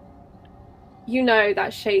 You know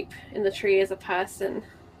that shape in the tree is a person.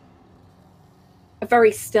 A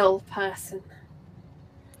very still person.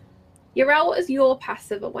 Yrel, what is your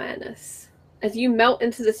passive awareness? As you melt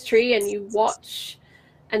into this tree and you watch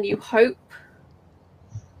and you hope.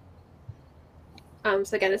 So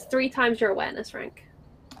again, it's 3 times your awareness rank.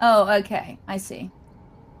 Oh, okay. I see.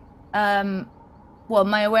 Well,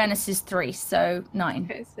 my awareness is 3, so 9.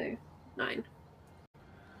 Okay, so 9.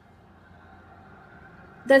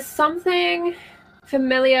 There's something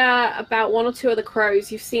familiar about 1 or 2 of the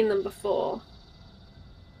crows. You've seen them before.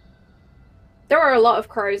 There are a lot of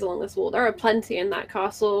crows along this wall. There are plenty in that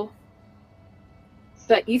castle.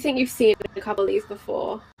 But you think you've seen a couple of these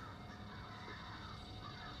before.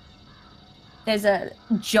 There's a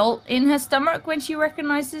jolt in her stomach when she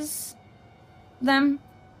recognizes them.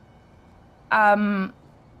 An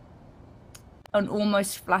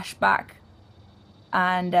almost flashback.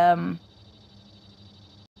 And,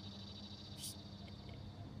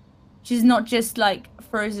 she's not just, like,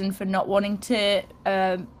 frozen for not wanting to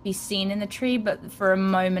be seen in the tree, but for a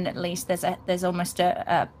moment at least, there's almost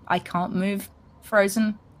a I can't move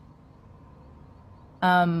frozen.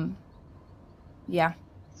 Yeah.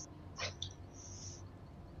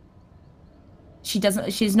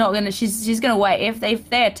 She's gonna wait. If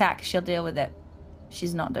they attack, she'll deal with it.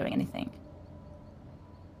 She's not doing anything.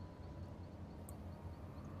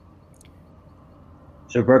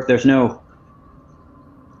 So, Burke, there's no...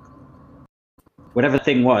 Whatever the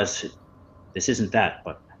thing was, this isn't that,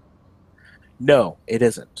 but... No, it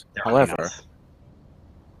isn't. they're hunting However, us.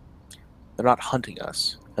 they're not hunting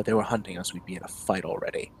us. If they were hunting us, we'd be in a fight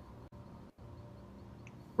already.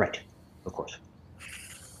 Right, of course.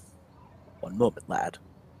 One moment, lad.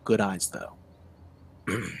 Good eyes, though.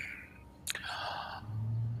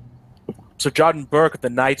 So, Jordan Burke of the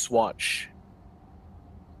Night's Watch.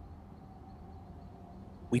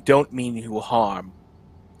 We don't mean you harm.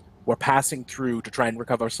 We're passing through to try and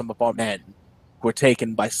recover some of our men who were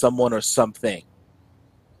taken by someone or something.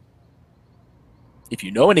 If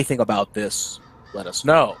you know anything about this, let us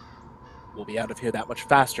know. We'll be out of here that much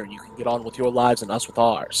faster, and you can get on with your lives and us with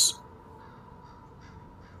ours.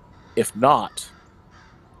 If not,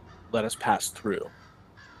 let us pass through.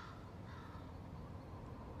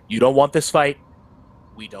 You don't want this fight.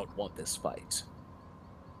 We don't want this fight.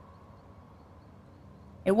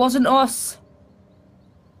 It wasn't us.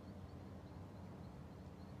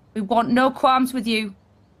 We want no qualms with you.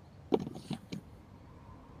 You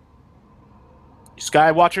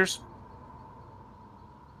Sky Watchers?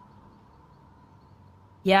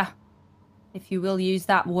 Yeah. If you will use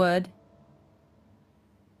that word.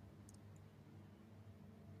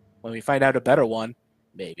 When we find out a better one,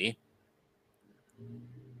 maybe.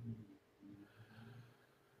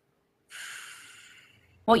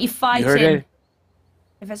 What you You heard fighting? it?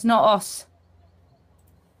 If it's not us.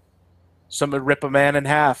 Someone rip a man in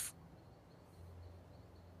half.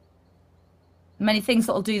 Many things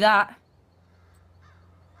that'll do that.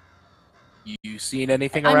 You seen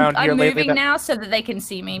anything around here I'm lately? moving now so that they can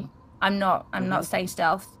see me. I'm not staying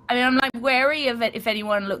stealth. I mean, I'm like wary of it if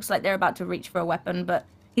anyone looks like they're about to reach for a weapon, but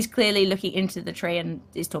he's clearly looking into the tree and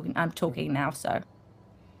is talking. I'm talking now, so.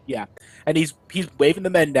 Yeah, and he's waving the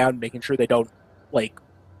men down, making sure they don't, like,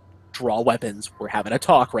 draw weapons. We're having a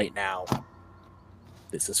talk right now.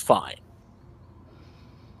 This is fine.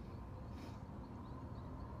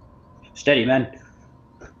 Steady, men.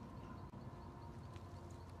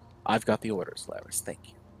 I've got the orders, Laris. Thank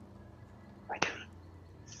you. Right.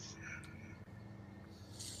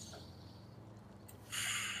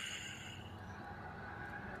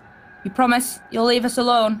 You promise you'll leave us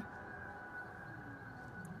alone?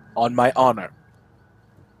 On my honor.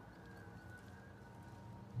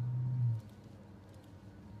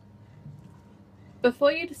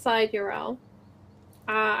 Before you decide, Yrel,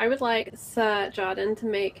 I would like Sir Jordan to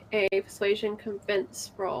make a persuasion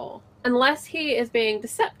convince roll. Unless he is being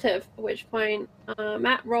deceptive, at which point,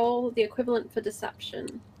 Matt, roll the equivalent for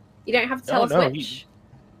deception. You don't have to tell us which.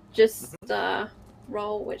 Just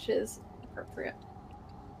roll which is appropriate.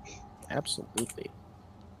 Absolutely.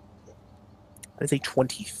 That is a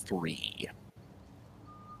 23.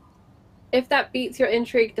 If that beats your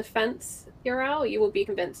intrigue defense, Uriel, you will be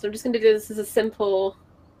convinced. I'm just going to do this as a simple...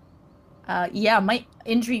 Yeah, my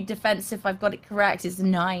intrigue defense, if I've got it correct, is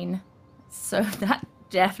 9. So that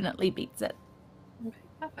definitely beats it. Okay,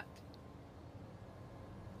 perfect.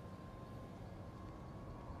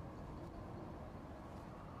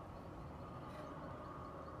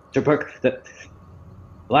 Sir Burke, the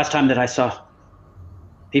last time that I saw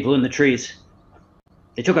people in the trees,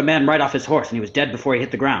 they took a man right off his horse and he was dead before he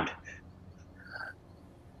hit the ground.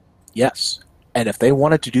 Yes, and if they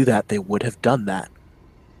wanted to do that, they would have done that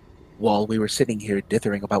while we were sitting here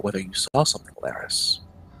dithering about whether you saw something, Laris.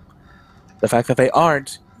 The fact that they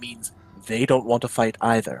aren't means they don't want to fight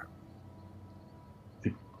either.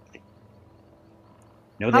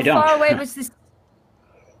 No, they don't. How far away was this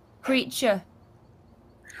creature?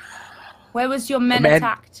 Where was your men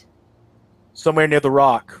attacked? Somewhere near the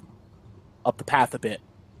rock. Up the path a bit.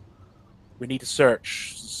 We need to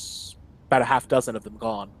search. There's about a half dozen of them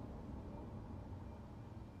gone.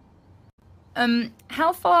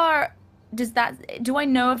 How far does that... Do I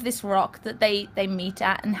know of this rock that they meet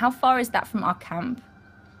at? And how far is that from our camp?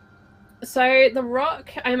 So the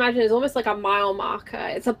rock, I imagine, is almost like a mile marker.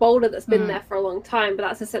 It's a boulder that's been there for a long time, but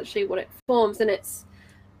that's essentially what it forms. And it's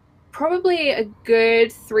probably a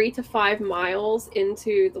good 3 to 5 miles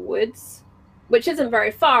into the woods, which isn't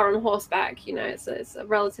very far on horseback. You know, it's a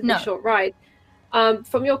relatively short ride.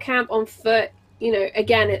 From your camp on foot, you know,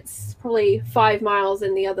 again, it's probably 5 miles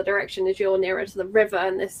in the other direction as you're nearer to the river,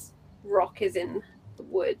 and this rock is in the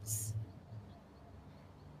woods.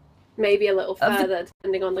 Maybe a little further,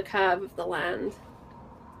 depending on the curve of the land.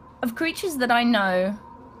 Of creatures that I know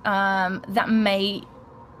that may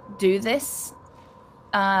do this,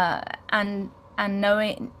 and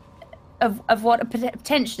knowing of what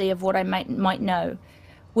potentially of what I might know,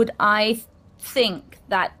 would I think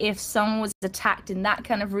that if someone was attacked in that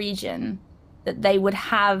kind of region, that they would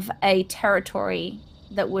have a territory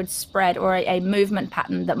that would spread, or a movement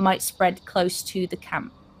pattern that might spread close to the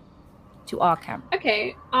camp, to our camp.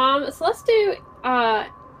 Okay, so let's do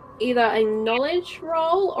either a knowledge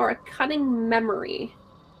roll or a cunning memory.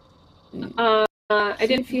 I don't know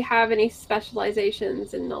if you have any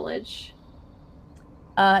specializations in knowledge.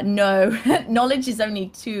 No. Knowledge is only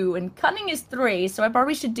 2 and cunning is 3, so I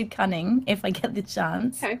probably should do cunning if I get the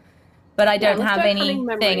chance. Okay. But I don't have do anything,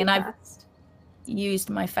 and first. I've used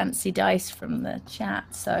my fancy dice from the chat,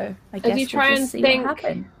 so I guess you try we'll and just see think what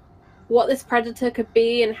happens. What this predator could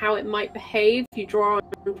be and how it might behave, you draw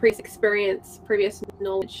on previous experience, previous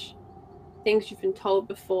knowledge, things you've been told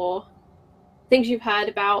before, things you've heard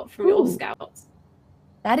about from your scouts.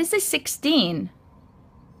 That is a 16.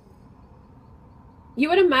 You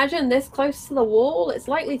would imagine this close to the wall, it's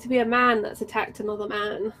likely to be a man that's attacked another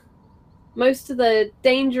man. Most of the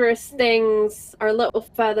dangerous things are a little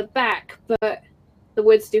further back, but the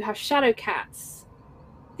woods do have shadow cats.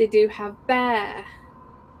 They do have bear.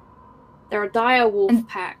 There are dire wolf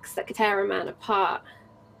packs that could tear a man apart.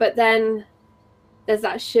 But then there's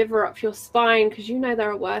that shiver up your spine because you know there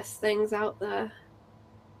are worse things out there.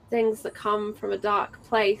 Things that come from a dark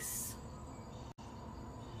place.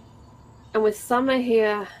 And with summer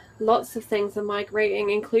here, lots of things are migrating,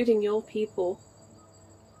 including your people.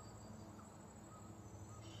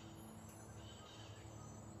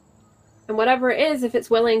 And whatever it is, if it's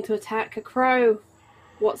willing to attack a crow,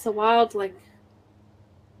 what's a wildling?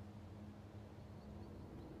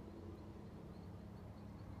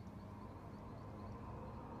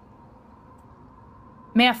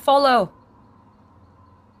 May I follow?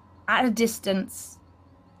 At a distance.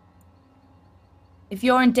 If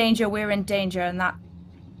you're in danger, we're in danger, and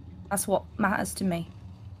that's what matters to me.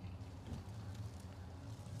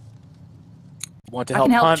 Want to I help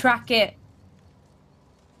can help hunt? track it.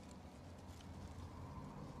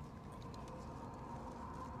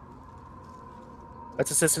 That's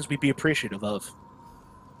assistance we'd be appreciative of.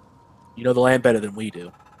 You know the land better than we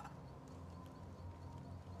do.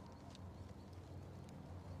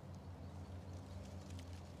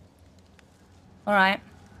 All right.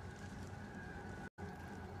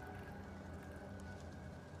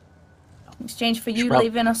 In exchange for you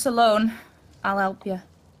leaving us alone, I'll help you.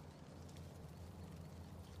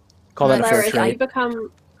 Call that a fair Laris, trade. you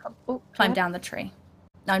become... Climb down the tree.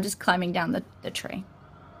 No, I'm just climbing down the tree.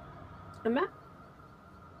 A map?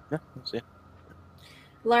 Yeah, we'll see.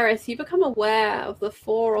 Laris, you become aware of the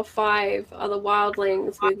 4 or 5 other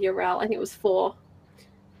wildlings with Yrel. I think it was 4.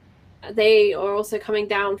 They are also coming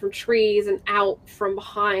down from trees and out from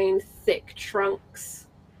behind thick trunks.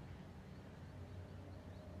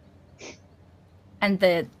 And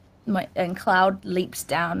Cloud leaps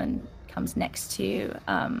down and comes next to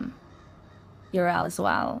Yrel as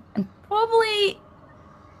well. And probably,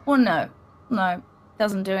 well, no,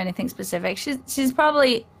 doesn't do anything specific. She's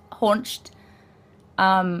probably haunched,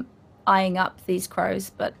 eyeing up these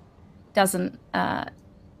crows, but doesn't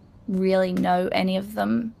really know any of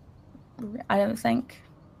them. I don't think.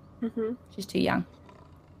 Mm-hmm. She's too young.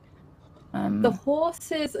 The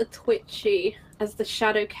horses are twitchy as the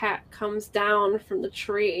shadow cat comes down from the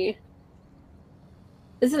tree.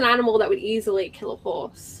 This is an animal that would easily kill a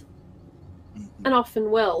horse, and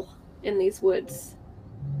often will in these woods.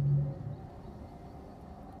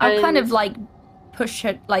 I'll kind of like push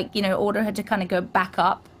her, like, you know, order her to kind of go back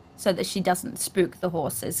up so that she doesn't spook the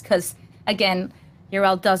horses. Because again,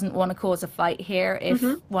 Yrel doesn't want to cause a fight here if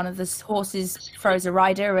one of the horses throws a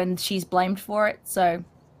rider and she's blamed for it. So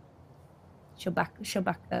she'll back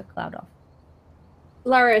the Cloud off.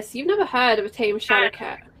 Laris, you've never heard of a tame shadow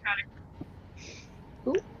cat?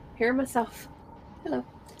 Ooh, hearing myself. Hello.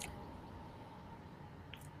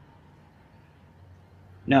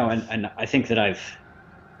 No, and I think that I've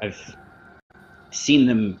seen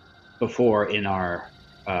them before in our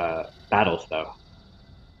battles, though.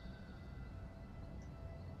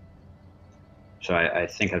 So I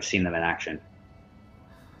think I've seen them in action.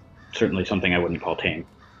 Certainly something I wouldn't call tame.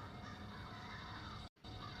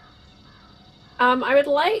 I would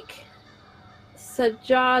like Sir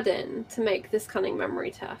Jardin to make this cunning memory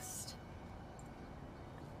test.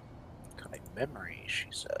 Cunning memory, she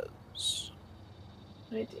says.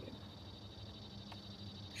 I do.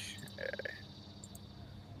 Okay.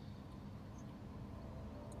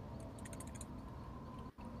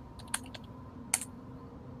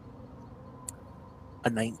 A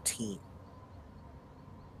 19.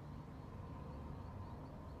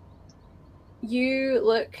 You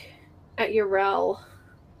look at Yrel,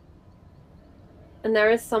 and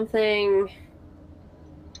there is something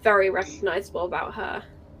very recognizable about her.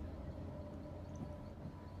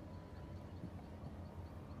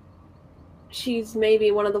 She's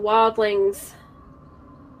maybe one of the wildlings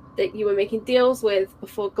that you were making deals with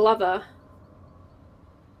before Glover.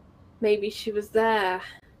 Maybe she was there.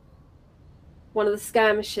 One of the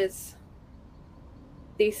skirmishes.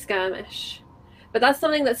 The skirmish. But that's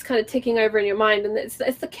something that's kind of ticking over in your mind, and it's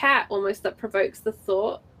the cat almost that provokes the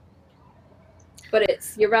thought. But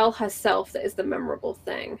it's Yrel herself that is the memorable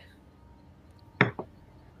thing.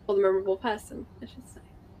 Or the memorable person, I should say.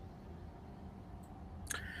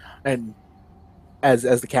 And as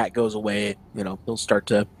the cat goes away, you know, he'll start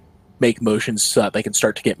to make motions so that they can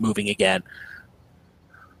start to get moving again.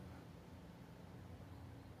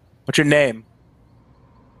 What's your name?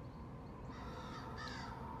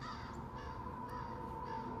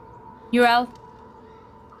 Yrel.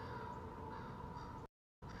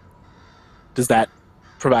 Does that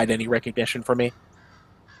provide any recognition for me?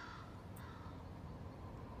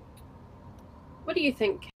 What do you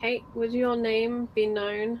think, Kate? Would your name be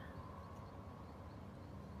known?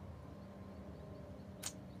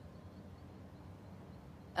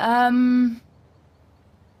 I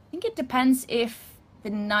think it depends if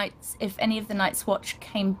any of the Night's Watch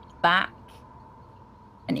came back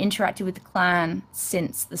and interacted with the clan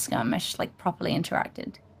since the skirmish, like properly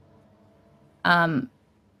interacted. I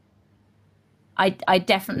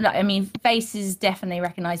definitely, I mean, face is definitely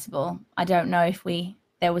recognizable. I don't know if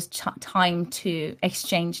there was time to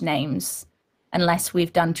exchange names unless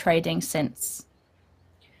we've done trading since.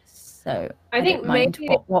 So I think maybe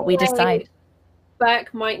what we decide.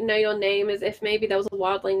 Burke might know your name as if maybe there was a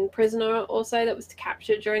wildling prisoner also that was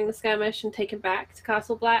captured during the skirmish and taken back to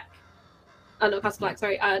Castle Black. Not Castle Black,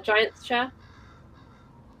 sorry, Giant's Share.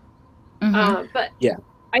 But yeah,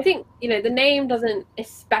 I think, you know, the name doesn't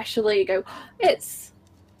especially go, it's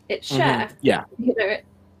Share. Yeah. You know it.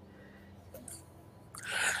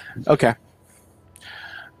 Okay.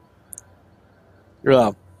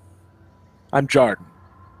 I'm Jardin.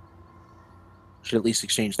 Should at least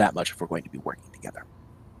exchange that much if we're going to be working together.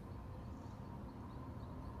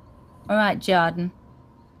 All right, Jardin.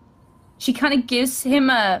 She kind of gives him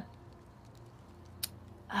a.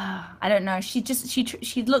 I don't know. She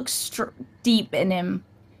looks deep in him,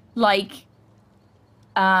 like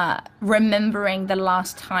remembering the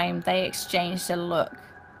last time they exchanged a look,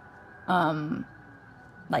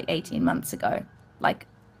 like 18 months ago, like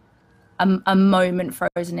a moment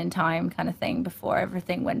frozen in time kind of thing before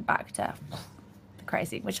everything went back to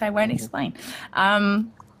crazy, which I won't explain.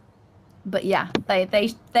 But yeah,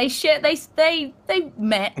 they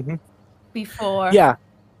met before. Yeah.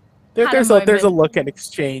 There's a moment. look and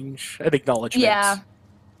exchange, an acknowledgement. Yeah.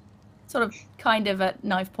 Sort of kind of at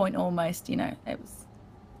knife point almost, you know. It was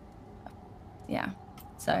yeah.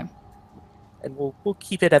 So And we'll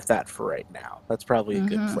keep it at that for right now. That's probably a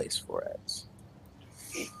good place for it.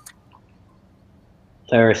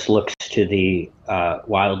 Laris looks to the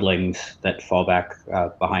wildlings that fall back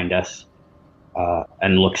behind us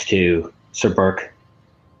and looks to Sir Burke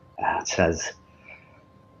and says,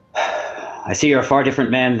 I see you're a far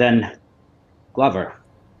different man than Glover.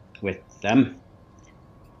 With them,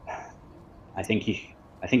 I think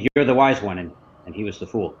you're the wise one, and he was the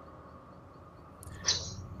fool.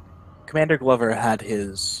 Commander Glover had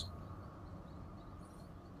his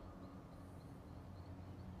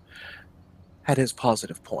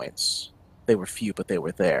positive points. They were few, but they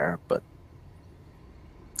were there. But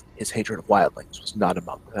his hatred of wildlings was not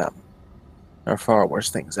among them. There are far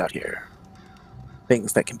worse things out here.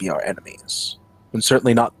 Things that can be our enemies. And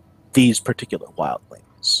certainly not these particular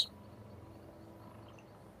wildlings.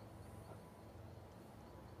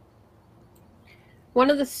 One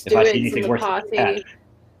of the stewards in the worse than party. that cat,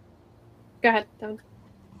 Go ahead, Don.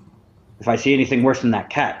 if I see anything worse than that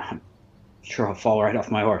cat, I'm sure I'll fall right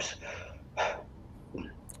off my horse.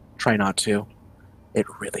 Try not to. It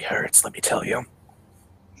really hurts, let me tell you.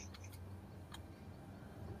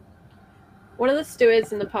 One of the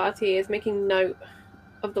stewards in the party is making note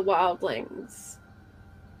of the wildlings.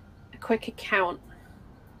 A quick account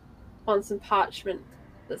on some parchment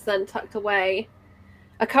that's then tucked away.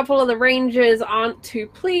 A couple of the rangers aren't too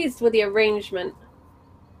pleased with the arrangement,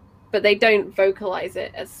 but they don't vocalize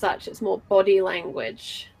it as such. It's more body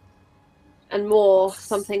language and more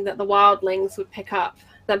something that the wildlings would pick up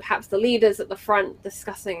than perhaps the leaders at the front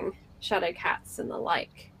discussing shadow cats and the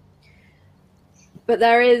like. But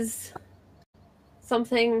there is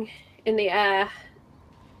something in the air,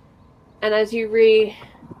 and as you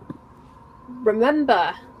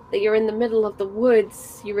remember that you're in the middle of the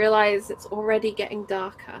woods, you realize it's already getting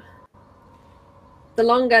darker. The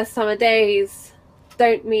longer summer days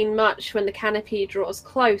don't mean much when the canopy draws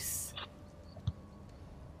close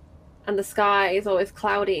and the sky is always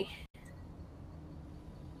cloudy.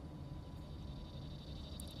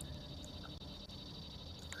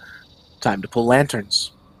 Time to pull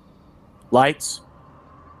lanterns. Lights.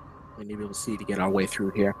 We need to be able to see to get our way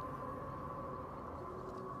through here.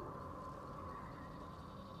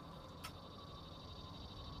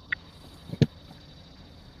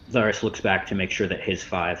 Laris looks back to make sure that his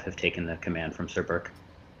 5 have taken the command from Sir Burke.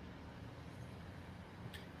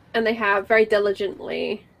 And they have very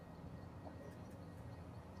diligently.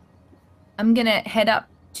 I'm gonna head up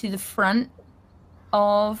to the front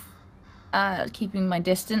of keeping my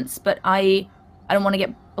distance, but I don't want to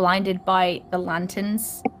get blinded by the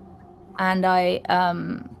lanterns, and I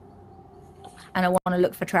want to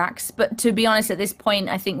look for tracks. But to be honest, at this point,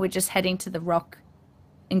 I think we're just heading to the rock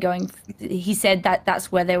and going. He said that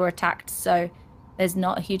that's where they were attacked, so there's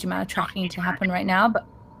not a huge amount of tracking to happen right now.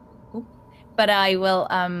 But I will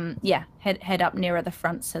head up nearer the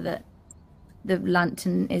front so that the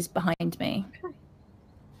lantern is behind me. Okay.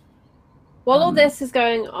 While all this is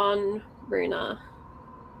going on, Runa,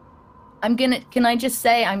 can I just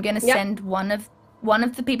say I'm gonna send one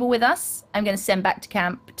of the people with us. I'm gonna send back to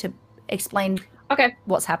camp to explain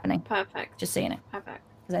what's happening. Perfect. Just so you know. Perfect.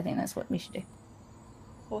 Because I think that's what we should do.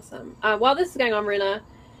 Awesome. While this is going on, Runa,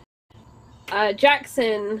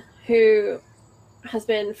 Jackson, who has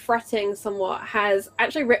been fretting somewhat, has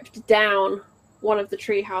actually ripped down one of the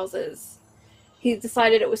tree houses. He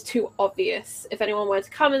decided it was too obvious. If anyone were to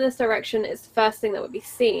come in this direction, it's the first thing that would be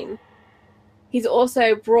seen. He's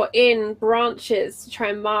also brought in branches to try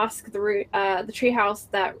and mask the treehouse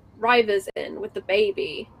that River's in with the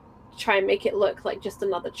baby, to try and make it look like just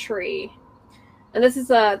another tree. And this is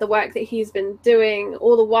the work that he's been doing,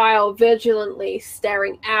 all the while vigilantly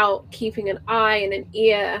staring out, keeping an eye and an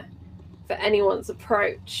ear for anyone's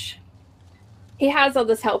approach. He has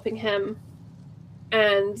others helping him,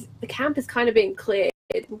 and the camp is kind of being cleared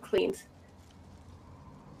and cleaned.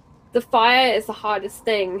 The fire is the hardest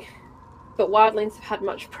thing, but wildlings have had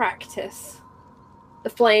much practice. The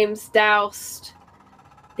flames doused,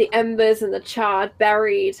 the embers and the charred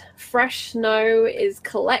buried. Fresh snow is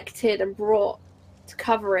collected and brought to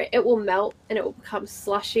cover it. It will melt and it will become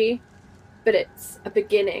slushy, but it's a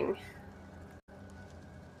beginning.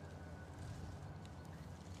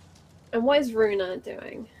 And what is Runa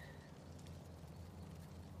doing?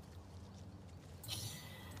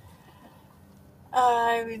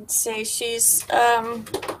 I would say she's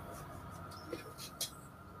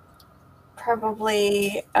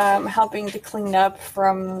probably helping to clean up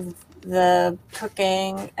from the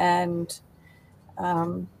cooking and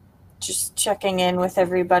just checking in with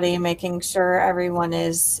everybody, making sure everyone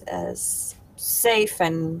is as safe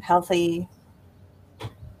and healthy.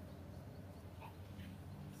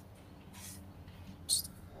 Just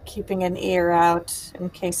keeping an ear out in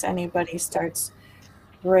case anybody starts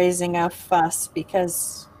raising a fuss,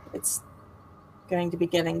 because it's going to be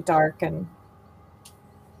getting dark and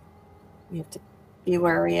you have to be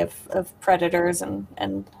wary of predators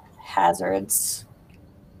and hazards.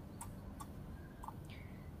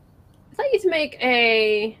 I'd like you to make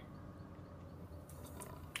a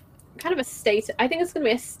kind of a status. I think it's going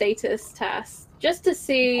to be a status test, just to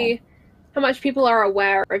see how much people are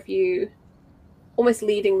aware of you, almost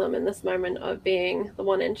leading them in this moment of being the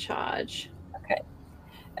one in charge. Okay.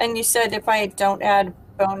 And you said if I don't add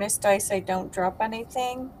bonus dice, I don't drop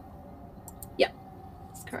anything? Yep,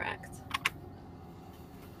 that's correct.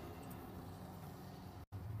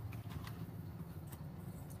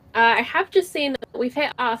 I have just seen that we've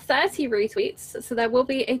hit our 30 retweets, so there will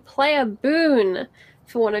be a player boon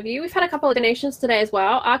for one of you. We've had a couple of donations today as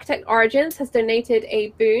well. Architect Origins has donated a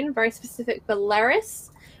boon, very specific for Laris,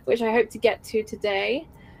 which I hope to get to today.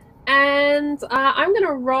 And I'm going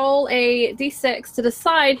to roll a d6 to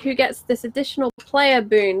decide who gets this additional player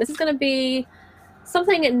boon. This is going to be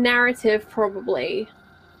something narrative, probably,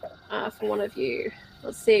 for one of you.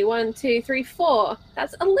 Let's see, 1, 2, 3, 4.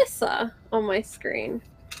 That's Alyssa on my screen.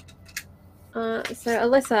 So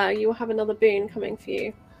Alyssa, you will have another boon coming for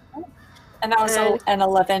you. And that was an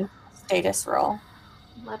 11 status roll.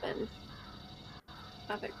 11.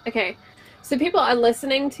 Perfect. Okay. So people are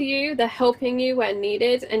listening to you, they're helping you where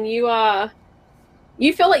needed, and you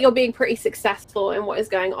feel like you're being pretty successful in what is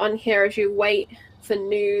going on here as you wait for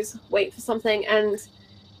news, wait for something, and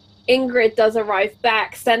Ingrid does arrive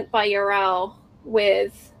back, sent by Urel,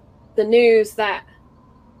 with the news that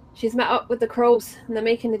she's met up with the crows and they're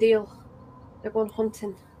making a deal. They're going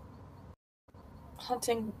hunting.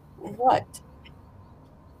 Hunting what?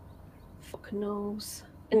 Fuck knows.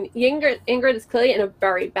 And Ingrid is clearly in a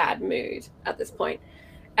very bad mood at this point.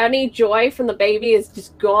 Any joy from the baby is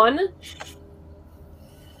just gone.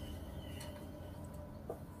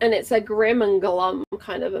 And it's a grim and glum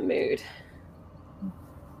kind of a mood.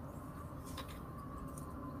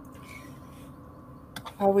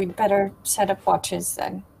 Oh, we'd better set up watches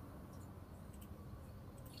then.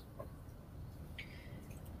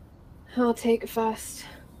 I'll take it first.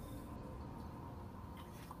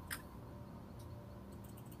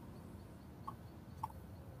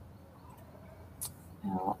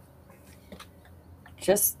 I'll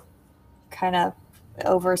just kind of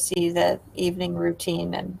oversee the evening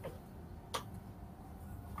routine and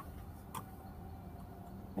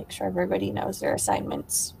make sure everybody knows their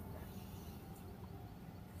assignments.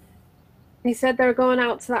 He said they're going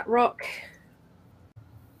out to that rock.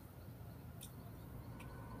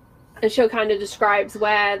 And she'll kind of describes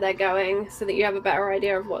where they're going so that you have a better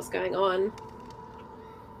idea of what's going on.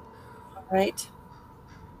 All right.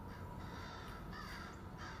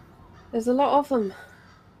 There's a lot of them.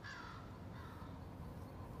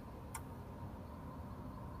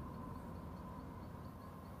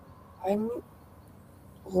 I'm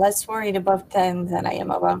less worried about them than I am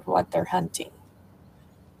about what they're hunting.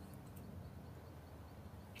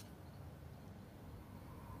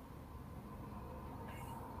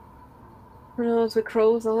 Who knows, with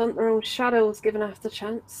crows, they'll hunt their own shadows given half the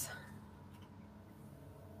chance.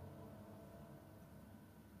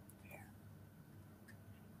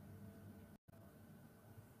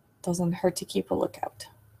 Doesn't hurt to keep a lookout.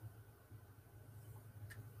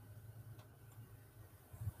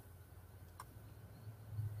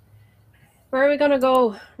 Where are we gonna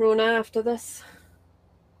go, Rona, after this?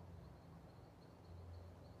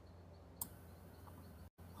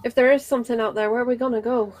 If there is something out there, where are we gonna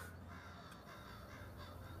go?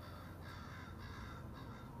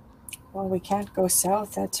 Well, we can't go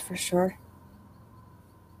south, that's for sure.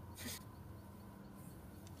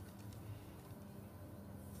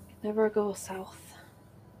 Never go south.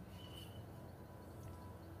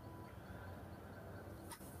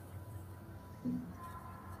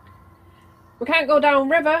 We can't go down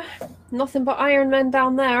river. Nothing but Iron Men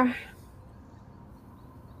down there.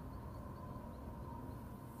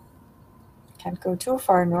 Can't go too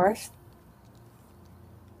far north.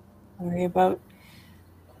 Worry about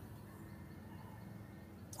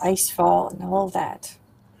icefall and all that.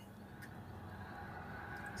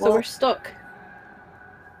 So Well, we're stuck.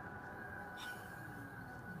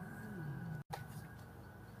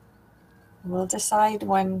 we'll decide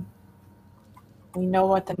when we know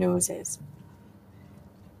what the news is.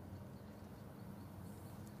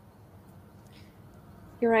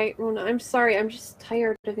 You're right, Rona. I'm sorry. I'm just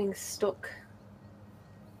tired of being stuck.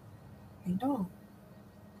 I know.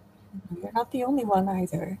 You're not the only one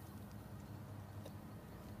either.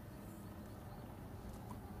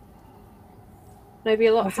 And I'd be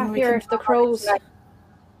a lot Nothing we happier can if the do about it crows tonight.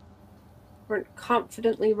 weren't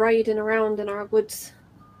confidently riding around in our woods.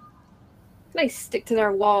 They stick to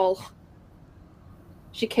their wall.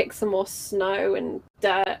 She kicks some more snow and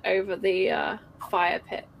dirt over the fire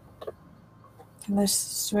pit. And the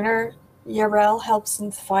sooner Yarel helps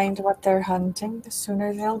them find what they're hunting, the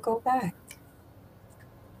sooner they'll go back.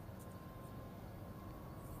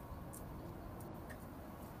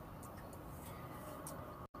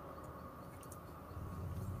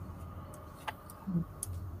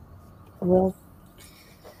 We'll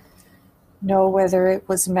know whether it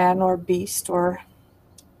was man or beast or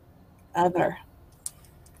other.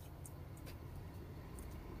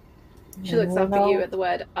 She looks up at you at the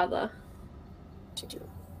word other. To do.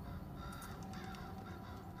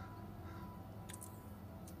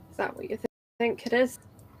 Is that what you think it is?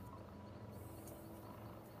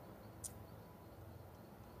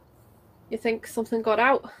 You think something got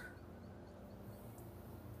out?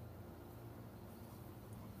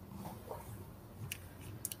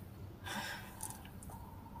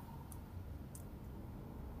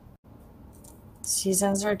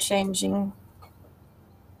 Seasons are changing.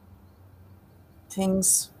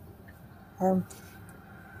 Things are.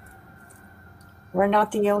 We're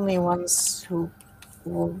not the only ones who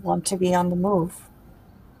will want to be on the move.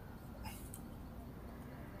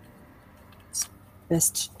 It's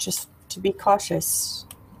best just to be cautious.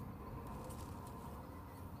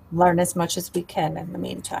 Learn as much as we can in the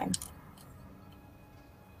meantime.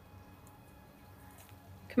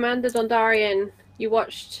 Commander Dondarrion, you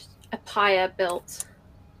watched a pyre built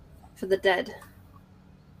for the dead.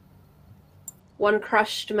 One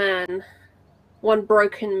crushed man, one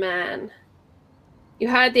broken man. You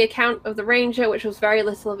heard the account of the ranger, which was very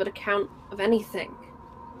little of an account of anything.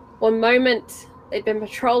 One moment they'd been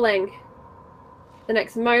patrolling. The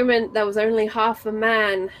next moment there was only half a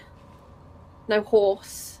man. No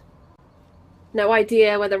horse. No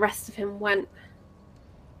idea where the rest of him went.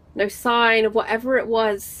 No sign of whatever it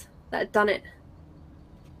was that had done it.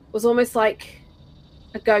 It was almost like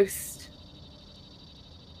a ghost.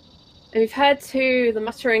 And we've heard too the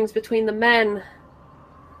mutterings between the men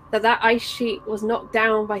that ice sheet was knocked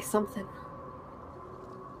down by something.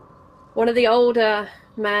 One of the older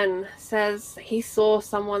men says he saw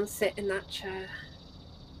someone sit in that chair.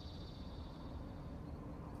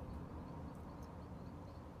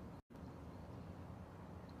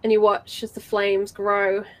 And you watch as the flames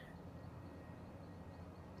grow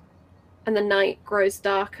and the night grows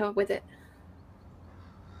darker with it.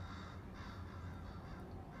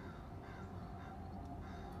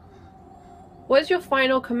 What is your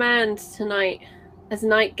final command tonight as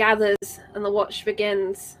night gathers and the watch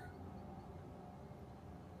begins?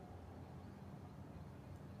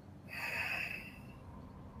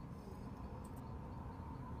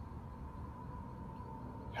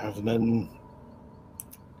 Have the men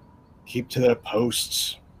keep to their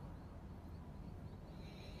posts.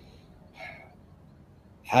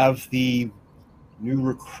 Have the new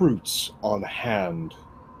recruits on hand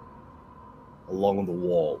along the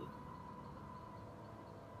wall.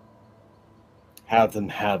 Have them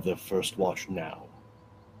have their first watch now.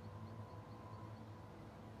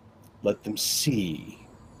 Let them see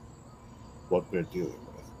what we're dealing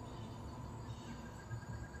with.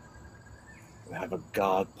 And have a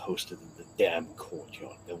guard posted in the damn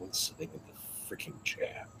courtyard. No one's sitting in the freaking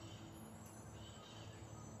chair.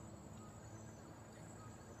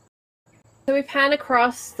 So we pan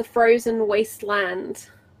across the frozen wasteland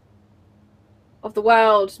of the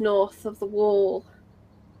world north of the wall.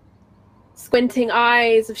 Squinting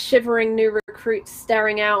eyes of shivering new recruits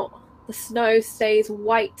staring out. The snow stays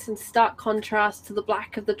white in stark contrast to the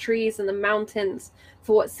black of the trees and the mountains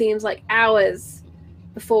for what seems like hours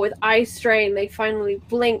before with eye strain they finally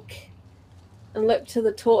blink and look to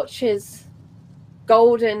the torches,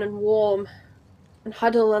 golden and warm, and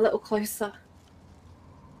huddle a little closer.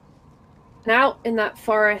 And out in that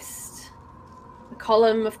forest, a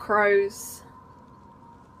column of crows,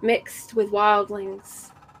 mixed with wildlings,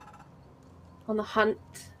 on the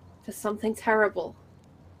hunt for something terrible.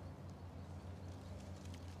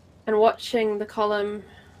 And watching the column,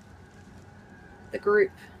 the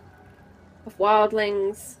group of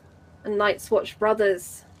wildlings and Night's Watch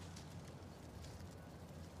brothers,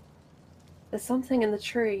 there's something in the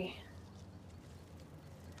tree.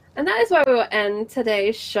 And that is where we will end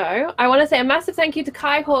today's show. I want to say a massive thank you to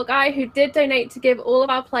Kai Hawkeye, who did donate to give all of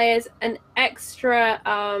our players an extra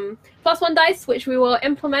 +1 dice, which we will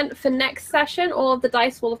implement for next session. All of the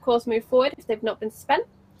dice will, of course, move forward if they've not been spent.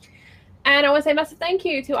 And I want to say a massive thank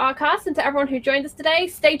you to our cast and to everyone who joined us today.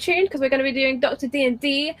 Stay tuned, because we're going to be doing Dr.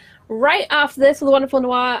 D&D right after this with the wonderful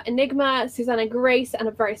Noir, Enigma, Susanna Grace, and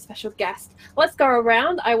a very special guest. Let's go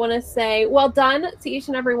around. I want to say well done to each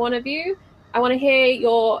and every one of you. I want to hear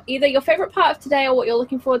either your favorite part of today or what you're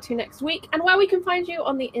looking forward to next week, and where we can find you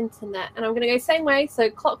on the internet. And I'm going to go same way, so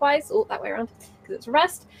clockwise, that way around, because it's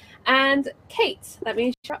reversed. And Kate, that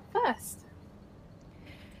means you're up first.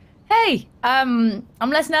 Hey, I'm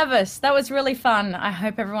less nervous. That was really fun. I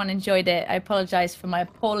hope everyone enjoyed it. I apologize for my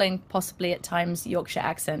appalling, possibly at times, Yorkshire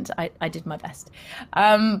accent. I did my best.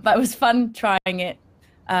 But it was fun trying it.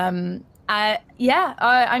 I'm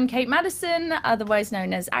Kate Madison, otherwise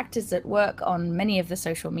known as Actors at Work on many of the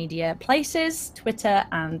social media places, Twitter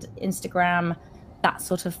and Instagram, that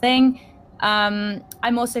sort of thing. I'm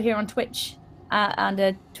also here on Twitch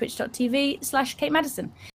under twitch.tv/Kate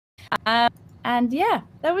Madison. And yeah,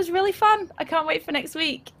 that was really fun. I can't wait for next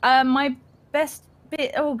week. My best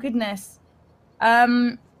bit, oh goodness.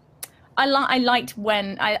 I liked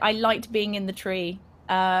being in the tree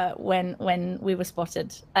when we were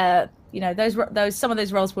spotted. Some of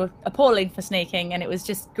those roles were appalling for sneaking, and it was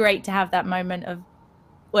just great to have that moment of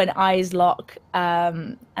when eyes lock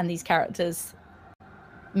and these characters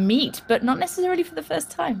meet, but not necessarily for the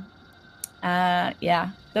first time.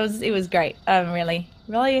 It was great. I'm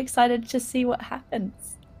really excited to see what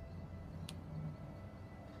happens.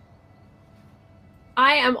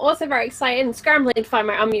 I am also very excited and scrambling to find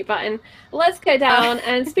my unmute button. Let's go down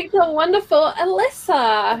and speak to the wonderful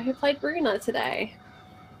Alyssa, who played Bruna today.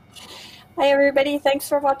 Hi everybody, thanks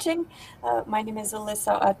for watching. My name is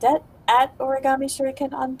Alyssa Adet at Origami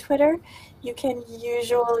Shuriken on Twitter. You can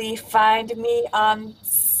usually find me on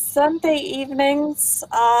Sunday evenings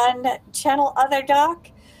on channel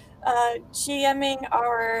Otherdoc, GMing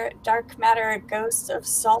our Dark Matter Ghost of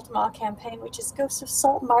Saltmaw campaign, which is Ghost of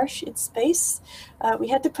Saltmarsh in space. We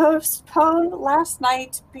had to postpone last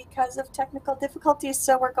night because of technical difficulties,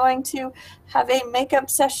 so we're going to have a makeup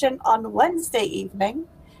session on Wednesday evening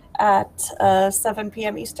at 7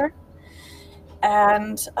 p.m. Eastern.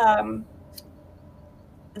 And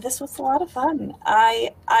this was a lot of fun.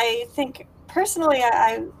 I think personally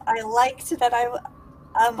I liked that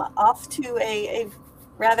I'm off to a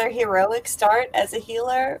rather heroic start as a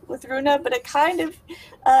healer with Runa, but it kind of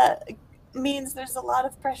means there's a lot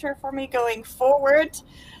of pressure for me going forward.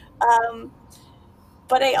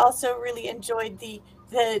 But I also really enjoyed the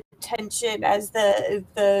tension as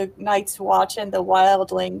the Night's Watch and the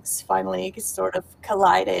wildlings finally sort of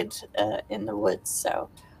collided in the woods. So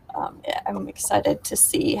I'm excited to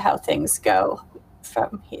see how things go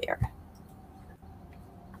from here.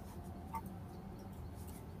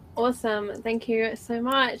 Awesome. Thank you so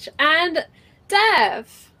much. And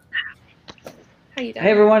Dev, how you doing?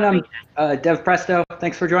 Hey everyone, I'm Dev Presto.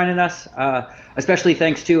 Thanks for joining us. Especially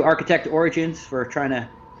thanks to Architect Origins for trying to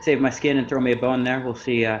save my skin and throw me a bone there. We'll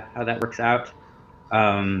see how that works out.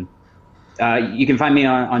 You can find me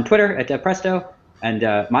on Twitter at Dev Presto. And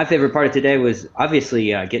my favorite part of today was obviously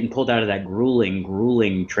getting pulled out of that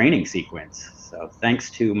grueling training sequence. So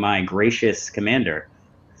thanks to my gracious commander.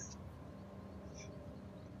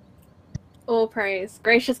 All praise.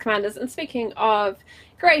 Gracious commanders. And speaking of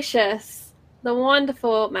gracious, the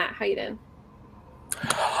wonderful Matt, how you doing?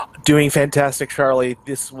 Doing fantastic, Charlie.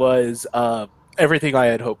 This was everything I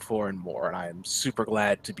had hoped for and more, and I am super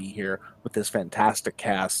glad to be here with this fantastic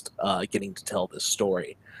cast getting to tell this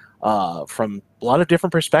story from a lot of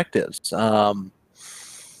different perspectives.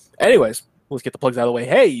 Anyways, let's get the plugs out of the way.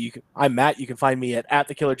 Hey, I'm Matt. You can find me at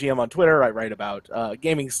the Killer GM on Twitter. I write about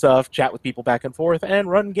gaming stuff, chat with people back and forth, and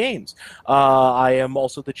run games. I am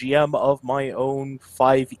also the GM of my own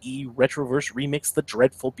 5e Retroverse remix, The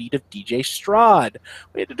Dreadful Beat of DJ Strahd.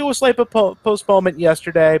 We had to do a slight postponement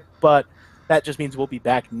yesterday, but that just means we'll be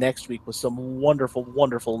back next week with some wonderful,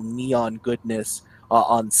 wonderful neon goodness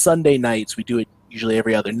on Sunday nights. We do it usually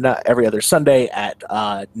every other Sunday at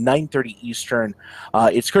 9:30 Eastern.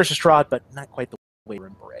 It's Curse of Strahd, but not quite the way we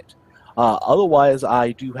remember it. Otherwise,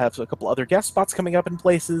 I do have a couple other guest spots coming up in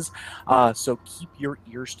places, so keep your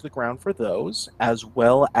ears to the ground for those, as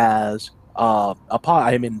well as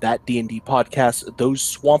I'm in that D&D podcast, Those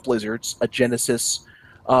Swamp Lizards, a Genesis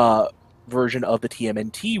version of the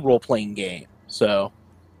TMNT role-playing game. So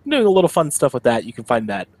doing a little fun stuff with that. You can find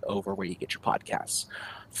that over where you get your podcasts.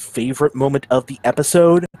 Favorite moment of the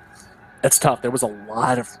episode? That's tough. There was a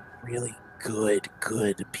lot of really good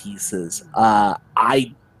pieces.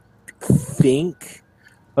 I think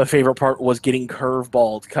my favorite part was getting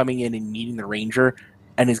curveballed, coming in and meeting the ranger,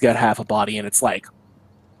 and he's got half a body, and it's like,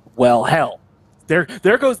 well, hell, there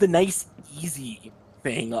goes the nice, easy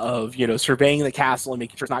thing of, surveying the castle and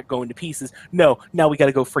making sure it's not going to pieces. No, now we got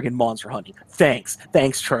to go friggin' monster hunting. Thanks,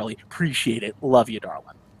 Charlie. Appreciate it. Love you,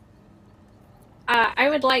 darling. I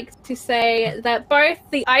would like to say that both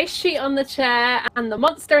the ice sheet on the chair and the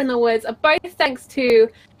monster in the woods are both thanks to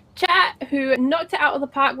chat, who knocked it out of the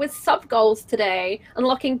park with sub goals today,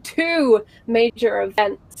 unlocking 2 major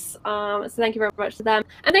events. So thank you very much to them,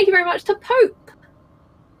 and thank you very much to Pope.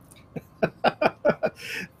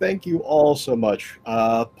 Thank you all so much.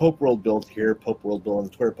 Pope World Build here, Pope World Build on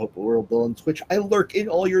Twitter, Pope World Build on Twitch. I lurk in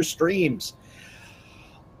all your streams.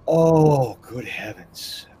 Oh, good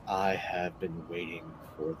heavens. I have been waiting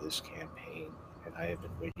for this campaign, and I have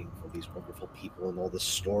been waiting for these wonderful people and all the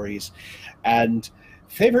stories. And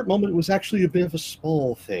favorite moment was actually a bit of a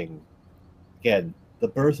small thing. Again, the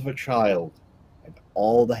birth of a child and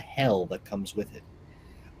all the hell that comes with it.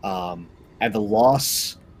 And the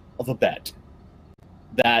loss of a bet.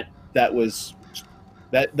 That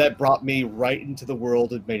brought me right into the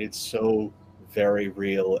world and made it so very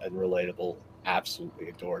real and relatable. Absolutely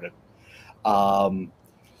adored it.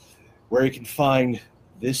 Where you can find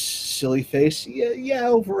this silly face,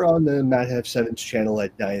 over on the Matt Have 7's channel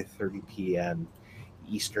at 9:30 p.m.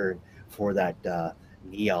 Eastern for that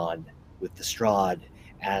neon with the Strahd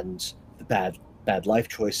and the bad life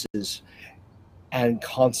choices and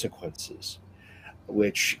consequences,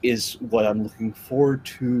 which is what I'm looking forward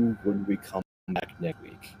to when we come back next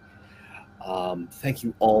week. Thank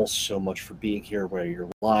you all so much for being here, whether you're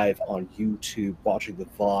live on YouTube, watching the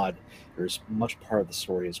VOD. You're as much part of the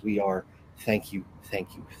story as we are. Thank you.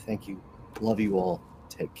 Love you all.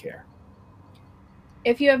 Take care.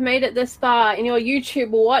 If you have made it this far in your YouTube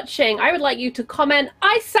watching, I would like you to comment,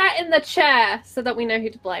 "I sat in the chair," so that we know who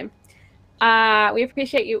to blame. We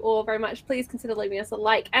appreciate you all very much. Please consider leaving us a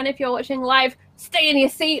like. And if you're watching live, stay in your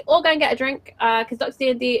seat or go and get a drink, because Dr.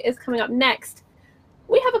 D&D is coming up next.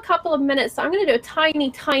 We have a couple of minutes, so I'm going to do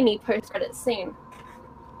a tiny post-credit scene.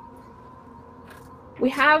 We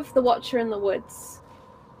have the Watcher in the woods.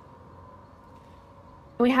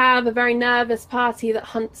 We have a very nervous party that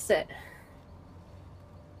hunts it.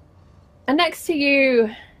 And next to you,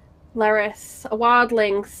 Laris, a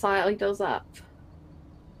wildling sidles up.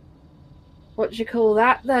 What do you call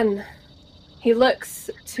that, then? He looks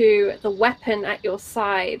to the weapon at your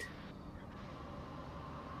side.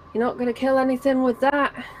 You're not going to kill anything with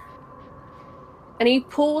that. And he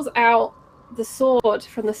pulls out the sword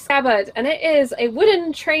from the scabbard, and it is a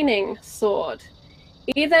wooden training sword.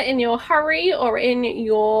 Either in your hurry or in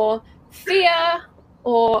your fear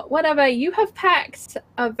or whatever, you have packed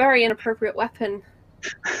a very inappropriate weapon.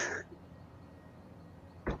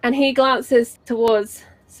 And he glances towards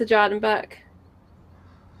Sir Jordan Burke.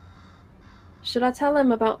 Should I tell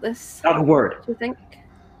him about this? Not a word. Do you think?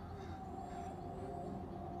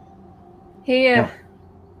 Here. No.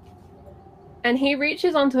 And he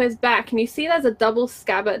reaches onto his back, and you see there's a double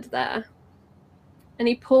scabbard there. And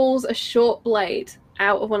he pulls a short blade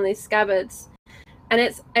out of one of these scabbards. And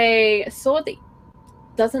it's a sword that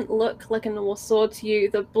doesn't look like a normal sword to you.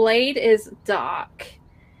 The blade is dark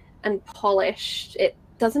and polished. It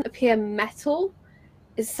doesn't appear metal.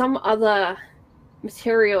 It's some other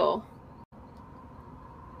material.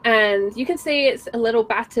 And you can see it's a little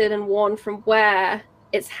battered and worn from where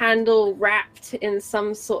its handle wrapped in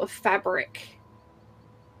some sort of fabric.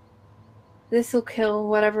 This will kill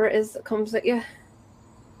whatever it is that comes at you. And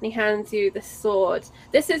he hands you the sword.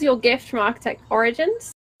 This is your gift from Architect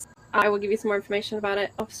Origins. I will give you some more information about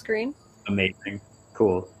it off screen. Amazing.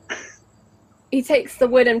 Cool. He takes the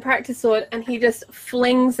wooden practice sword and he just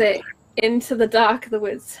flings it into the dark of the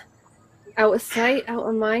woods. Out of sight, out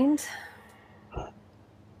of mind.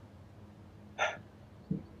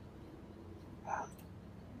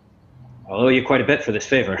 I'll owe you quite a bit for this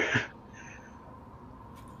favor.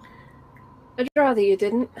 I'd rather you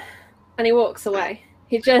didn't. And he walks away.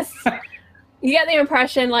 He just... You get the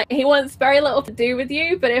impression, like, he wants very little to do with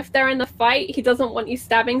you, but if they're in the fight, he doesn't want you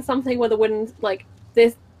stabbing something with a wooden, like,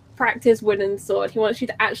 this practice wooden sword. He wants you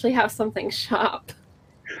to actually have something sharp.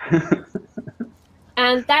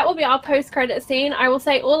 And that will be our post-credit scene. I will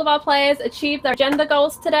say all of our players achieved their agenda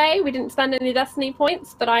goals today. We didn't spend any Destiny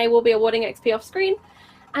points, but I will be awarding XP off screen.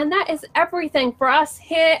 And that is everything for us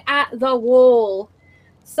here at the Wall.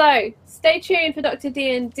 So stay tuned for Dr.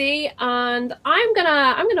 D&D, and I'm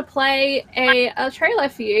gonna play a trailer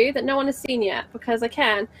for you that no one has seen yet, because I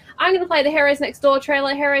can. I'm gonna play the Heroes Next Door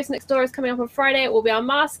trailer. Heroes Next Door is coming up on Friday. It will be our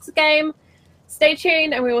Masks game. Stay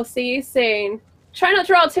tuned, and we will see you soon. Try not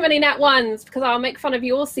to roll too many nat ones because I'll make fun of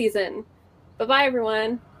you all season. Bye-bye,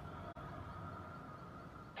 everyone.